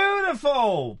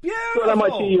 Beautiful! Well, that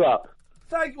might cheer you up.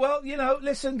 Well,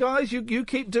 listen, guys, you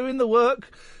keep doing the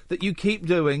work that you keep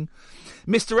doing.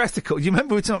 Mr. Ethical, do you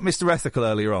remember we were talking about Mr. Ethical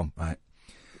earlier on, right?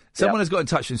 Someone has got in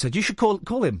touch and said, you should call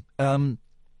him.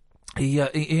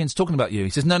 Ian's talking about you. He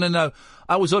says, no,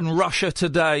 I was on Russia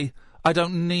today. I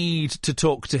don't need to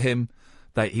talk to him.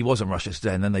 He was on Russia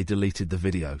today, and then they deleted the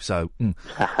video. So,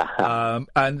 and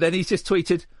then he's just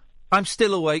tweeted, I'm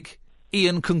still awake.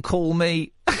 Ian can call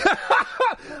me.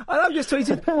 I've just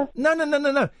tweeted,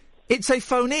 no. It's a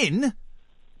phone in,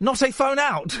 not a phone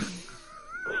out.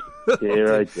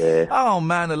 Dear, oh dear. Oh,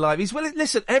 man alive.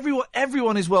 Listen,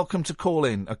 everyone is welcome to call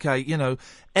in, okay? You know,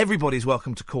 everybody's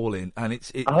welcome to call in, and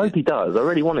I hope he does. I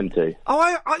really want him to.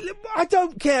 Oh, I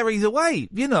don't care either way,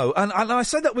 you know, and I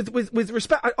say that with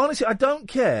respect. Honestly, I don't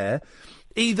care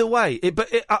either way.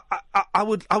 I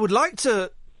would like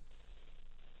to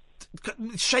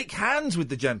shake hands with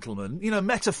the gentleman, you know,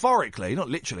 metaphorically, not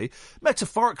literally,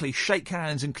 metaphorically shake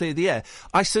hands and clear the air.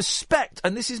 I suspect,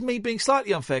 and this is me being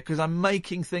slightly unfair because I'm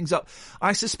making things up,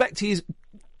 I suspect he is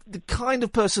the kind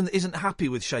of person that isn't happy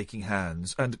with shaking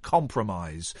hands and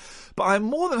compromise. But I'm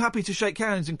more than happy to shake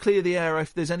hands and clear the air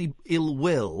if there's any ill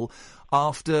will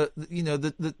after, you know,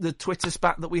 the Twitter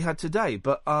spat that we had today.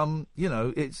 But, you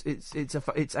know, it's a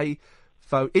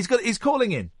phone. He's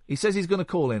calling in. He says he's going to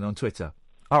call in on Twitter.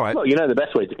 All right. Well, you know the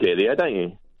best way to clear the air, don't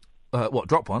you? What?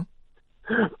 Drop one.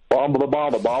 Bomb ba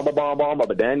bomb ba bomb ba bomb bomb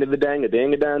ba dang a dang a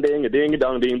ding a dang ding a ding a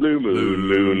dong ding blue moon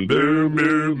blue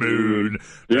moon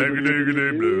ding a ding a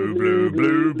ding blue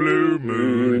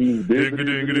moon ding a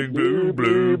ding a ding blue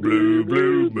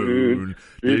moon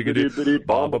ding a ding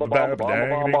bomb ba ba dang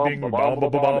ding bomb ba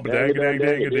ba dang dang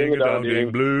ding a ding a dong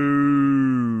ding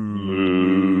blue.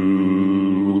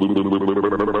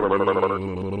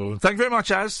 Thank you very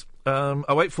much, Az.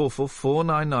 0844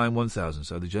 499 1000.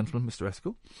 So the gentleman, Mr.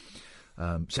 Ethical,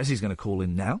 says he's going to call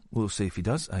in now. We'll see if he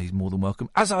does. He's more than welcome.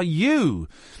 As are you,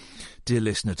 dear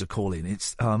listener, to call in.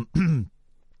 It's, you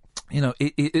know,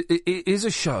 it is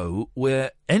a show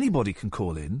where anybody can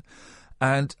call in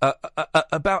and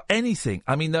about anything.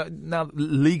 I mean, now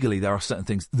legally there are certain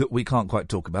things that we can't quite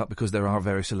talk about because there are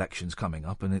various elections coming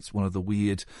up, and it's one of the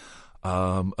weird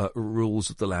rules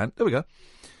of the land. There we go.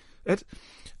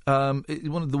 One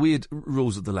of the weird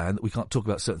rules of the land that we can't talk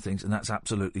about certain things, and that's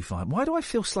absolutely fine. Why do I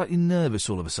feel slightly nervous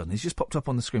all of a sudden? It's just popped up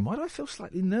on the screen. Why do I feel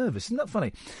slightly nervous? Isn't that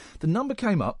funny? The number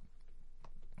came up,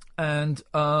 and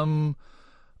my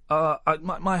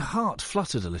heart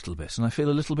fluttered a little bit, and I feel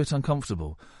a little bit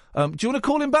uncomfortable. Do you want to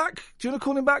call him back?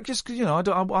 Just 'cause, you know,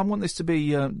 I want this to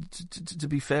be to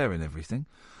be fair and everything.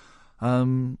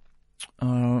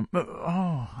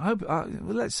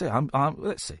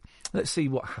 Let's see. Let's see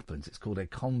what happens. It's called a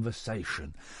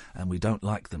conversation, and we don't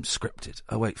like them scripted.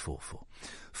 0844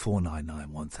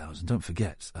 499 1000. Don't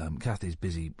forget, Kathy's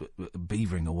busy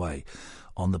beavering away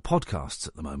on the podcasts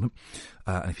at the moment.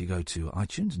 And if you go to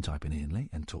iTunes and type in Iain Lee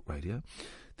and Talk Radio,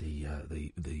 you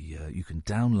can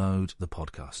download the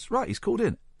podcasts. Right, he's called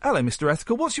in. Hello, Mr.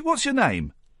 Ethical. What's your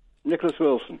name? Nicholas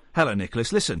Wilson. Hello,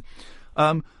 Nicholas. Listen,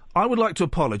 I would like to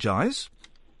apologise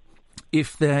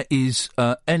if there is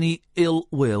any ill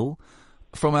will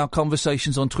from our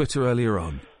conversations on Twitter earlier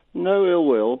on. No ill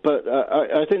will, but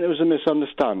I think there was a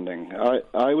misunderstanding.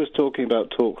 I was talking about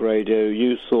Talk Radio.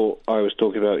 You thought I was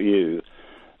talking about you,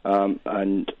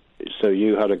 and so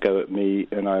you had a go at me,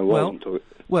 and I wasn't talking.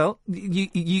 Well,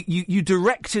 you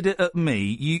directed it at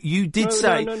me. You did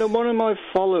say... No, one of my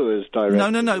followers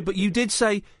directed No, but you did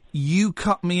say you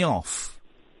cut me off.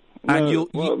 And no,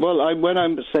 when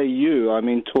I say you, I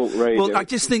mean Talk Radio. Well, I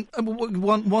just think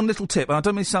one little tip, and I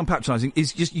don't mean to sound patronising,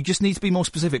 is you just need to be more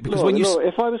specific because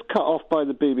if I was cut off by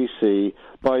the BBC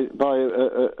by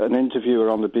an interviewer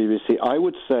on the BBC, I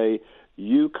would say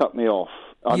you cut me off.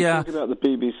 I'm talking about the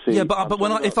BBC. Yeah, but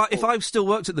if I've still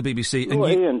worked at the BBC, and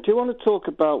Iain, do you want to talk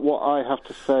about what I have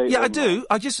to say? Yeah, I do.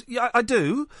 I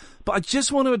do. But I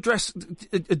just want to address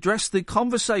the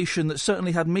conversation that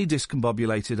certainly had me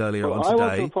discombobulated earlier on today. I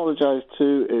want to apologise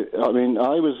too. I mean,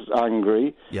 I was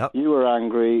angry. Yep. You were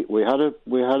angry. We had a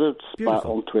spat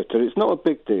on Twitter. It's not a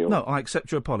big deal. No, I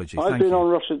accept your apology. I've been on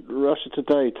Russia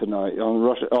Today tonight, on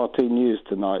RT News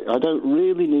tonight. I don't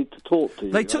really need to talk to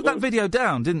you. They took that video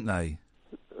down, didn't they?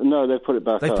 No, they put it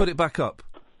back up. They put it back up?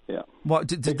 Yeah. What,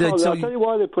 did they tell you... I'll tell you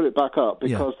why they put it back up,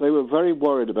 because they were very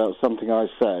worried about something I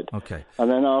said. Okay. And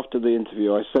then after the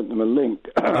interview, I sent them a link.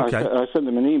 Okay. I sent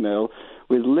them an email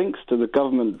with links to the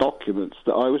government documents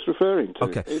that I was referring to.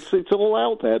 Okay. It's all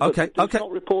out there, but it's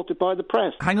not reported by the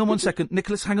press. Hang on one second.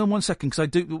 Nicholas, hang on one second, because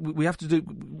we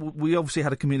obviously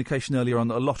had a communication earlier on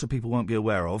that a lot of people won't be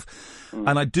aware of.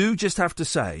 And I do just have to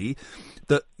say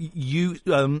that you...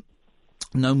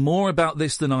 know more about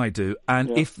this than I do, and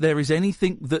if there is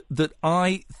anything that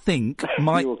I think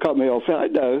might... You will cut me off, I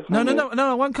know.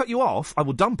 No, I won't cut you off. I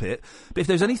will dump it. But if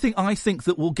there's anything I think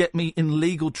that will get me in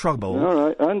legal trouble... All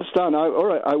right, I understand. All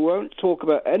right, I won't talk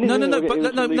about anything...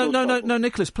 No,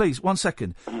 Nicholas, please, one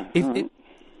second.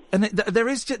 And there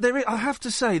is. I have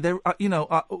to say,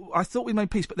 I thought we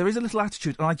made peace, but there is a little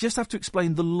attitude, and I just have to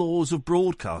explain the laws of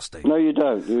broadcasting. No, you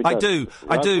don't. I do.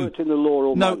 I've worked in the law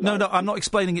all my No. I'm not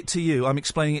explaining it to you. I'm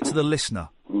explaining it to the listener.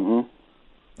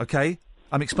 Mm-hmm. Okay?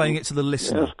 I'm explaining it to the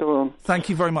listener. Yes, go on. Thank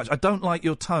you very much. I don't like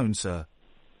your tone, sir.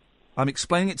 I'm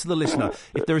explaining it to the listener.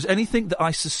 If there is anything that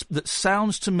that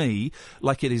sounds to me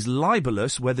like it is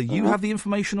libelous, whether you have the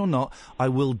information or not, I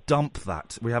will dump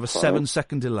that. We have a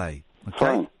 7-second delay. Okay?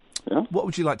 Fine. Yeah. What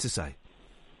would you like to say?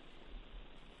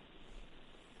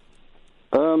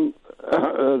 Aren't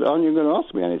you going to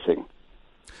ask me anything?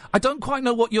 I don't quite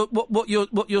know what you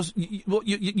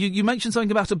mentioned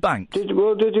something about a bank. Did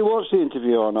you watch the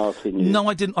interview on RT News? No,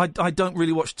 I didn't. I don't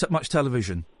really watch much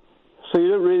television. So you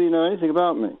don't really know anything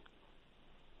about me?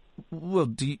 Well,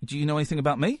 do you know anything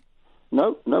about me?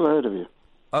 No, never heard of you.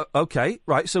 Okay,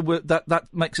 right. So that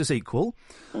makes us equal.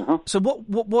 Uh-huh. So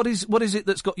what is it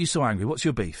that's got you so angry? What's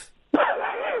your beef?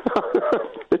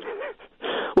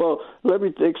 Well, let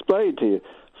me explain to you.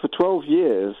 For 12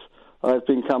 years, I've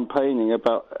been campaigning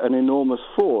about an enormous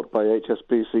fraud by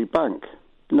HSBC Bank.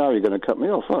 Now you're going to cut me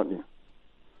off, aren't you?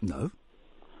 No.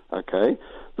 Okay.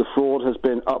 The fraud has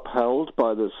been upheld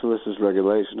by the Solicitors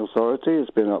Regulation Authority. It's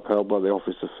been upheld by the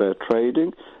Office of Fair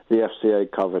Trading. The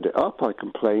FCA covered it up. I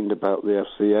complained about the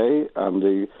FCA,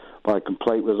 and my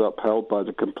complaint was upheld by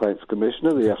the Complaints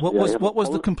Commissioner. The FCA What was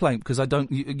the complaint? Because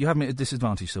you have me at a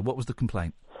disadvantage, sir. What was the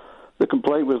complaint? The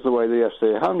complaint was the way the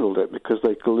FCA handled it, because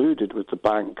they colluded with the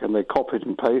bank and they copied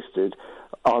and pasted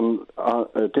on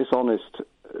dishonest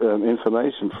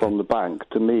information from the bank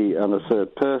to me and a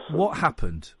third person. What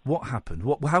happened?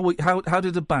 How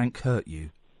did the bank hurt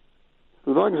you?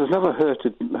 The bank has never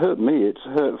hurt me. It's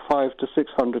hurt 500,000 to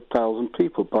 600,000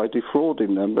 people by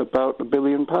defrauding them about £1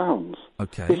 billion.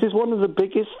 Okay. This is one of the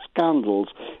biggest scandals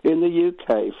in the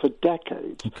UK for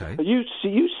decades. Okay. You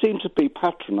seem to be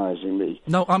patronising me.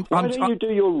 No, Why don't you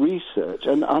do your research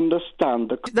and understand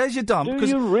the... There's your dump. Do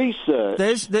your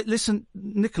research. Listen,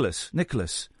 Nicholas.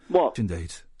 What?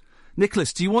 Indeed.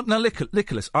 Nicholas, do you want... No,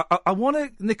 Nicholas, I want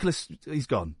to... Nicholas, he's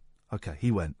gone. Okay,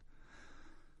 he went.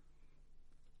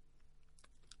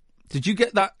 Did you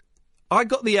get that? I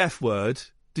got the F word.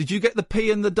 Did you get the P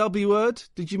and the W word?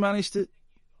 Did you manage to...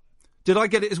 Did I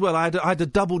get it as well? I had a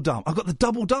double dump. I got the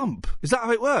double dump. Is that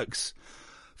how it works?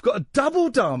 I've got a double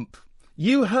dump.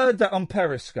 You heard that on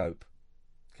Periscope.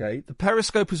 Okay? The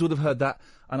Periscopers would have heard that,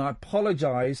 and I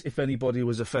apologise if anybody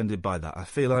was offended by that. I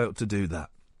feel I ought to do that.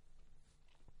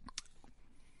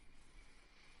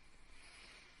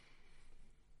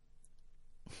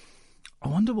 I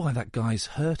wonder why that guy's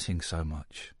hurting so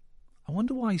much. I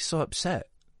wonder why he's so upset.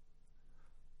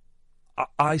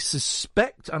 I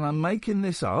suspect, and I'm making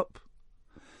this up,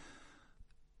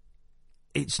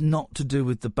 it's not to do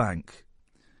with the bank.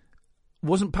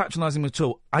 Wasn't patronising at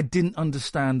all. I didn't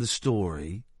understand the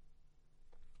story.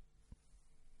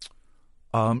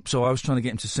 So I was trying to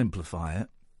get him to simplify it.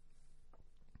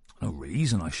 No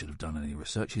reason I should have done any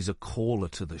research. He's a caller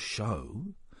to the show.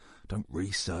 Don't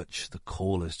research the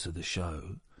callers to the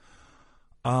show.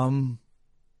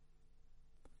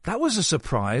 That was a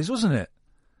surprise, wasn't it?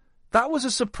 That was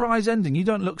a surprise ending. You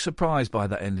don't look surprised by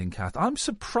that ending, Kath. I'm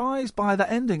surprised by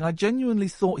that ending. I genuinely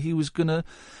thought he was going to...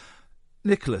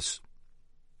 Nicholas,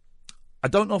 I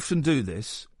don't often do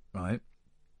this, right?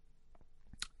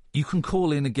 You can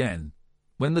call in again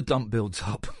when the dump builds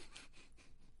up.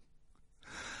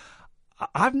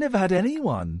 I've never had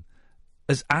anyone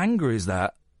as angry as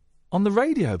that on the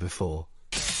radio before.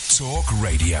 Talk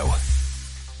Radio.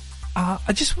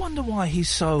 I just wonder why he's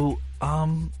so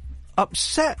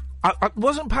upset. I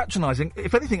wasn't patronising.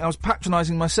 If anything, I was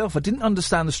patronising myself. I didn't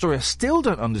understand the story. I still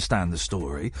don't understand the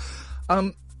story.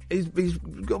 He's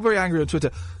got very angry on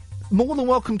Twitter. More than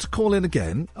welcome to call in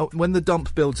again when the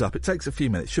dump builds up. It takes a few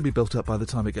minutes. Should be built up by the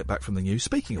time we get back from the news.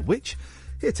 Speaking of which,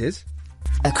 here it is.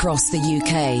 Across the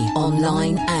UK,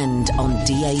 online and on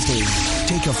DAB.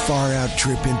 Take a far-out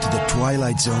trip into the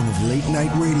twilight zone of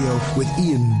late-night radio with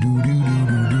Iain.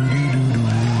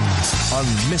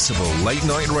 Unmissable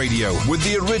late-night radio with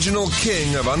the original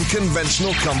king of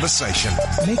unconventional conversation.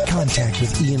 Make contact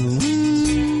with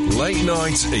Iain. Late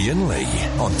Night Iain Lee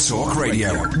on Talk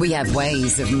Radio. We have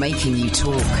ways of making you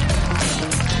talk.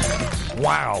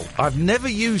 Wow. I've never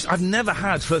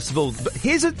had, first of all, but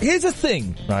here's a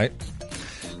thing, right?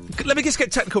 Let me just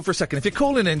get technical for a second. If you're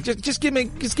calling in, just give me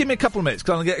a couple of minutes,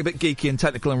 because I'm going to get a bit geeky and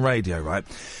technical on radio, right?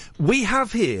 We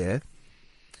have here...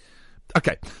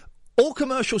 Okay. All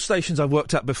commercial stations I've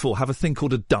worked at before have a thing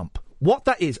called a dump. What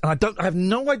that is, and I have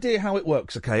no idea how it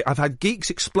works, okay? I've had geeks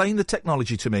explain the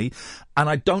technology to me, and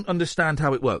I don't understand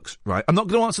how it works, right? I'm not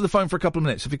going to answer the phone for a couple of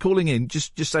minutes. If you're calling in,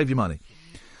 just save your money.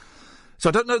 So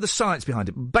I don't know the science behind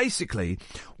it. Basically,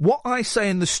 what I say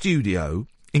in the studio,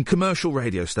 in commercial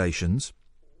radio stations,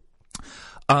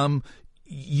 doesn't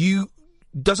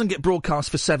get broadcast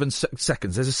for 7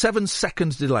 seconds. There's a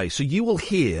 7-second delay, so you will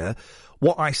hear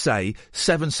what I say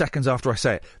 7 seconds after I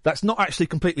say it. That's not actually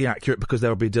completely accurate because there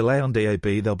will be a delay on DAB,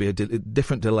 there'll be a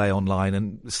different delay online,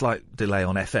 and a slight delay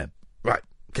on FM. Right,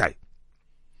 okay.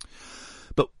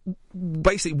 But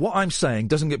basically, what I'm saying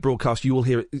doesn't get broadcast, you will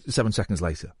hear it 7 seconds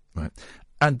later, right?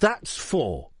 And that's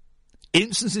for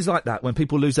instances like that when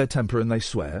people lose their temper and they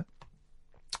swear,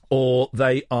 or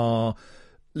they are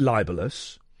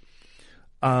libelous,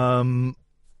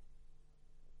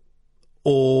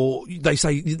 or they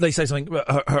say something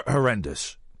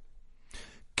horrendous.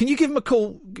 Can you give him a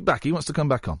call back? He wants to come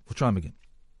back on. We'll try him again.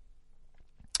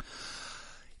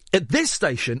 At this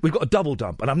station, we've got a double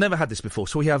dump, and I've never had this before,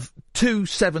 so we have 2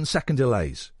 7-second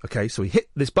delays. Okay, so we hit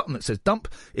this button that says dump,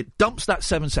 it dumps that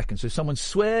 7 seconds. So if someone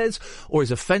swears, or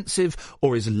is offensive,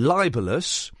 or is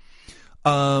libelous,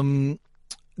 then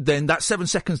that 7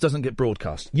 seconds doesn't get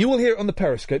broadcast. You will hear it on the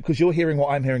Periscope, because you're hearing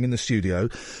what I'm hearing in the studio.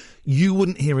 You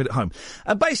wouldn't hear it at home.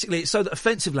 And basically, it's so that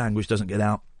offensive language doesn't get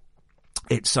out.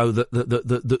 It's so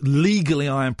that legally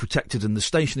I am protected and the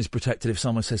station is protected if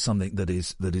someone says something that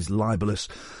is libelous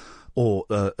or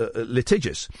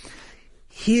litigious.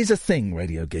 Here's a thing,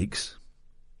 radio geeks.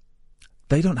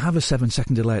 They don't have a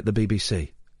 7-second delay at the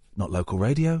BBC. Not local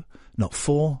radio, not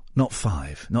 4, not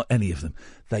 5, not any of them.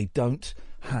 They don't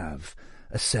have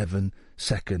a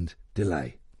 7-second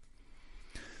delay.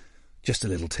 Just a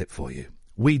little tip for you.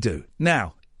 We do.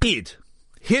 Now, Id,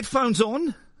 headphones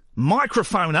on,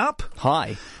 microphone up.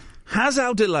 Hi. Has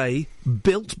our delay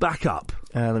built back up?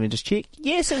 Let me just check.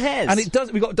 Yes, it has. And it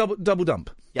does. We've got double dump.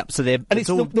 Yep. So they're. And it's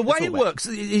the way it works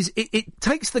is it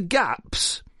takes the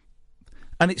gaps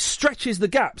and it stretches the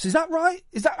gaps. Is that right?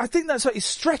 I think that's right. It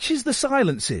stretches the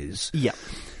silences. Yeah.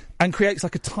 And creates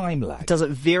like a time lag. Does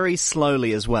it very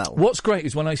slowly as well. What's great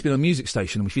is when I used to be on a music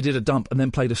station, if you did a dump and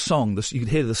then played a song, you could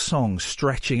hear the song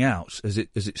stretching out as it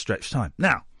stretched time.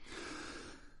 Now,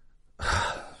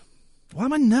 why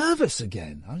am I nervous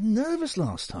again? I was nervous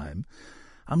last time.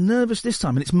 I'm nervous this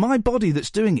time, and it's my body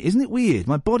that's doing it. Isn't it weird?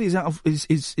 My body is out of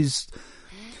is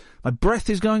my breath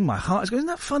is going, my heart is going. Isn't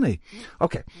that funny?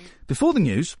 Okay, before the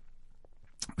news,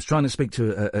 I was trying to speak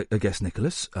to a guest,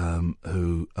 Nicholas,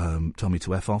 who told me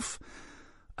to F off,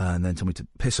 and then told me to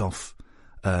piss off,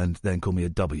 and then called me a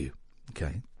W.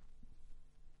 Okay.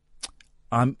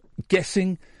 I'm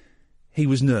guessing he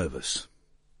was nervous.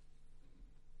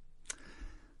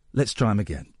 Let's try him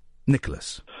again.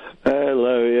 Nicholas.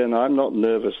 Hello, Ian. I'm not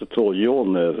nervous at all. You're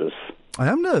nervous. I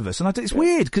am nervous, and it's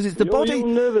weird because it's the body. You're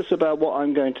nervous about what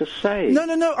I'm going to say. No.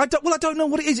 I don't know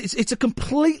what it is. It's a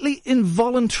completely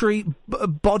involuntary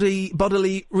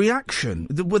bodily reaction.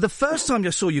 The first time I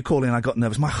saw you call in, I got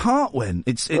nervous. My heart went.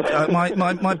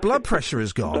 My blood pressure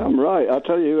has gone. I'm right. I'll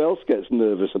tell you who else gets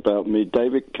nervous about me.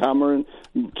 David Cameron,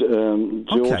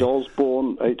 George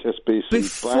Osborne,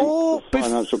 HSBC Bank, the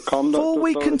Financial Conduct Before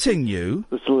we Authority, continue,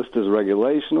 the Solicitors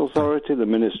Regulation Authority, the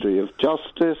Ministry of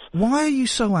Justice. Why are you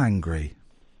so angry?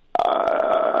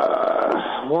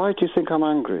 Why do you think I'm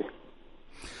angry?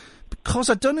 Because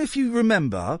I don't know if you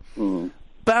remember,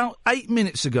 about 8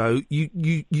 minutes ago,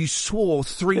 you swore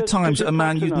 3 times at a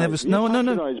man you'd never... No.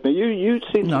 Me. You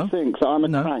seem to think that I'm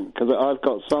a crank, because I've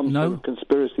got some sort of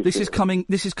conspiracy This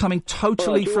is coming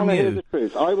totally from you. Hear the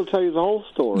truth? I will tell you the whole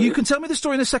story. You can tell me the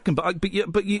story in a second, but you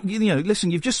know,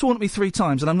 listen, you've just sworn at me 3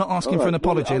 times, and I'm not asking for an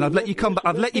apology, and I've let you come back.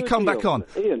 I've let you come back on.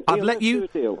 Ian, let's do a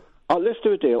deal. Let's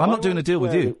do a deal. I'm not doing a deal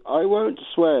with you. I won't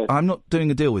swear. I'm not doing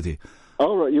a deal with you.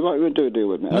 All right, you won't do a deal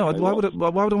with me. No, okay, why would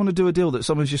I want to do a deal that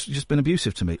someone's just been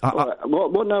abusive to me? What I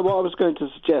was going to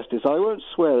suggest is I won't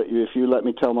swear at you if you let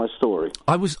me tell my story.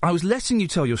 I was letting you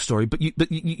tell your story, but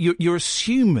you're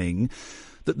assuming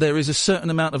that there is a certain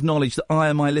amount of knowledge that I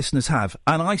and my listeners have,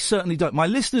 and I certainly don't. My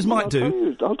listeners might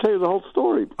do. I'll tell you the whole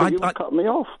story. But you will cut me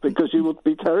off because you would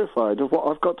be terrified of what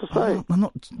I've got to say. I'm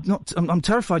not. I'm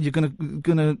terrified you're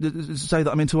going to say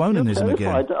that I'm into onanism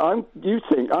again. You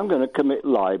think I'm going to commit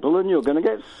libel and you're going to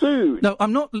get sued? No,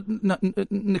 I'm not.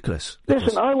 Nicholas.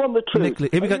 Listen, I want the truth. Nicholas,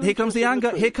 here we go. Here comes the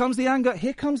anger. Here comes the anger.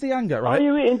 Here comes the anger. Right? Are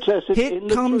you interested in the truth?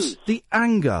 Here comes the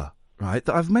anger. Right,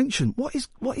 that I've mentioned. What is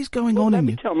going on in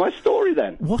you? Let me tell my story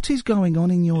then. What is going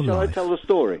on in your life? Shall I tell the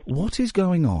story? What is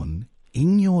going on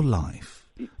in your life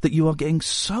that you are getting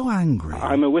so angry.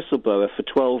 I'm a whistleblower for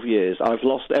 12 years. I've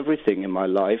lost everything in my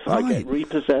life. Right. I get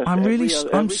repossessed every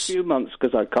few months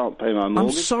because I can't pay my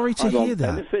mortgage. I'm sorry to I'm hear on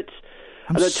that. benefits.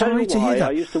 I'm And I'll tell sorry you to why. hear that.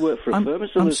 I used to work for a firm.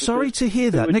 I'm sorry to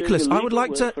hear that, Nicholas. I would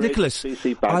like to, Nicholas.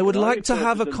 I would like to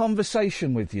have a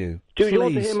conversation with you. Do you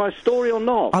want to hear my story or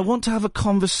not? I want to have a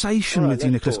conversation with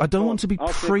you, Nicholas. I don't want to be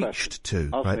preached to.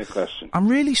 Ask me a question. I'm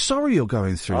really sorry you're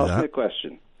going through that. Ask me a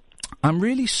question. I'm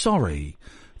really sorry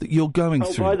that you're going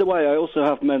through. By the way, I also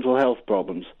have mental health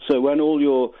problems. So when all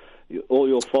your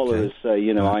followers say,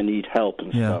 I need help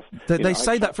and stuff. They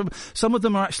say that from some of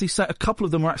them are actually a couple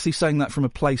of them are actually saying that from a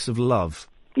place of love.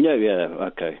 Yeah,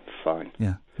 okay, fine.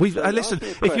 Yeah. Listen,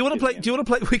 if you want to play, do you want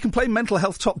to play? We can play mental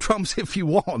health top drums if you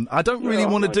want. I don't really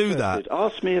want to do that.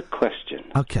 Ask me a question.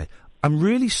 Okay. I'm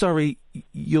really sorry.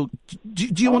 Do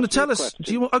you want to tell us?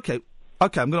 Do you want? Okay. I'm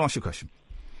going to ask you a question.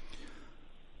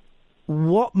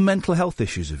 What mental health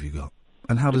issues have you got,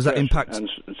 and how does that impact? And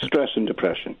stress and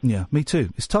depression. Yeah, me too.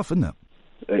 It's tough, isn't it?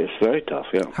 It's very tough.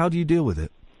 Yeah. How do you deal with it?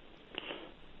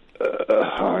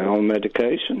 I'm on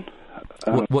medication.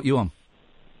 What you on?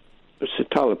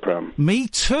 Citalopram. Me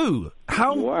too.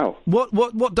 How? Wow.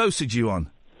 What dosage are you on?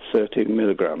 13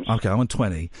 milligrams. Okay, I'm on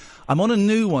 20. I'm on a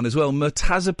new one as well,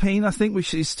 mirtazapine, I think,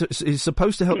 which is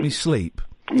supposed to help me sleep.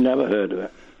 Never heard of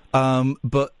it.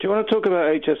 But do you want to talk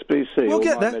about HSBC we'll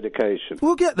get there. Medication?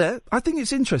 We'll get there. I think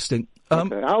it's interesting.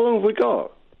 Okay. How long have we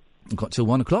got? We've got till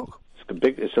 1 o'clock.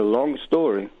 It's a long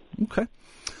story. Okay.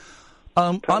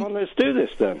 Come on, let's do this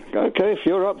then. Okay, if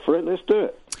you're up for it, let's do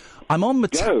it. I'm on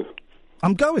Go.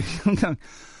 I'm going.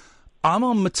 I'm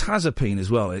on mirtazapine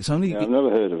as well. It's only. Yeah, I've never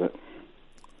heard of it.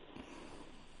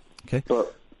 Okay.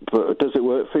 But does it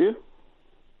work for you?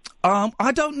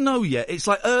 I don't know yet. It's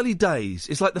like early days.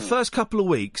 It's like the first couple of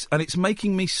weeks, and it's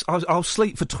making me. I'll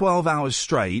sleep for 12 hours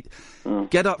straight,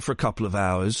 get up for a couple of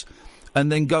hours,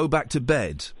 and then go back to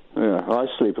bed. Yeah, I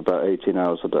sleep about 18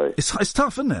 hours a day. It's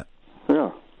tough, isn't it?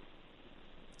 Yeah.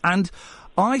 And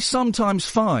I sometimes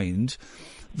find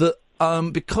that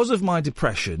because of my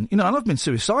depression, and I've been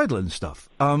suicidal and stuff,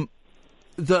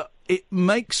 that it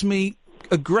makes me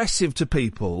aggressive to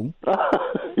people.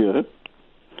 Yeah.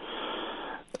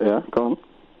 Yeah, go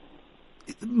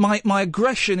on. My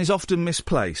aggression is often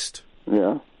misplaced.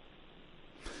 Yeah.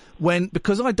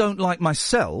 Because I don't like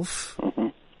myself,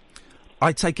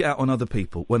 I take it out on other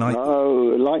people.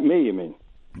 Oh, like me, you mean?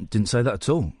 Didn't say that at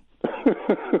all.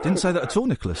 Didn't say that at all,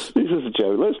 Nicholas. This is a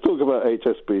joke. Let's talk about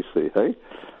HSBC, hey?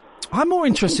 I'm more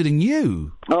interested in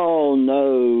you. Oh,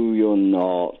 no, you're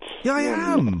not. Yeah, I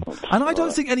am. And I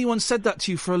don't think anyone said that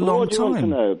to you for a long time. What do you want to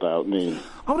know about me?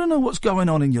 I want to know what's going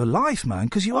on in your life, man,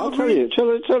 because you are really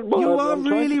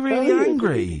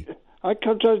angry. I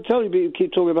can't try to tell you, but you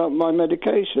keep talking about my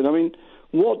medication. I mean,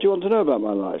 what do you want to know about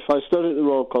my life? I studied at the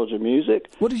Royal College of Music.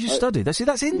 What did you study? That's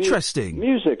interesting.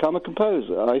 Music. I'm a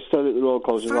composer. I studied at the Royal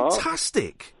College of Art.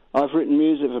 Fantastic. I've written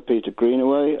music for Peter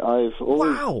Greenaway. I've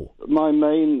always my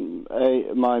main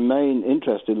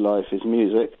interest in life is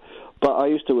music, but I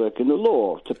used to work in the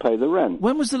law to pay the rent.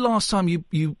 When was the last time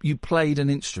you played an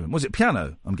instrument? Was it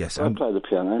piano? I'm guessing. I played the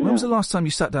piano. When was the last time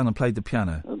you sat down and played the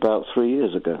piano? About 3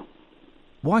 years ago.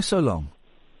 Why so long?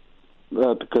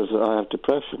 Because I have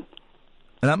depression.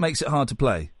 And that makes it hard to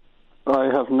play. I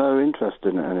have no interest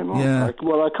in it anymore. Yeah.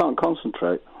 I can't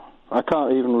concentrate. I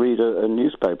can't even read a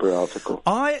newspaper article.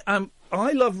 I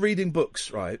love reading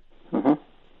books, right? Mm-hmm.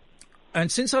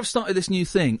 And since I've started this new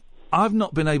thing, I've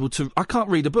not been able to. I can't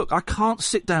read a book. I can't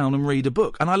sit down and read a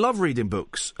book. And I love reading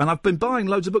books. And I've been buying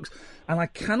loads of books. And I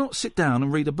cannot sit down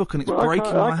and read a book. And it's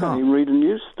breaking my heart. I can't even read a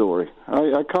news story.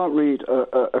 I can't read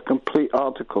a complete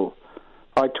article.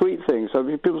 I tweet things. So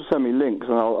people send me links,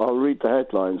 and I'll read the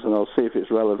headlines, and I'll see if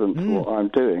it's relevant to what I'm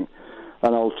doing.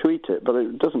 And I'll tweet it, but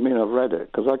it doesn't mean I've read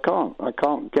it, because I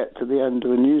can't get to the end of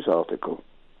a news article.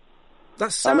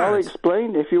 That's sad. And I'll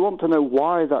explain, if you want to know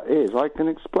why that is, I can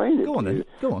explain it to you.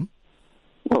 Go on.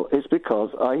 Well, it's because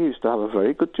I used to have a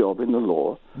very good job in the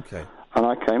law, and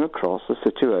I came across a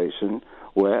situation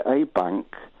where a bank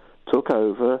took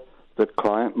over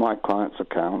my client's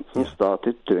accounts and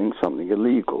started doing something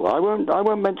illegal. I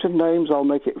won't mention names. I'll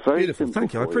make it very simple.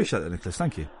 Thank you. I appreciate that, Nicholas.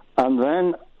 Thank you. And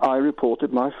then I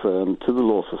reported my firm to the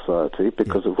Law Society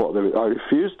because of what I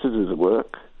refused to do the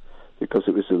work because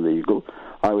it was illegal.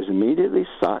 I was immediately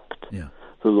sacked. Yeah.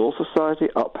 The Law Society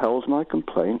upheld my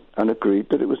complaint and agreed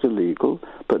that it was illegal,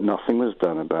 but nothing was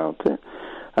done about it.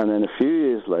 And then a few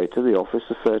years later, the Office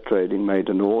of Fair Trading made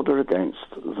an order against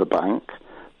the bank,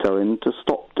 telling them to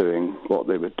stop doing what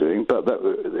they were doing. But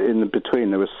in between,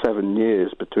 there was 7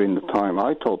 years between the time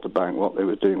I told the bank what they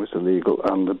were doing was illegal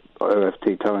and the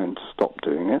OFT telling them to stop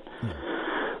doing it.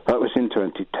 That was in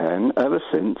 2010. Ever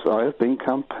since, I have been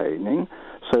campaigning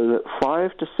so that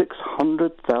 500,000 to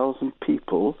 600,000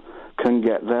 people can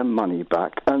get their money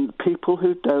back, and people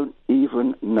who don't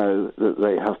even know that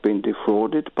they have been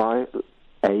defrauded by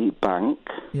a bank.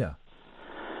 Yeah.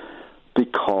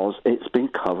 Because it's been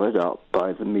covered up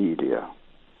by the media.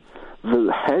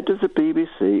 The head of the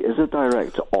BBC is a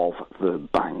director of the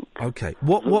bank. Okay.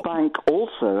 The bank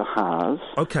also has...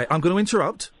 Okay, I'm going to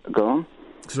interrupt. Go on.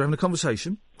 Because we're having a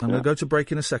conversation. I'm going to go to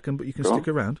break in a second, but you can Go stick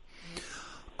around.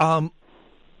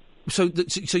 So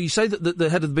you say that the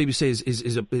head of the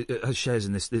BBC has shares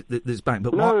in this bank,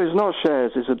 but no, it's not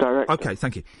shares. It's a director. Okay,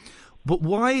 thank you. But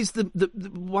why is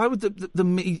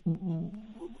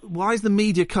why is the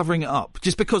media covering it up?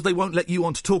 Just because they won't let you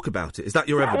on to talk about it? Is that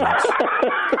your evidence?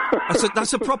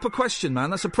 That's a proper question,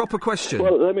 man. That's a proper question.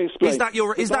 Well, let me explain. Is that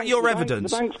your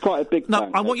evidence? The bank's quite a big No,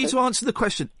 bank. I want you to answer the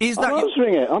question. Is that I'm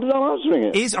answering it. I'm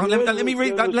answering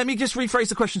it. Let me just rephrase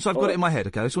the question so I've got it in my head.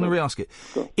 Okay, I just want to re-ask it.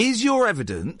 Is your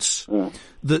evidence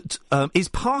that is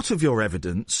part of your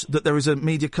evidence that there is a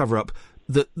media cover-up?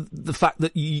 That the fact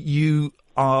that you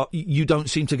don't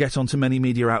seem to get onto many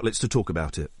media outlets to talk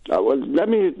about it. Well, let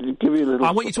me give you a little.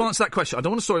 I want you to answer that question. I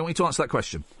don't want a story. I want you to answer that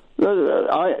question.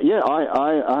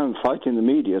 I'm fighting the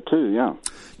media too. Yeah.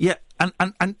 Yeah,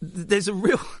 and there's a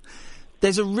real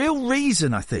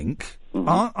reason. I think.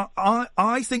 Mm-hmm.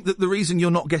 I think that the reason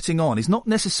you're not getting on is not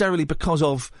necessarily because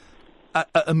of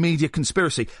a media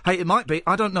conspiracy. Hey, it might be.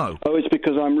 I don't know. Oh, it's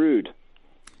because I'm rude.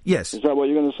 Yes. Is that what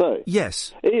you're going to say?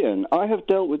 Yes. Iain, I have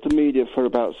dealt with the media for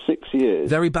about 6 years.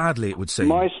 Very badly, it would seem.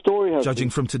 My story has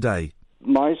judging from today.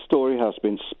 My story has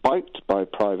been spiked by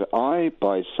Private Eye,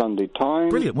 by Sunday Times.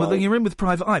 Brilliant. Well, then you're in with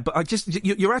Private Eye. But I just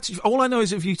your attitude. All I know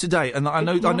is of you today, and I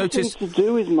noticed. Nothing to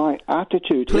do with my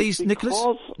attitude. Please, it's Nicholas.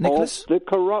 Of the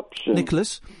corruption.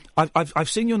 Nicholas, I've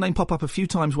seen your name pop up a few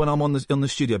times when I'm on the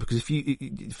studio because if you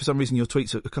for some reason a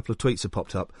couple of tweets have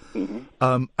popped up,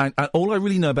 and all I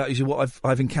really know about is what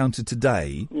I've encountered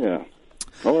today. Yeah.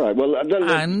 All right. Well,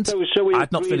 so we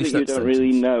I'd not finished that you don't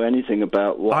really know anything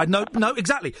about what. No,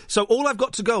 exactly. So all I've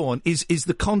got to go on is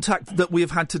the contact that we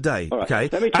have had today. All right. Okay.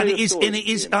 Let me tell you a story. And it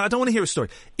is. I don't want to hear a story.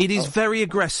 It is very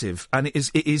aggressive, and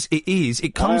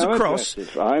it comes across.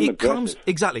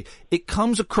 It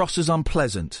comes across as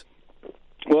unpleasant.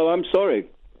 Well, I'm sorry.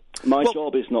 My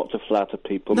job is not to flatter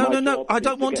people. No. I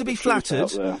don't want to be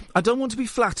flattered. I don't want to be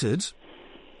flattered.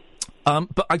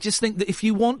 But I just think that if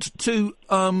you want to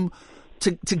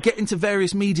get into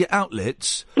various media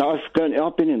outlets... No, I've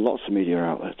been in lots of media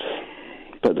outlets,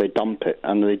 but they dump it,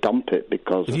 and they dump it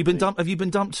because... Have you been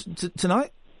dumped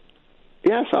tonight?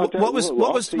 Yes, what was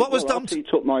dumped? What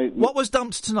was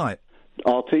dumped tonight?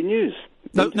 RT News.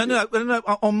 No,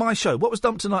 on my show. What was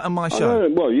dumped tonight on my show?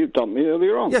 Well, you dumped me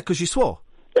earlier on. Yeah, because you swore.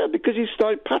 Yeah, because you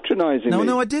started patronising me.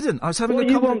 No, I didn't. I was having what a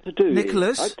you want to do,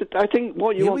 Nicholas. I think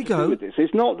what you want to do with this is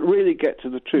not really get to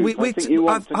the truth.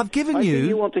 I've given you. I think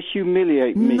you want to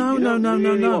humiliate me. No.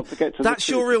 Want to get to That's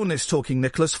the your truth. illness talking,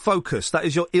 Nicholas. Focus. That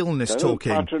is your illness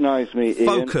talking. Don't patronise me, Iain,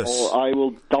 Focus. or I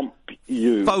will dump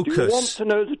you. Focus. Do you want to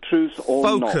know the truth or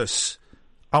not? Focus.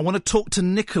 I want to talk to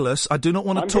Nicholas. I do not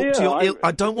want to talk to your.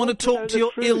 I don't want to talk to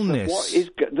your illness. What is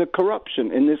the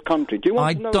corruption in this country? Do you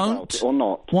want to know about it or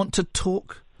not? Want to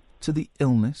talk to the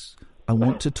illness. I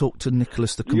want to talk to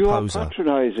Nicholas the composer. You are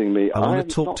patronising me. I want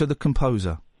to talk to the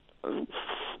composer. I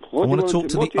want to talk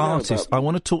to the artist. I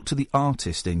want to talk to the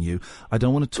artist in you. I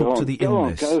don't want to talk to the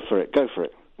illness. Go for it.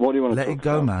 What do you want to talk about? Let it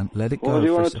go, man. Let it go. What do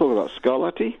you want to talk about?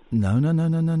 Scarlatti? No.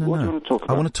 What do you want to talk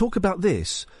about? I want to talk about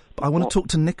this, but I want to talk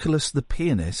to Nicholas the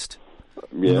pianist.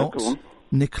 Yeah, not go on.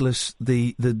 Nicholas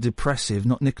the depressive,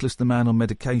 not Nicholas the man on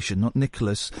medication, not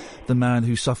Nicholas the man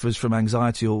who suffers from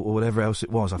anxiety or whatever else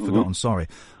it was. I've forgotten, sorry.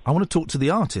 I want to talk to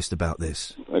the artist about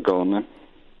this. Go on then.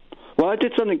 Well, I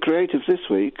did something creative this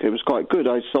week. It was quite good.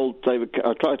 I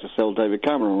tried to sell David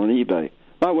Cameron on eBay.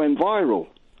 That went viral.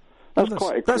 That's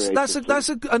quite a creative That's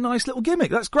a nice little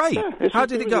gimmick. That's great. Yeah, How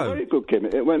did it go? It was a very good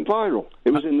gimmick. It went viral.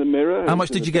 It was in the Mirror. How much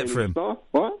did you get for him?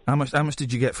 What? How much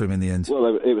did you get for him in the end? Well,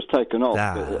 it was taken off.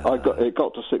 It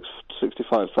got to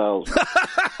 65,000.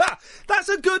 That's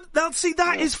a good.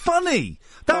 That is funny.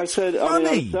 That's funny.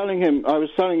 I was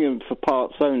selling him for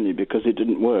parts only because it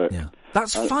didn't work. Yeah.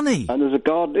 That's funny. And as a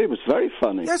garden, it was very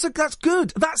funny. Yes, that's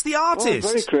good. That's the artist.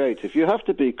 Very creative. You have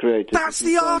to be creative. That's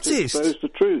the artist. Expose the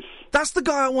truth. That's the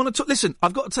guy I want to talk. Listen,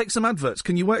 I've got to take some adverts.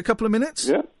 Can you wait a couple of minutes?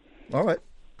 Yeah. All right.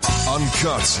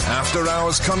 Uncut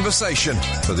after-hours conversation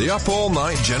for the up all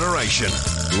night generation.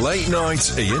 Late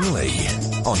night Iain Lee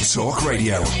on Talk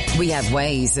Radio. We have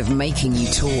ways of making you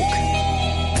talk.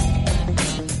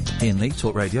 Iain Lee,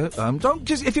 Talk Radio. Don't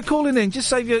just if you're calling in, just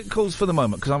save your calls for the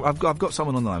moment because I've got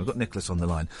someone on the line. I've got Nicholas on the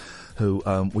line, who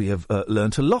we have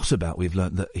learnt a lot about. We've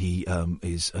learnt that he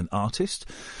is an artist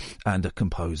and a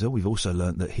composer. We've also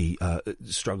learnt that he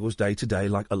struggles day to day,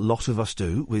 like a lot of us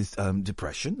do, with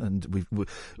depression, and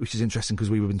which is interesting because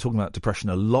we've been talking about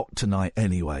depression a lot tonight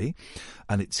anyway,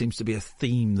 and it seems to be a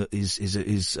theme that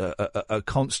is a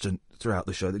constant throughout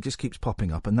the show that just keeps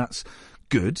popping up, and that's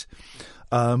good.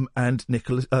 And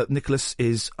Nicholas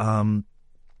is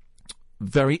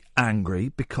very angry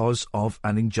because of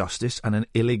an injustice and an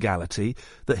illegality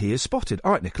that he has spotted.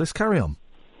 All right, Nicholas, carry on.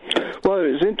 Well,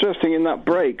 it was interesting in that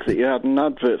break that you had an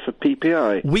advert for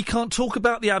PPI. We can't talk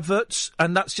about the adverts,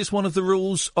 and that's just one of the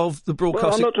rules of the broadcasting.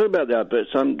 Well, I'm not talking about the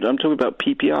adverts. I'm talking about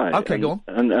PPI. Okay, go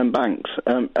on. And banks.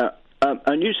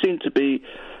 And you seem to be,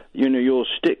 your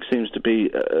stick seems to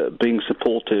be being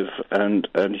supportive and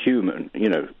human.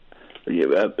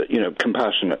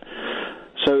 Compassionate.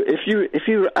 So if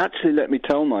you actually let me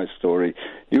tell my story,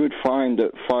 you would find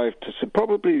that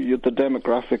probably the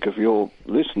demographic of your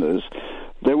listeners,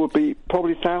 there would be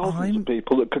probably thousands of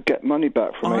people that could get money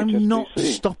back from HSBC. I'm not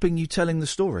stopping you telling the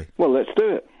story. Well, let's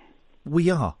do it. We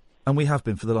are, and we have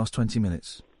been for the last 20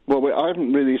 minutes. Well, I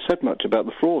haven't really said much about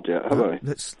the fraud yet, have I?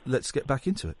 Let's get back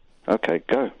into it. Okay,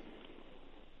 go.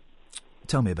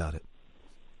 Tell me about it.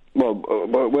 Well,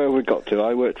 where we got to,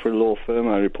 I worked for a law firm,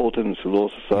 I reported into the Law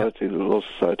Society, the Law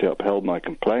Society upheld my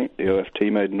complaint, the OFT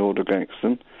made an order against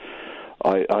them.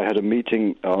 I had a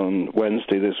meeting on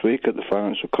Wednesday this week at the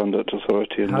Financial Conduct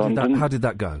Authority in London. How did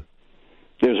that go?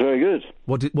 It was very good.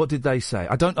 What did they say?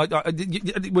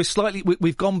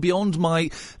 We've gone beyond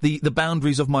the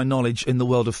boundaries of my knowledge in the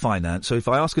world of finance. So if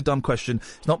I ask a dumb question,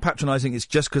 it's not patronising. It's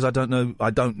just because I don't know. I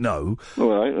don't know. All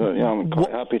right. I'm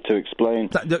quite happy to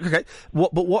explain. Okay.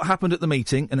 But what happened at the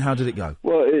meeting and how did it go?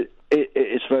 Well,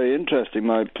 it's very interesting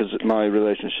my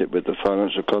relationship with the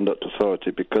Financial Conduct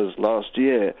Authority because last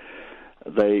year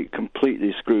they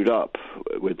completely screwed up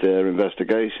with their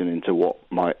investigation into what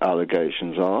my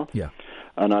allegations are. Yeah.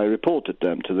 And I reported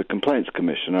them to the Complaints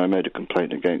Commission. I made a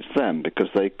complaint against them because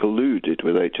they colluded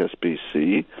with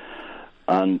HSBC.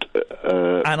 And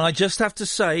I just have to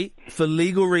say, for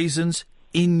legal reasons,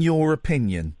 in your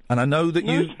opinion, and I know that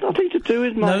you... It's nothing to do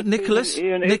with my Nicholas,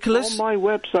 Ian, Nicholas, it's on my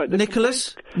website.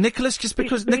 Nicholas, just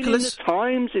because... It's been Nicholas... in the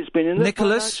Times, it's been in the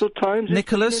Financial Times,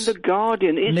 Nicholas, it's been in the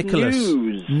Guardian, it's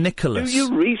news. Nicholas. Do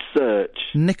your research.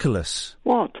 Nicholas.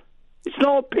 What? It's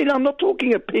not opinion. I'm not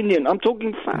talking opinion. I'm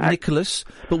talking fact. Nicholas,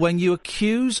 but when you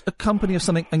accuse a company of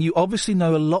something, and you obviously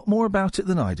know a lot more about it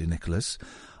than I do, Nicholas,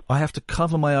 I have to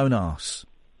cover my own arse.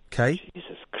 Okay?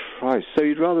 Jesus Christ. So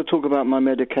you'd rather talk about my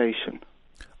medication?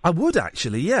 I would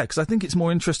actually, yeah, because I think it's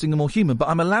more interesting and more human. But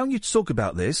I'm allowing you to talk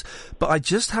about this, but I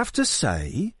just have to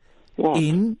say, what?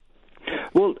 In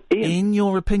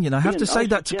your opinion, I have to say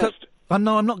that to...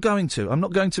 No, I'm not going to. I'm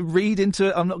not going to read into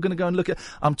it. I'm not going to go and look at...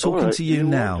 I'm talking to you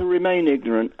now. You want to remain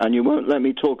ignorant and you won't let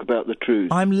me talk about the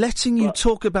truth. I'm letting you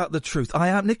talk about the truth. I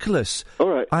am, Nicholas. All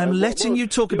right. I'm letting you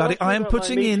talk about it. I am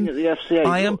putting in...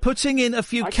 I am putting in a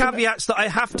few caveats that I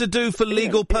have to do for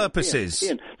legal purposes.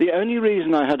 Ian, the only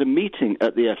reason I had a meeting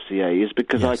at the FCA is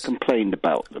because I complained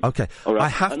about them. Okay. All right. I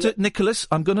have to... Nicholas,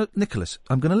 I'm going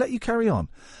to let you carry on.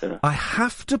 Yeah. I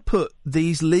have to put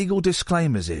these legal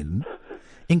disclaimers in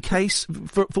case,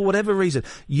 for whatever reason,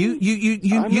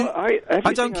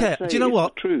 I don't care. Do you know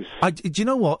what? Do you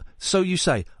know what? So you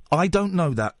say, I don't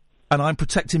know that, and I'm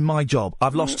protecting my job.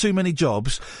 I've lost too many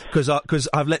jobs because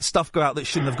I've let stuff go out that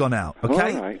shouldn't have gone out.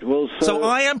 Okay. All right. Well, so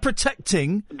I am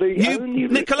protecting you,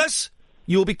 Nicholas.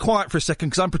 You'll be quiet for a second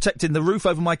because I'm protecting the roof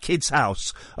over my kids'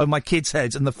 house, over my kids'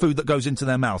 heads, and the food that goes into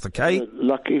their mouth. Okay.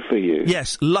 Lucky for you.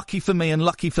 Yes, lucky for me and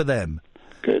lucky for them.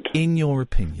 Good. In your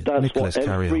opinion, that's Nicholas, what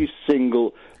carry every on.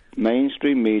 single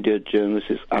mainstream media journalist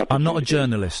is attitude. I'm not a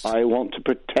journalist. I want to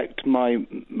protect my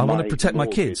I want to protect my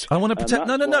kids. I want to protect...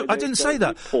 No, I didn't say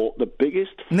that. The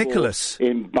biggest Nicholas.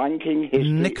 in banking history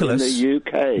in the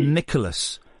UK.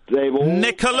 Nicholas. They've all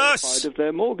Nicholas! of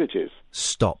their mortgages.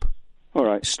 Stop. All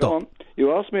right, stop. Go on.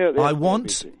 You asked me at the I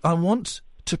want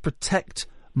to protect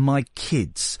my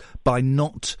kids by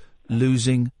not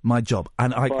losing my job.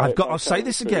 And I'll say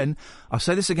this again.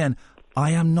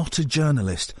 I am not a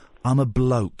journalist. I'm a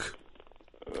bloke.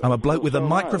 I'm a bloke with a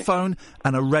microphone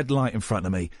and a red light in front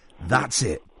of me. That's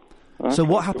it. Okay. So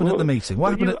what happened at the meeting?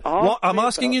 What happened? I'm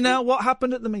asking you now. What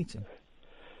happened at the meeting?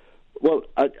 Well,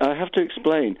 I have to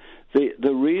explain.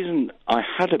 The reason I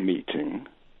had a meeting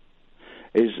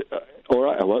is All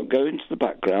right, I won't go into the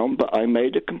background, but I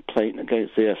made a complaint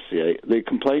against the FCA. The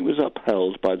complaint was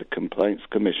upheld by the Complaints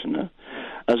Commissioner.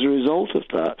 As a result of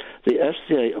that, the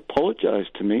FCA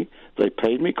apologised to me, they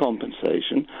paid me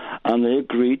compensation, and they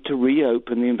agreed to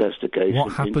reopen the investigation.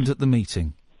 What happened at the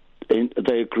meeting?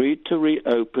 They agreed to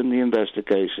reopen the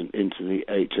investigation into the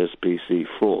HSBC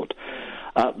fraud.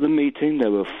 At the meeting,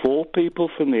 there were 4 people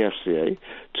from the FCA,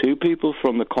 2 people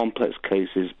from the Complex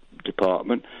Cases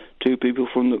Department, 2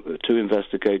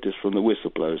 investigators from the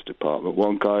Whistleblowers Department.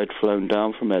 One guy had flown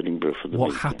down from Edinburgh for the meeting.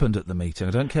 What happened at the meeting?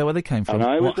 I don't care where they came from. And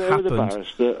I was what there happened? with a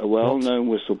barrister, a well-known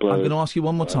whistleblower. I'm going to ask you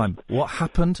one more time. What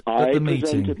happened at the meeting? I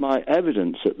presented my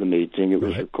evidence at the meeting. It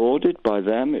was recorded by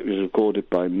them. It was recorded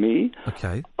by me.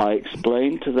 Okay. I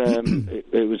explained to them.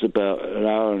 it was about an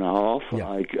hour and a half.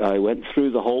 Yeah. I went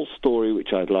through the whole story,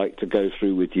 which I'd like to go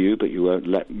through with you, but you won't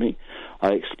let me.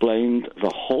 I explained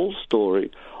the whole story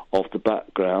of the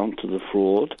background to the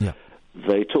fraud. Yeah.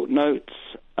 They took notes,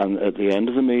 and at the end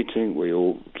of the meeting, we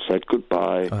all said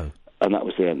goodbye, and that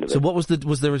was the end of it. So what was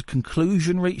there a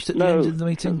conclusion reached at the end of the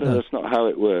meeting? No, that's not how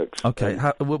it works. Okay,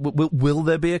 will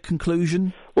there be a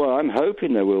conclusion? Well, I'm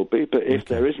hoping there will be, but if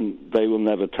there isn't, they will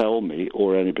never tell me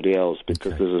or anybody else,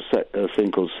 because there's a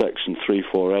thing called Section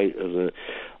 348 of the,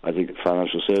 I think,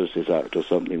 Financial Services Act or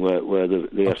something, where the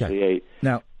FCA...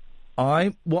 Now,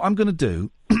 what I'm going to do...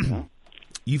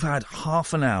 You've had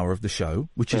half an hour of the show,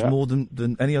 which is more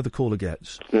than any other caller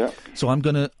gets. Yeah. So I'm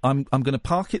gonna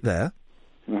park it there,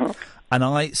 and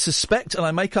I suspect, and I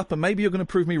make up, and maybe you're going to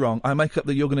prove me wrong. I make up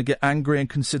that you're going to get angry and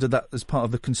consider that as part of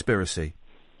the conspiracy.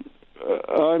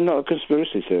 I'm not a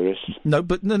conspiracy theorist. No, I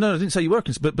didn't say you were.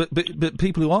 But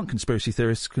people who aren't conspiracy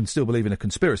theorists can still believe in a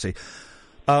conspiracy.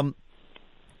 Are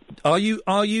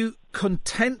you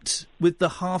content with the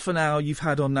half an hour you've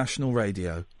had on national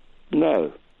radio?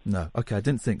 No. No, okay, I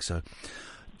didn't think so.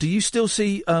 Do you still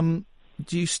see? Because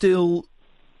I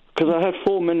had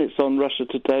 4 minutes on Russia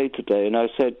Today, and I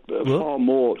said far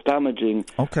more damaging.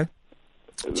 Okay.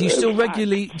 Do you still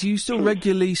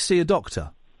regularly see a doctor?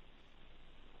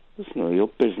 It's none of your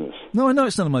business. No, I know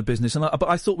it's none of my business, but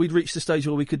I thought we'd reached the stage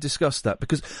where we could discuss that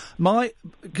because may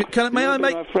I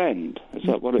make my friend? Is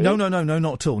that what it is? No,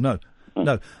 not at all. No.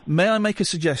 May I make a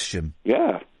suggestion?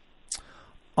 Yeah.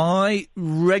 I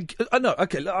regularly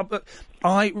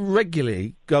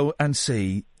go and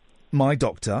see my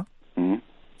doctor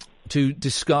to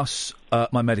discuss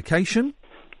my medication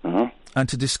and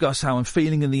to discuss how I'm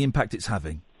feeling and the impact it's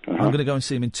having. I'm going to go and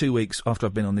see him in 2 weeks after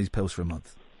I've been on these pills for a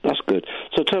month. That's good.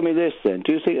 So tell me this then.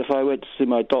 Do you think if I went to see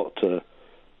my doctor,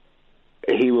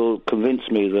 he will convince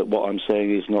me that what I'm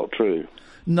saying is not true?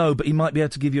 No, but he might be able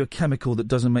to give you a chemical that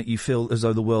doesn't make you feel as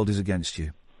though the world is against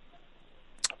you.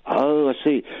 Oh, I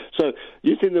see. So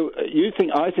I think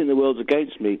the world's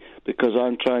against me because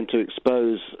I'm trying to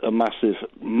expose a massive.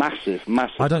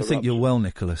 I don't think you're well,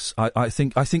 Nicholas. You've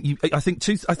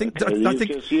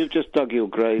just dug your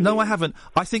grave. No, I haven't.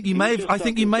 I think you may have. I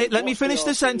think you may. Let me finish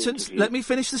the sentence. Let me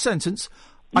finish the sentence.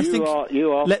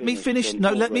 Let me finish.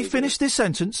 No, let me finish this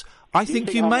sentence. I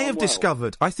think you may have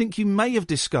discovered. I think you may have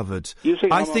discovered. You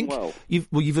think I'm unwell?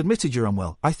 You've admitted you're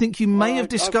unwell. I think you may have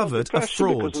discovered a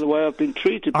fraud. Because of the way I've been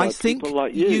treated by people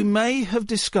like you. You may have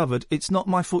discovered. It's not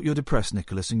my fault you're depressed,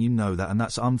 Nicholas, and you know that, and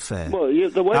that's unfair. Well,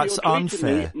 the way that's you're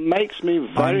unfair. Me makes me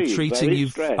very stressed.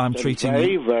 I'm treating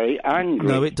very, you very angry.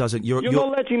 No, it doesn't. You're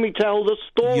not letting me tell the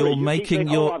story. You're making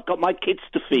your. I've got my kids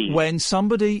to feed.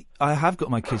 I have got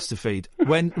my kids to feed.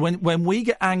 When we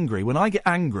get angry, when I get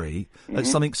angry at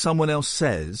something someone else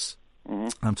says.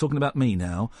 I'm talking about me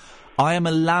now. I am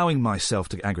allowing myself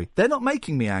to get angry. They're not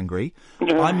making me angry.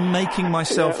 I'm making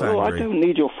myself angry. I don't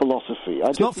need your philosophy.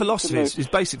 It's not philosophy. It's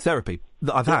basic therapy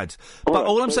that I've had. But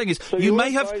all I'm saying is, you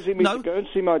may have me to go and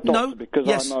see my doctor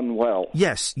because I'm unwell.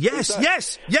 Yes.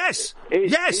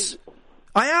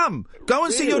 I am. Go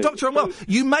and see your doctor. I'm well.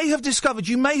 You may have discovered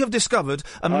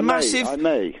a massive. I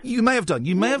may. You may have done.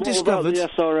 You may have discovered. What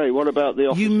about the SRA? What about the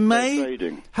Office You of may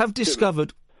Trading? have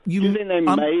discovered. You think they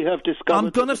may have discovered? I'm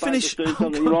going to finish.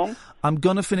 Wrong? I'm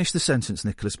going to finish the sentence,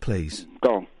 Nicholas. Please.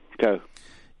 Go.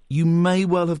 You may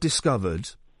well have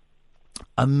discovered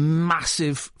a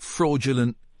massive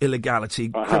fraudulent illegality,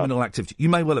 criminal activity. You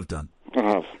may well have done. I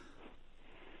have.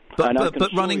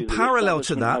 But running parallel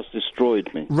to that has destroyed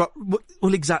me.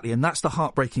 Well, exactly, and that's the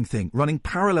heartbreaking thing. Running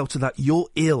parallel to that, you're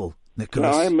ill,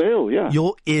 Nicholas. I'm ill. Yeah,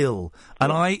 you're ill,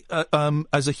 and I,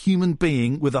 as a human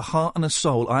being with a heart and a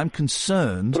soul, I'm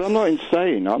concerned. But I'm not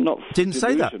insane. I'm not. Didn't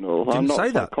say that. I'm not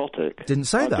psychotic. Didn't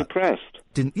say I'm that. Depressed.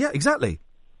 Yeah, exactly.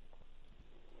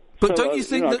 But don't you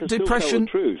think I that can still depression...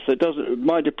 tell the truth.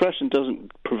 My depression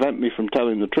doesn't prevent me from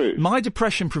telling the truth. My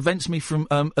depression prevents me from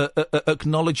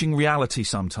acknowledging reality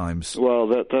sometimes. Well,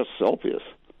 that's obvious.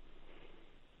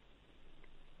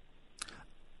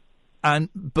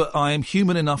 But I am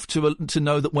human enough to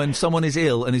know that when someone is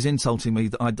ill and is insulting me,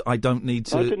 that I don't need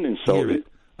to. I didn't insult hear you. it.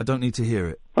 I don't need to hear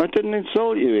it. I didn't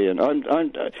insult you, Ian. I'm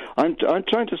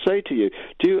trying to say to you,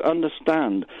 do you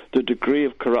understand the degree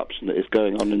of corruption that is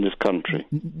going on in this country?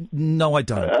 No, I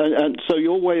don't. And so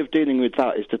your way of dealing with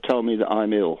that is to tell me that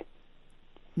I'm ill.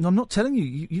 No, I'm not telling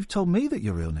you. You've told me that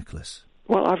you're ill, Nicholas.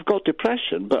 Well, I've got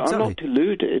depression, but Exactly. I'm not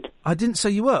deluded. I didn't say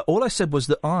you were. All I said was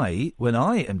that when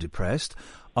I am depressed,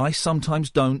 I sometimes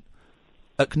don't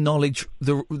acknowledge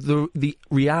the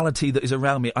reality that is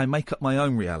around me. I make up my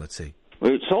own reality.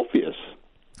 Well, it's obvious.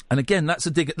 And again, that's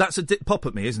a pop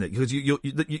at me, isn't it? Because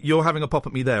you're having a pop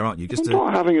at me there, aren't you? I'm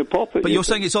not having a pop at you. But you're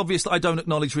saying it's obvious that I don't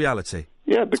acknowledge reality.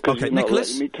 Yeah, because okay, you're not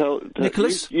Nicholas. letting me tell.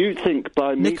 Nicholas, you think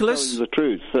by me Nicholas, telling the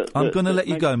truth that I'm going to let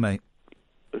you go, mate.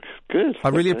 Good. I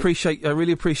really okay. appreciate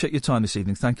your time this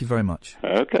evening. Thank you very much.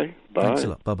 Okay. Bye. Thanks a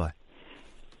lot. Bye bye.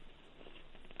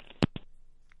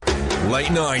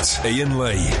 Late night, Iain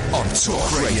Lee on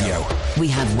Talk Radio. We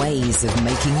have ways of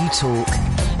making you talk.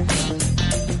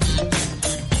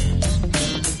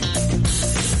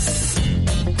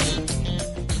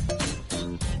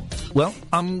 Well,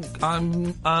 I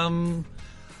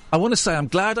want to say I'm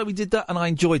glad that we did that and I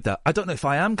enjoyed that. I don't know if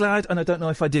I am glad and I don't know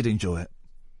if I did enjoy it.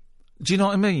 Do you know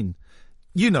what I mean?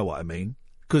 You know what I mean.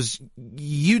 Because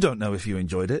you don't know if you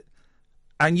enjoyed it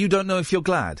and you don't know if you're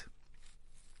glad.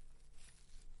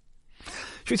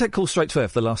 Should we take calls straight to air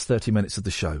for the last 30 minutes of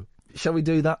the show? Shall we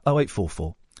do that?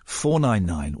 0844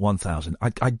 499 1000.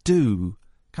 I do.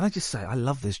 Can I just say, I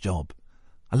love this job.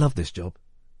 I love this job.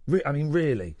 I mean,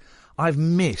 really. I have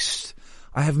missed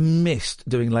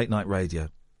doing late night radio.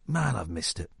 Man, I've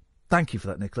missed it. Thank you for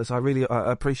that, Nicholas. I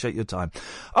appreciate your time.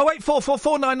 0844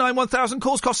 499 1000.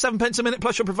 Calls cost 7 pence a minute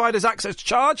plus your provider's access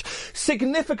charge.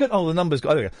 The numbers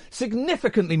go.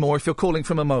 Significantly more if you're calling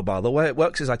from a mobile. The way it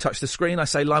works is I touch the screen, I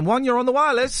say line 1, you're on the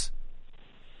wireless.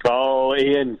 Oh,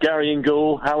 Ian, Gary and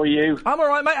Gould, how are you? I'm all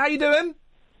right, mate. How you doing?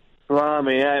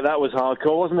 Blimey, yeah, that was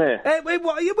hardcore, wasn't it?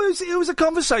 It was a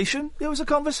conversation. It was a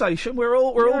conversation. We're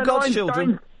all God's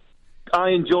children.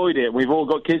 I enjoyed it. We've all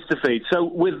got kids to feed. So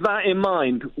with that in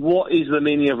mind, what is the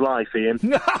meaning of life, Ian?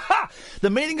 The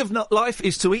meaning of life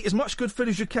is to eat as much good food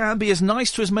as you can, be as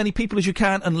nice to as many people as you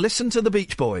can, and listen to the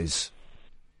Beach Boys.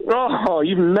 Oh,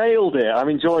 you've nailed it. I'm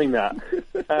enjoying that.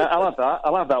 I'll have that.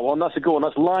 I'll have that one. That's a good one.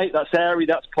 That's light, that's airy,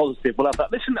 that's positive. We'll have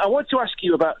that. Listen, I want to ask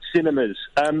you about cinemas.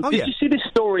 Did you see this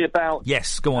story about...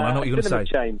 Yes, go on. I know what you're going to say.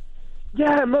 Chain?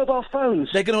 Yeah, mobile phones.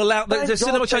 They're going to allow... The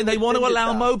cinema chain, they want to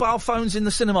allow mobile phones in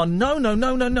the cinema.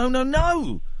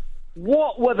 No.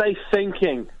 What were they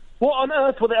thinking? What on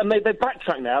earth were they... And they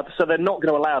backtrack now, so they're not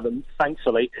going to allow them,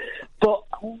 thankfully. But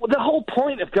the whole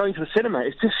point of going to the cinema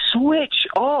is to switch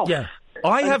off. Yeah.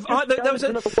 There was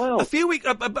a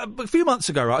few months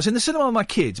ago, right, I was in the cinema with my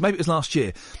kids, maybe it was last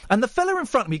year, and the fella in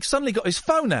front of me suddenly got his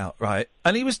phone out, right,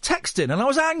 and he was texting, and I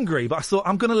was angry, but I thought,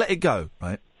 I'm going to let it go,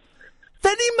 right?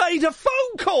 Then he made a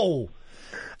phone call!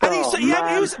 And he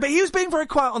was being very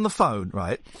quiet on the phone,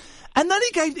 right? And then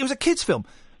it was a kid's film.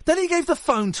 Then he gave the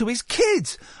phone to his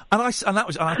kids. And I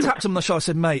tapped him on the shoulder, I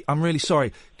said, mate, I'm really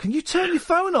sorry. Can you turn your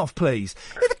phone off, please?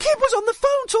 Yeah, the kid was on the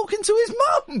phone talking to his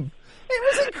mum!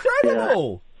 It was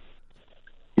incredible.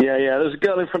 Yeah. There was a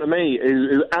girl in front of me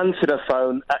who answered her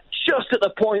phone just at the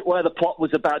point where the plot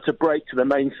was about to break to the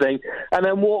main thing, and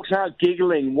then walks out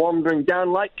giggling, wandering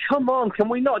down like, come on, can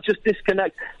we not just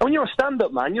disconnect? And when you're a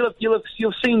stand-up man, you'll have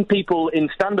seen people in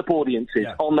stand-up audiences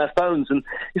on their phones, and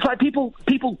it's like people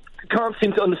can't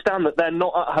seem to understand that they're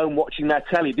not at home watching their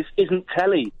telly. This isn't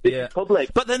telly. This is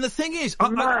public. But then the thing is,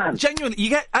 I genuinely, you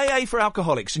get AA for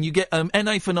alcoholics and you get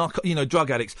NA for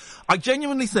drug addicts. I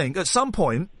genuinely think at some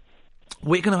point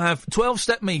we're going to have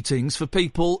 12-step meetings for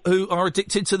people who are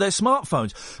addicted to their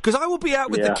smartphones. Because I will be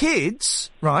out with the kids,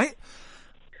 right?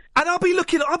 And I'll be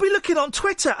looking on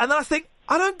Twitter, and then I think,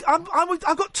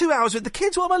 I've got 2 hours with the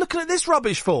kids. What am I looking at this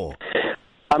rubbish for?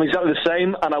 I'm exactly the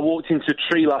same, and I walked into a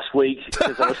tree last week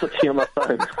because I was looking on my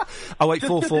phone.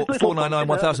 0844 499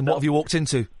 1000. What have you walked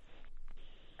into?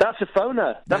 That's a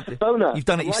phoner. You've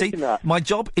done it. You see, that. My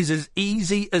job is as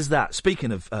easy as that.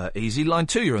 Speaking of easy, line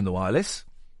 2, you're on the wireless.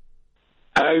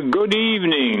 Good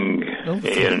evening,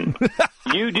 Ian.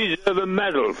 You deserve a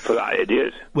medal for that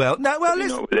idiot.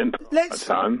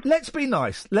 Let's be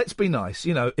nice. Let's be nice.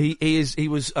 You know, he's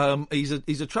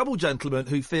a troubled gentleman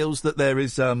who feels that there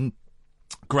is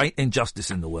great injustice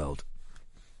in the world.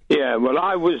 Yeah, well,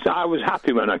 I was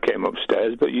happy when I came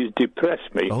upstairs, but you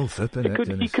depressed me. Oh, flipping it, You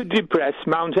Dennis. could depress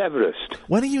Mount Everest.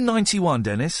 When are you 91,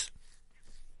 Dennis?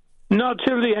 Not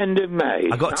till the end of May.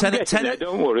 I got I'm getting there,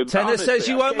 don't worry. Tenor Honestly, says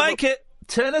you I won't came make it.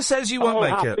 Tenor says you won't all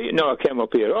make happy. it. No, I came up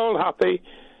here all happy.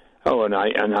 Oh, and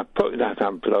I put that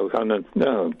unplug on, and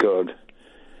oh, God.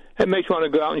 It makes me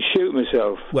want to go out and shoot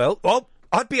myself. Well,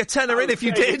 I'd be a tenor in if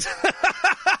you did.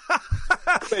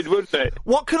 Wouldn't it?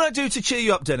 What can I do to cheer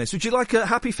you up, Dennis? Would you like a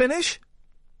happy finish?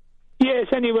 Yes,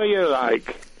 any way you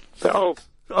like. But,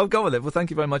 Oh, go on then. Well, thank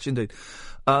you very much indeed.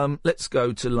 Let's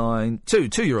go to line 2.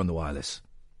 2, you're on the wireless.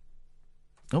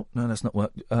 Oh, no, that's not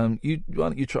work. Why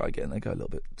don't you try again? They go a little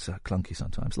bit clunky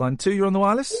sometimes. Line 2, you're on the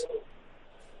wireless.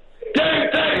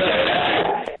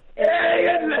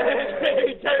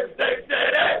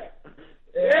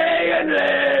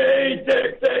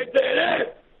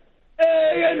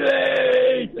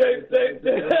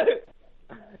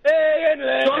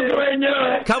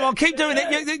 Come on, keep doing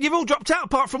it. You've all dropped out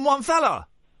apart from one fella.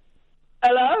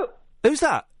 Hello? Who's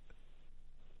that?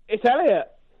 It's Elliot.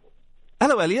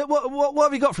 Hello, Elliot. What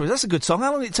have you got for us? That's a good song.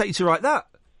 How long did it take you to write that?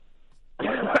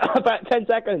 About 10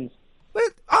 seconds.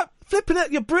 Flipping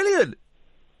it, you're brilliant.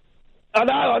 I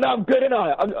know, I'm good, ain't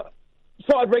I?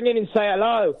 Thought I'd ring in and say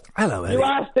hello. Hello, Elliot. You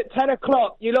asked at 10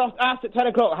 o'clock. Asked at 10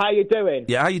 o'clock, how you doing?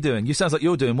 Yeah, how you doing? You sounds like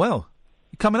you're doing well.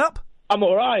 You coming up? I'm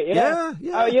all right, yeah.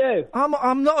 Yeah. How are you?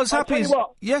 I'm not as happy I'll as... tell you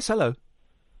what. Yes, hello.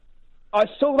 I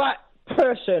saw that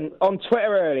person on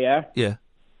Twitter earlier, Yeah.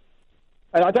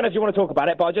 and I don't know if you want to talk about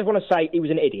it, but I just want to say he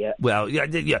was an idiot. Well, yeah.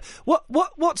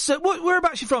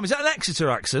 Whereabouts you from? Is that an Exeter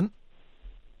accent?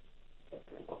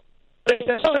 I'm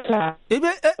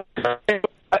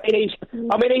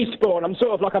in Eastbourne. I'm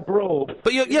sort of like abroad.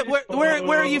 But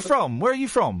where are you from? Where are you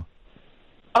from?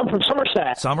 I'm from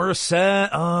Somerset.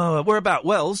 Somerset. Oh, where about?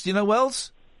 Wells? Do you know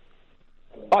Wells?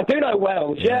 I do know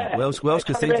Wells. Yeah. Wells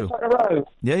Cathedral.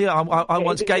 Yeah. I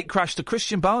once gate crashed a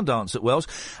Christian barn dance at Wells,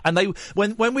 and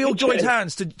when we all joined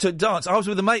hands to dance, I was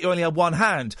with a mate who only had one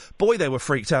hand. Boy, they were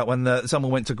freaked out when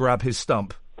someone went to grab his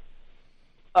stump.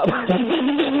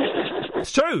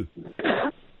 It's true.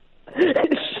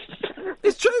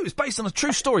 It's true. It's based on a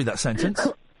true story, that sentence.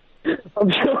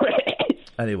 I'm sure it is.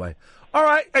 Anyway. All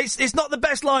right. It's not the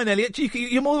best line, Elliot.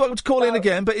 You're more than welcome to call in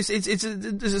again, but it's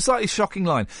a slightly shocking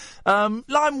line.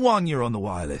 Line 1, you're on the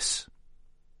wireless.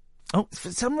 Oh,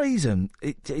 for some reason,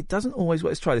 it doesn't always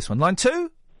work. Let's try this one. Line 2?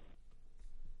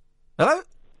 Hello?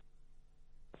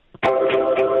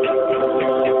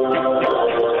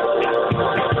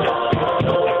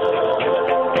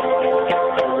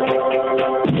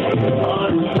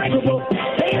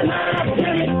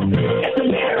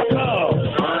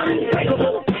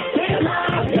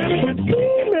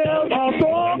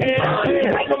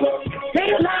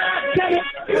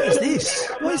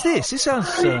 What is this? This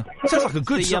sounds like a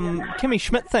good song. Kimmy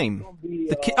Schmidt theme.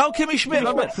 Kimmy Schmidt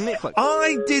from Netflix.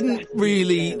 I didn't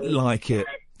really like it.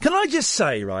 Can I just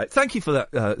say, right? Thank you for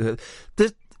that.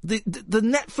 The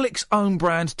Netflix own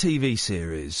brand TV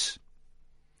series.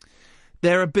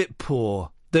 They're a bit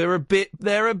poor. They're a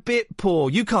bit poor.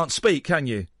 You can't speak, can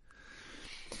you?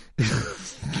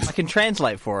 I can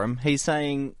translate for him. He's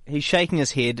shaking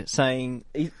his head, saying,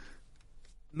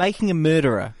 making a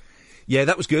murderer. Yeah,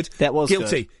 that was good. That was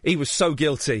guilty. Good. He was so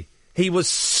guilty. He was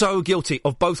so guilty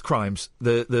of both crimes.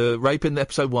 The rape in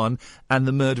episode 1 and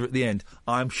the murder at the end.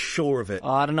 I'm sure of it.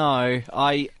 I don't know.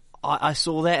 I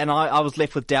saw that and I was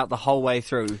left with doubt the whole way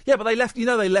through. Yeah, but they left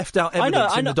out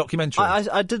evidence in the documentary.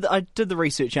 I did the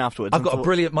research afterwards. I've got a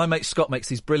brilliant... My mate Scott makes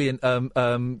these brilliant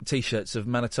T-shirts of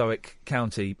Manitowic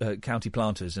County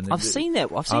planters. And I've seen that.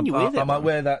 I've seen you wear that. I might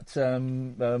wear that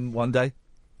one day.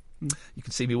 You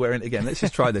can see me wearing it again. Let's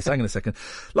just try this. Hang on a second.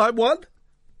 Line 1?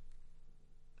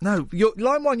 No,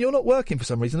 line 1, you're not working for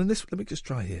some reason. And let me just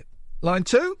try here. Line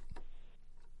 2?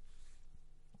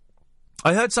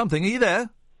 I heard something. Are you there?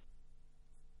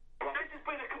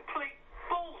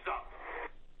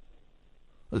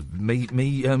 Me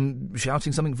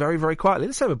shouting something very, very quietly.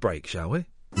 Let's have a break, shall we?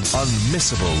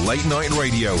 Unmissable late night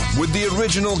radio with the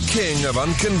original king of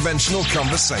unconventional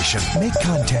conversation. Make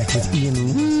contact with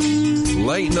Iain.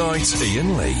 Late night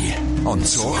Iain Lee on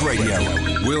Talk Radio.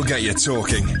 We'll get you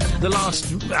talking. The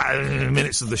last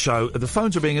minutes of the show, the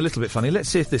phones are being a little bit funny. Let's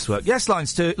see if this works. Yes, line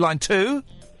 2. Yeah.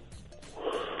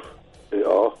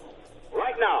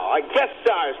 Right now, our guest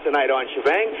stars tonight on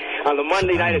Shebang on the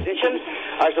Monday night edition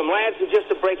are some lads who just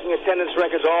are breaking attendance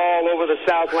records all over the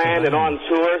Southland and on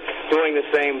tour doing the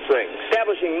same thing.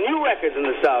 Establishing new records in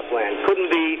the Southland.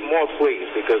 Couldn't be more pleased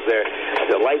because they're a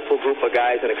delightful group of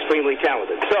guys and extremely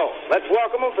talented. So, let's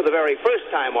welcome them for the very first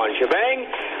time on Shebang.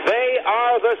 They are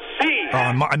now the Seeds.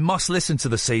 Oh, I must listen to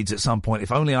the Seeds at some point,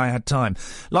 if only I had time.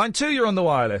 Line 2, you're on the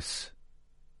wireless.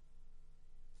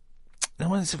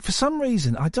 Now, for some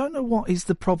reason, I don't know what is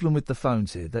the problem with the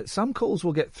phones here, that some calls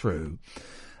will get through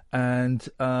and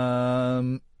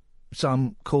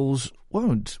some calls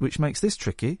won't, which makes this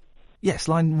tricky. Yes,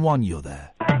 line 1, you're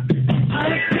there.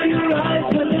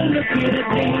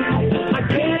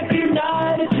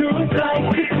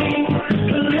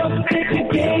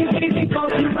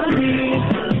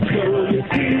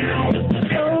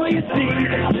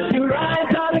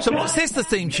 So what's this, the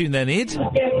theme tune then, Id?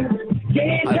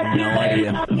 I have no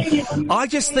idea. I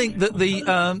just think that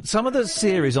the some of the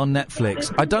series on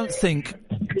Netflix, I don't think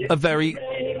are very...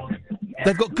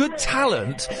 They've got good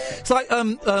talent. It's like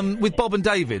with Bob and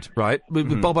David, right?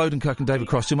 With Bob Odenkirk and David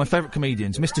Cross, two of my favourite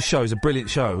comedians. Mr. Show is a brilliant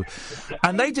show.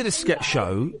 And they did a sketch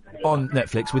show on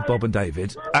Netflix with Bob and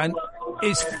David. And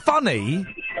it's funny,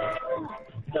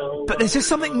 but there's just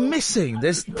something missing.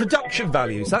 There's production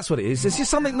values. That's what it is. There's just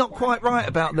something not quite right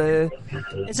about the...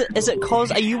 Is it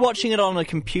cause... Are you watching it on a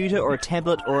computer or a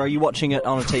tablet, or are you watching it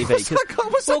on a TV?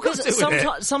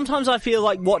 Sometimes I feel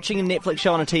like watching a Netflix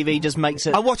show on a TV just makes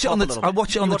it... I watch it on the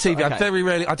TV. Okay. I very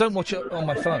rarely... I don't watch it on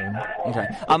my phone. Okay.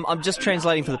 I'm just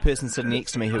translating for the person sitting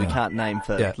next to me who we can't name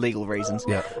for legal reasons.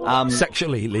 Yeah.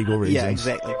 Sexually legal reasons. Yeah,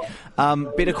 exactly.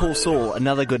 Better Call Saul,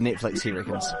 another good Netflix, he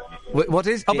reckons. What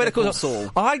is? Better Call Saul.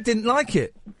 I didn't like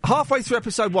it. Halfway through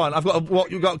episode 1,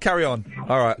 you've got to carry on.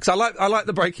 All right, because I like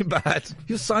the Breaking Bad.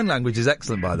 Your sign language is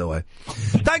excellent, by the way.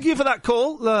 Thank you for that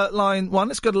call, line 1.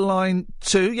 Let's go to line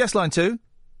 2. Yes, line 2.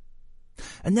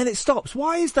 And then it stops.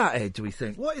 Why is that, Ed, do we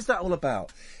think? What is that all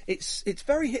about? It's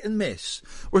very hit and miss.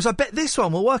 Whereas I bet this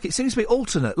one will work. It seems to be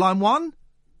alternate. Line 1?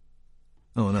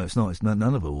 Oh, no, it's not. None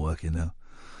of them are working now.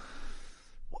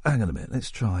 Hang on a minute.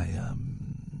 Let's try...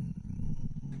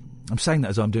 I'm saying that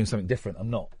as though I'm doing something different. I'm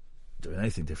not doing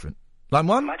anything different. Line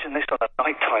 1? Imagine this on a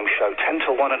nighttime show, 10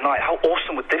 till 1 at night. How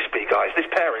awesome would this be, guys? This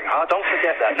pairing, huh? Don't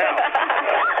forget that now.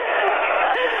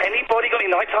 Anybody got any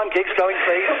nighttime gigs going,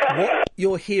 please? What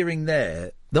you're hearing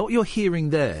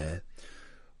there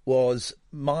was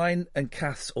mine and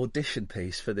Kath's audition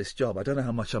piece for this job. I don't know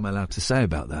how much I'm allowed to say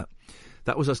about that.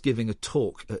 That was us giving a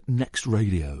talk at Next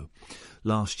Radio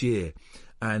last year.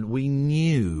 And we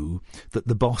knew that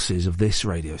the bosses of this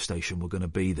radio station were going to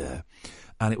be there.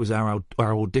 And it was our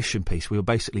audition piece. We were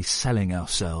basically selling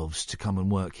ourselves to come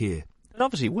and work here. It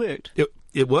obviously worked.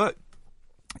 It worked.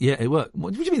 Yeah, it worked.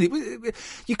 What do you mean?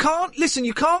 You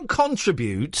can't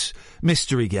contribute,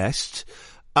 mystery guest,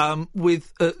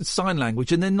 with sign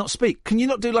language and then not speak. Can you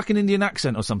not do like an Indian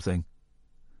accent or something?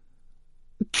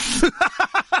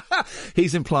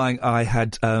 He's implying I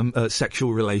had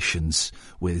sexual relations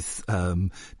with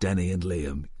Denny and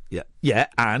Liam. Yeah,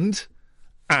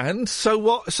 and so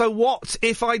what? So what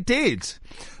if I did?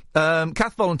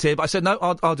 Kath volunteered, but I said no.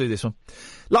 I'll do this one.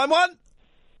 Line 1.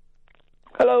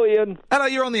 Hello, Ian. Hello,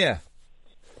 you're on the air.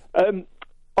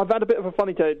 I've had a bit of a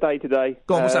funny day today.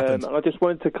 Go on, what's happened? And I just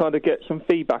wanted to kind of get some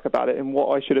feedback about it and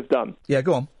what I should have done. Yeah,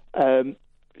 go on.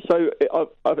 So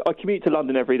I commute to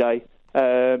London every day.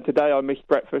 Today I missed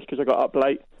breakfast because I got up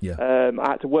late. Yeah.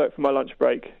 I had to work for my lunch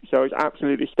break, so I was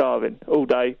absolutely starving all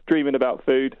day, dreaming about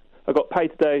food. I got paid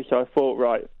today, so I thought,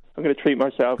 right, I'm going to treat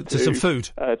myself to some food.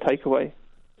 Takeaway.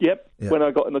 Yep. Yeah. When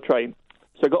I got on the train,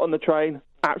 so I got on the train,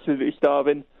 absolutely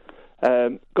starving.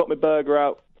 Got my burger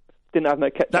out. Didn't have no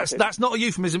ketchup. That's not a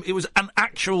euphemism. It was an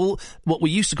actual, what we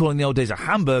used to call in the old days, a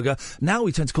hamburger. Now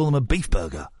we tend to call them a beef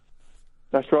burger.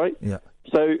 That's right. Yeah.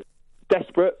 So,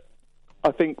 desperate,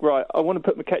 I think, right, I want to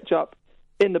put my ketchup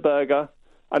in the burger,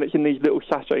 and it's in these little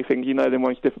sachet things, you know, them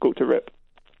ones difficult to rip.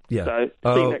 Yeah.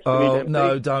 So,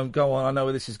 no, don't. Go on. I know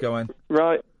where this is going.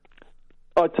 Right.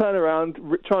 I turn around,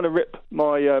 trying to rip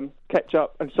my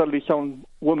ketchup, and suddenly some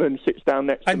woman sits down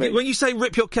next to me. And when you say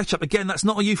rip your ketchup, again, that's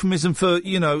not a euphemism for,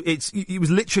 it was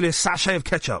literally a sachet of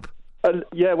ketchup.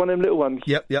 Yeah, one of them little ones.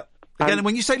 Yep. Again, and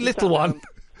when you say little one,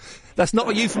 that's not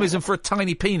a euphemism for a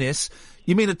tiny penis.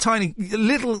 You mean a tiny,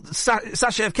 little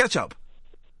sachet of ketchup?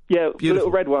 Yeah, the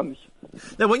little red ones.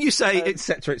 Now, when you say et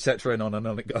cetera, and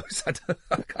on it goes.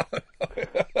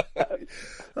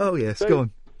 Oh, yes, so, go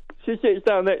on. She sits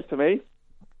down next to me.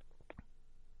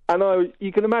 And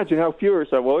you can imagine how furious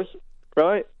I was,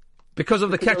 right? Because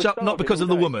of the ketchup, not because of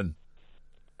the woman?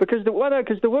 Because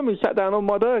the woman sat down on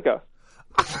my burger.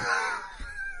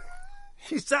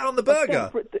 She sat on the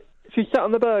burger? She sat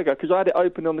on the burger because I had it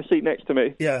open on the seat next to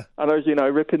me. Yeah. And I was,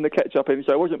 ripping the ketchup in,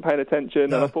 so I wasn't paying attention.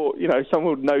 No. And I thought,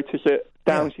 someone would notice it.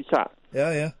 Down she sat.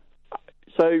 Yeah.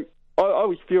 So I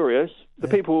was furious. The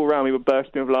people all around me were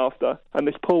bursting with laughter. And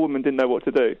this poor woman didn't know what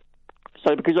to do.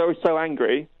 So because I was so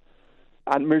angry...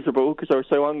 and miserable because I was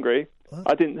so hungry.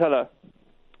 I didn't tell her.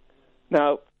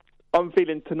 Now, I'm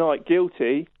feeling tonight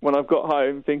guilty when I've got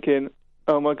home, thinking,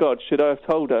 "Oh my God, should I have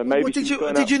told her?" Maybe Well,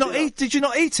 did you not eat? Did you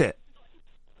not eat it?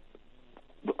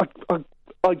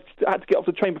 I had to get off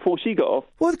the train before she got off.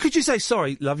 Well, could you say,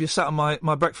 "Sorry, love, you sat on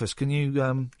my breakfast. Can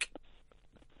you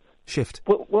shift?"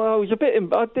 Well, I was a bit. I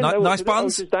didn't know what nice to do. I buns.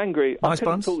 was just angry. I Nice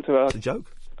couldn't buns. talk to her. It's a joke.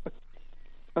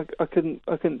 I couldn't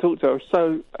talk to her. I was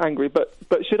so angry. But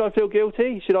should I feel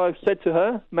guilty? Should I have said to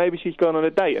her? Maybe she's gone on a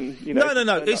date and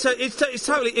No. It's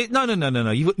totally.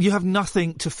 No. You have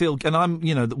nothing to feel. And I'm,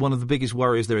 one of the biggest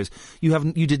worries there is.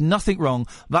 You did nothing wrong.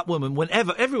 That woman,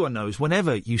 everyone knows,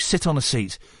 whenever you sit on a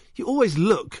seat, you always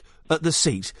look at the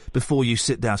seat before you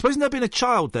sit down. Supposing there'd been a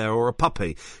child there or a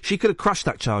puppy, she could have crushed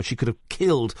that child. She could have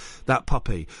killed that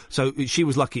puppy. So she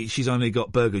was lucky. She's only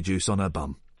got burger juice on her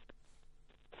bum.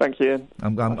 Thank you.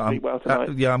 I'm sleep well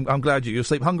tonight. I'm glad you'll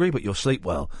sleep hungry, but you'll sleep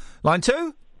well. Line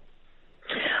 2.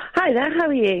 Hi there, how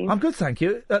are you? I'm good, thank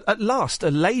you. At last,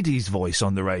 a lady's voice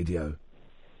on the radio.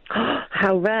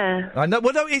 How rare. I know.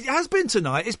 Well, no, it has been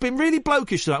tonight. It's been really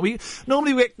blokish tonight.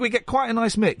 Normally we get quite a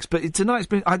nice mix, but tonight it's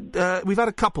been. We've had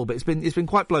a couple, but it's been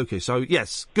quite blokish. So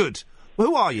yes, good. Well,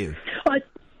 who are you?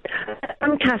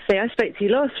 I'm Kathy. I spoke to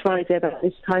you last Friday about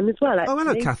this time as well. Actually. Oh,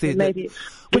 hello, Kathy. So maybe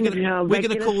we're going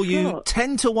to call you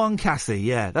 10-1 Kathy.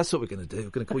 Yeah, that's what we're going to do. We're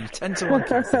going to call you 10-1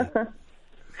 Kathy.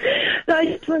 No, I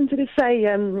just wanted to say,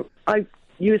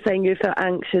 you were saying you felt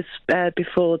anxious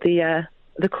before the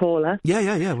caller. Yeah.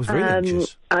 I was really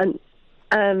anxious. And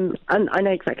I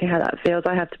know exactly how that feels.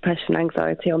 I have depression and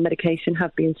anxiety on medication,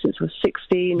 have been since I was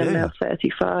 16. I'm now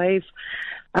 35.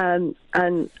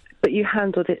 But you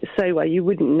handled it so well. You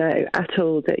wouldn't know at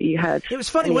all that you had. It was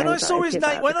funny when I saw his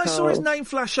name. When I saw his name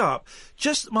flash up,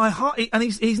 just my heart. And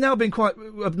he's now been quite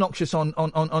obnoxious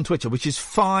on Twitter, which is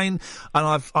fine.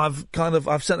 And I've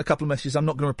sent a couple of messages. I'm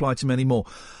not going to reply to him anymore.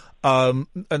 And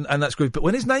that's good. But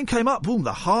when his name came up, boom,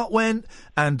 the heart went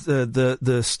and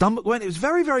the stomach went. It was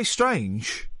very, very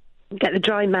strange. Get the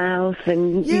dry mouth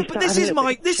and but this is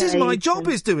my job.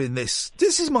 Is doing this.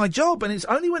 This is my job, and it's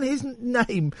only when his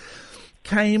name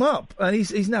came up, and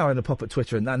he's now in a pop at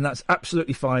Twitter, and that's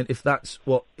absolutely fine if that's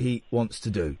what he wants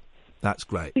to do. That's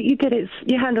great. But you did it.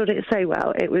 You handled it so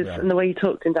well. It was, and the way you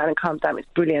talked him down and calmed down was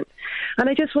brilliant. And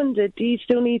I just wondered, do you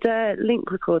still need a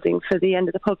link recording for the end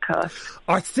of the podcast?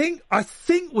 I think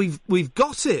we've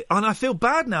got it, and I feel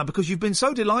bad now because you've been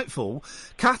so delightful.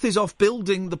 Kath is off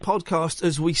building the podcast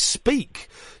as we speak,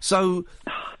 so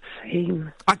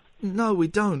no, we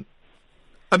don't.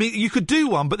 I mean, you could do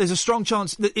one, but there's a strong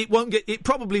chance that it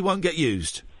probably won't get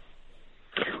used.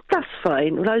 That's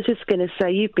fine. Well, I was just going to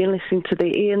say, you've been listening to the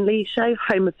Iain Lee Show,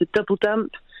 home of the Double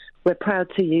Dump. We're proud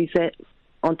to use it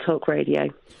on Talk Radio.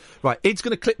 Right, it's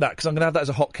going to clip that because I'm going to have that as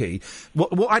a hotkey.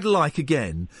 What I'd like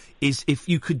again is if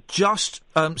you could just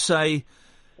say,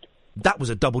 that was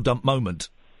a double dump moment.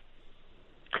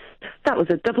 That was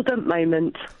a double dump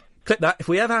moment. Clip that. If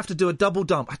we ever have to do a double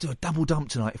dump, I do a double dump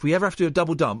tonight. If we ever have to do a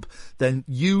double dump, then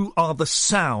you are the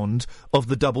sound of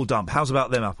the double dump. How's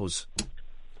about them apples?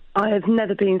 I have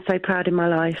never been so proud in my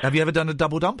life. Have you ever done a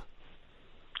double dump?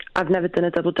 I've never done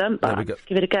a double dump, but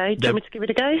give it a go. Do you want me to give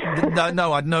it a go?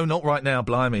 No, not right now,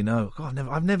 blimey, no. God,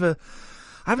 I've never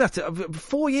had to,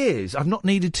 4 years, I've not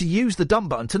needed to use the dump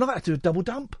button. Tonight I have to do a double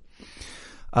dump.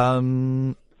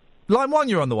 Line 1,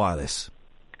 you're on the wireless.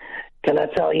 Can I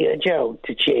tell you a joke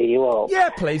to cheer you up? Yeah,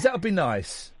 please, that would be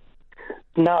nice.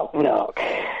 Knock, knock.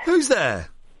 Who's there?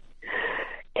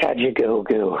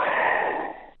 Kajagoogoo.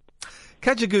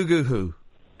 Kajagoogoo who?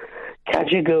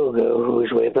 Kajagoogoo,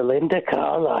 who's with Belinda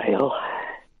Carlisle,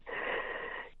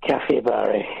 Kathy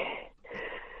Barry,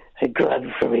 a grad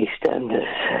from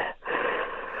EastEnders.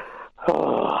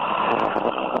 Oh,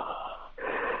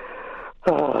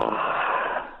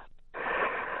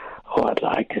 I'd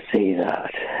like to see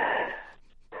that.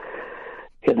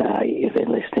 Good night. You've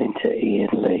been listening to Iain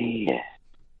Lee.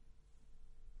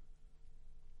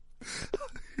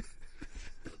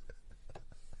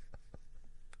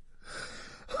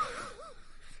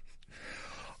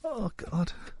 Oh,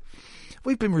 God.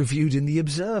 We've been reviewed in The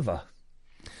Observer.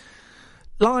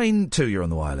 Line 2, you're on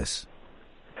the wireless.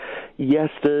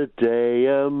 Yesterday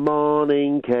a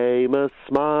morning came, a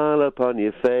smile upon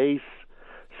your face.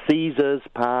 Caesar's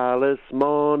palace,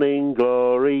 morning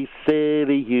glory,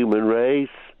 silly human race.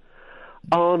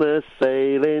 On a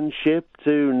sailing ship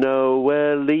to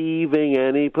nowhere, leaving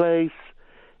any place.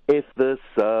 If the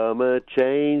summer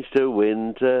changed to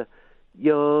winter,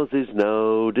 yours is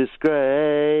no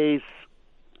disgrace.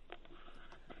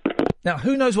 Now,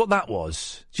 who knows what that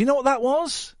was? Do you know what that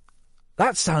was?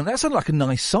 That sounded like a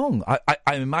nice song.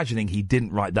 I'm imagining he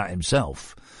didn't write that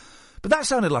himself. But that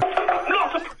sounded like...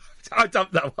 I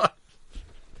dumped that one.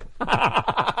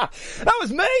 That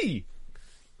was me!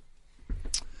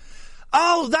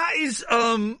 Oh, that is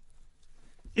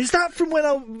that from when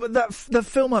the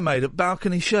film I made at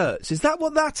Balcony Shirts? Is that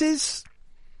what that is?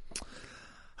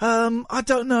 I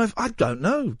don't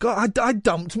know. God, I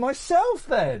dumped myself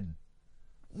then.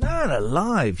 Man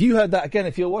alive. You heard that again.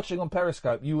 If you're watching on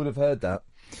Periscope, you would have heard that.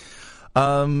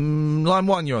 Line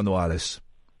 1, you're on the wireless.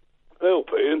 Help,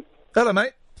 Ian. Hello,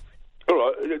 mate. All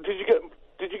right. Did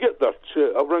you get that?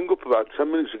 I rang up about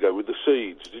 10 minutes ago with the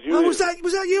seeds. Did you? Oh, hear was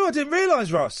that you? I didn't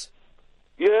realise, Ross.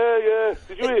 Yeah.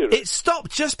 Did you hear it? It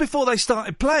stopped just before they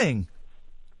started playing.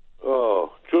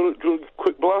 Oh, do you want a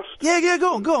quick blast? Yeah.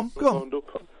 Go on.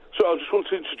 So I just want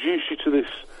to introduce you to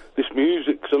this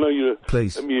music, because I know you're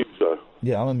a muser.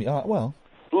 Yeah, I'm well.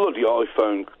 Bloody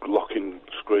iPhone locking,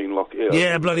 screen locking.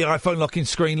 Yeah, bloody iPhone locking,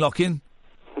 screen locking.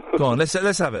 Go on, let's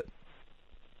have it.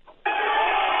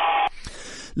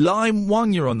 Line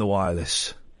 1, you're on the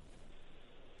wireless.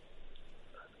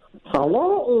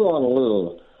 Hello, Ian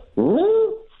Lee.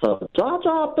 Me, Sir Jar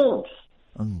Jar Binks.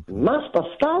 Master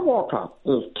Skywalker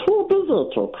is too busy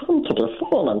to come to the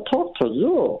phone and talk to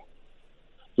you.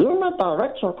 You may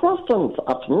direct your questions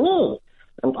at me,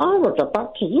 and I will get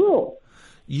back to you.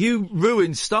 You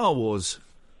ruined Star Wars.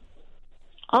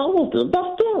 I will do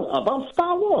the thing about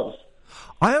Star Wars.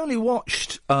 I only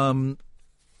watched, because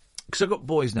I've got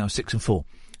boys now, 6 and 4,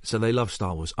 so they love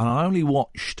Star Wars, and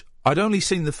I'd only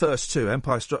seen the first two,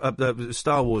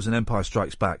 Star Wars and Empire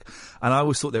Strikes Back, and I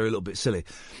always thought they were a little bit silly.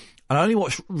 And I only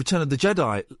watched Return of the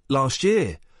Jedi last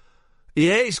year.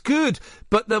 Yeah, it's good,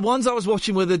 but the ones I was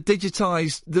watching were the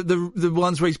digitised, the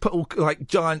ones where he's put all, like,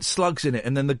 giant slugs in it,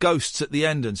 and then the ghosts at the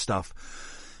end and stuff.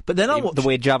 But then I watched... The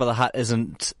where Jabba the Hutt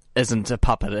isn't a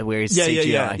puppet, where he's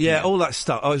CGI. Yeah, all that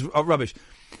stuff. I was rubbish.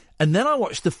 And then I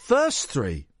watched the first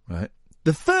 3, right?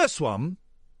 The first one,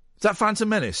 is that Phantom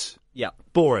Menace? Yep.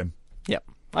 Boring. Yep,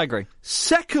 I agree.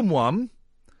 Second one,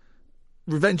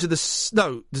 Revenge of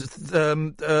the...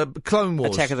 Clone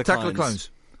Wars. Attack of the Clones.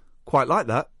 Quite like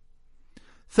that.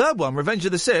 Third one, Revenge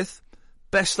of the Sith,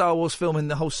 best Star Wars film in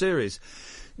the whole series.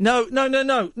 No.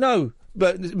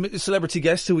 But celebrity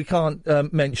guest who we can't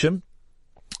mention.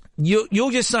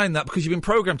 You're just saying that because you've been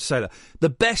programmed to say that. The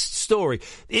best story.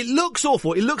 It looks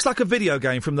awful. It looks like a video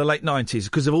game from the late 90s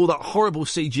because of all that horrible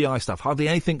CGI stuff. Hardly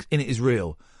anything in it is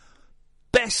real.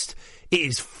 Best, it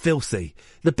is filthy.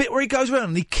 The bit where he goes around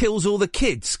and he kills all the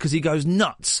kids because he goes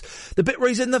nuts. The bit where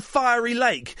he's in the fiery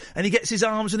lake and he gets his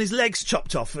arms and his legs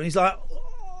chopped off and he's like...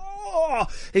 Oh,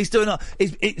 he's doing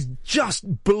it's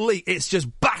just bleak. It's just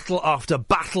battle after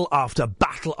battle after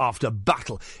battle after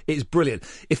battle. It's brilliant.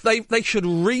 If they should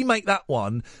remake that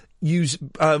one using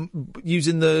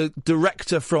the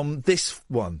director from this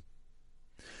one.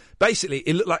 Basically,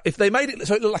 it looked like if they made it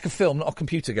so it looked like a film, not a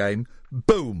computer game.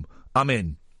 Boom, I'm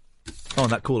in. Oh,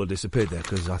 and that caller disappeared there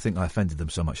because I think I offended them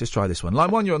so much. Let's try this one. Line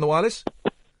 1, you're on the wireless.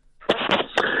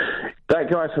 That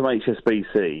guy from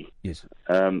HSBC. Yes.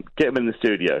 Get him in the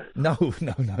studio. No.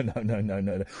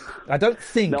 I don't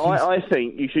think. No, I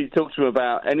think you should talk to him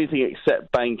about anything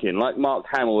except banking. Like Mark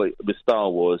Hamill with Star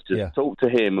Wars. Just talk to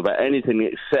him about anything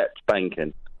except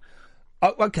banking.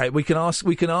 Oh, okay, we can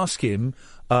ask him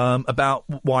about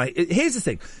why. Here's the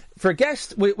thing: for a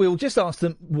guest, we'll just ask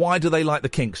them why do they like the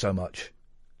Kinks so much.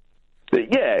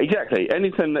 Yeah, exactly.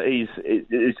 Anything that is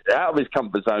out of his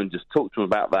comfort zone, just talk to him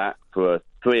about that for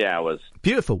 3 hours.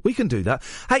 Beautiful. We can do that.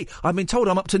 Hey, I've been told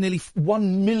I'm up to nearly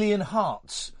 1 million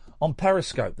hearts on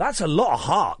Periscope. That's a lot of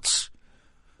hearts.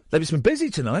 They've just been busy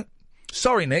tonight.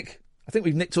 Sorry, Nick. I think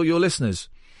we've nicked all your listeners.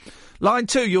 Line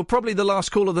 2, you're probably the last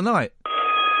call of the night.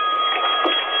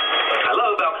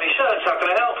 Hello, Balcony Shirts. How can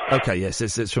I help? Okay, yes,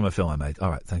 it's from a film I made. All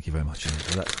right, thank you very much.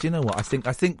 Do you know what? I think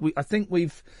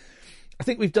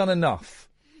we've done enough.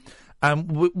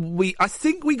 We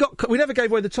never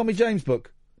gave away the Tommy James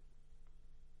book.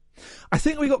 I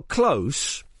think we got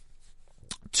close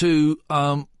to.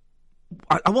 I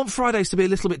want Fridays to be a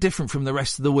little bit different from the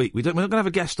rest of the week. We're not going to have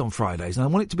a guest on Fridays, and I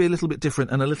want it to be a little bit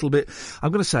different and a little bit.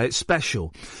 I'm going to say it's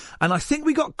special, and I think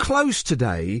we got close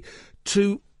today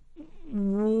to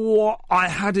what I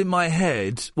had in my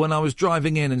head when I was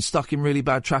driving in and stuck in really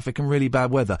bad traffic and really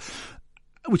bad weather,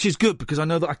 which is good because I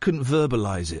know that I couldn't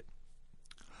verbalise it.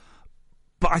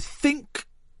 But I think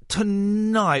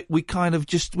tonight we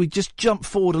just jump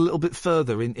forward a little bit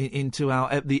further into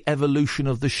the evolution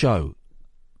of the show.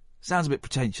 Sounds a bit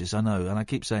pretentious, I know, and I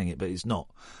keep saying it, but it's not.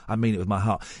 I mean it with my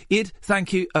heart. Id,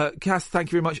 thank you. Kath, thank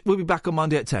you very much. We'll be back on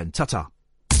Monday at 10. Ta-ta.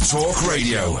 Talk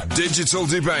Radio. Digital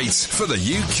debate for the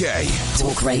UK.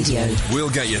 Talk Radio. We'll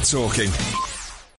get you talking.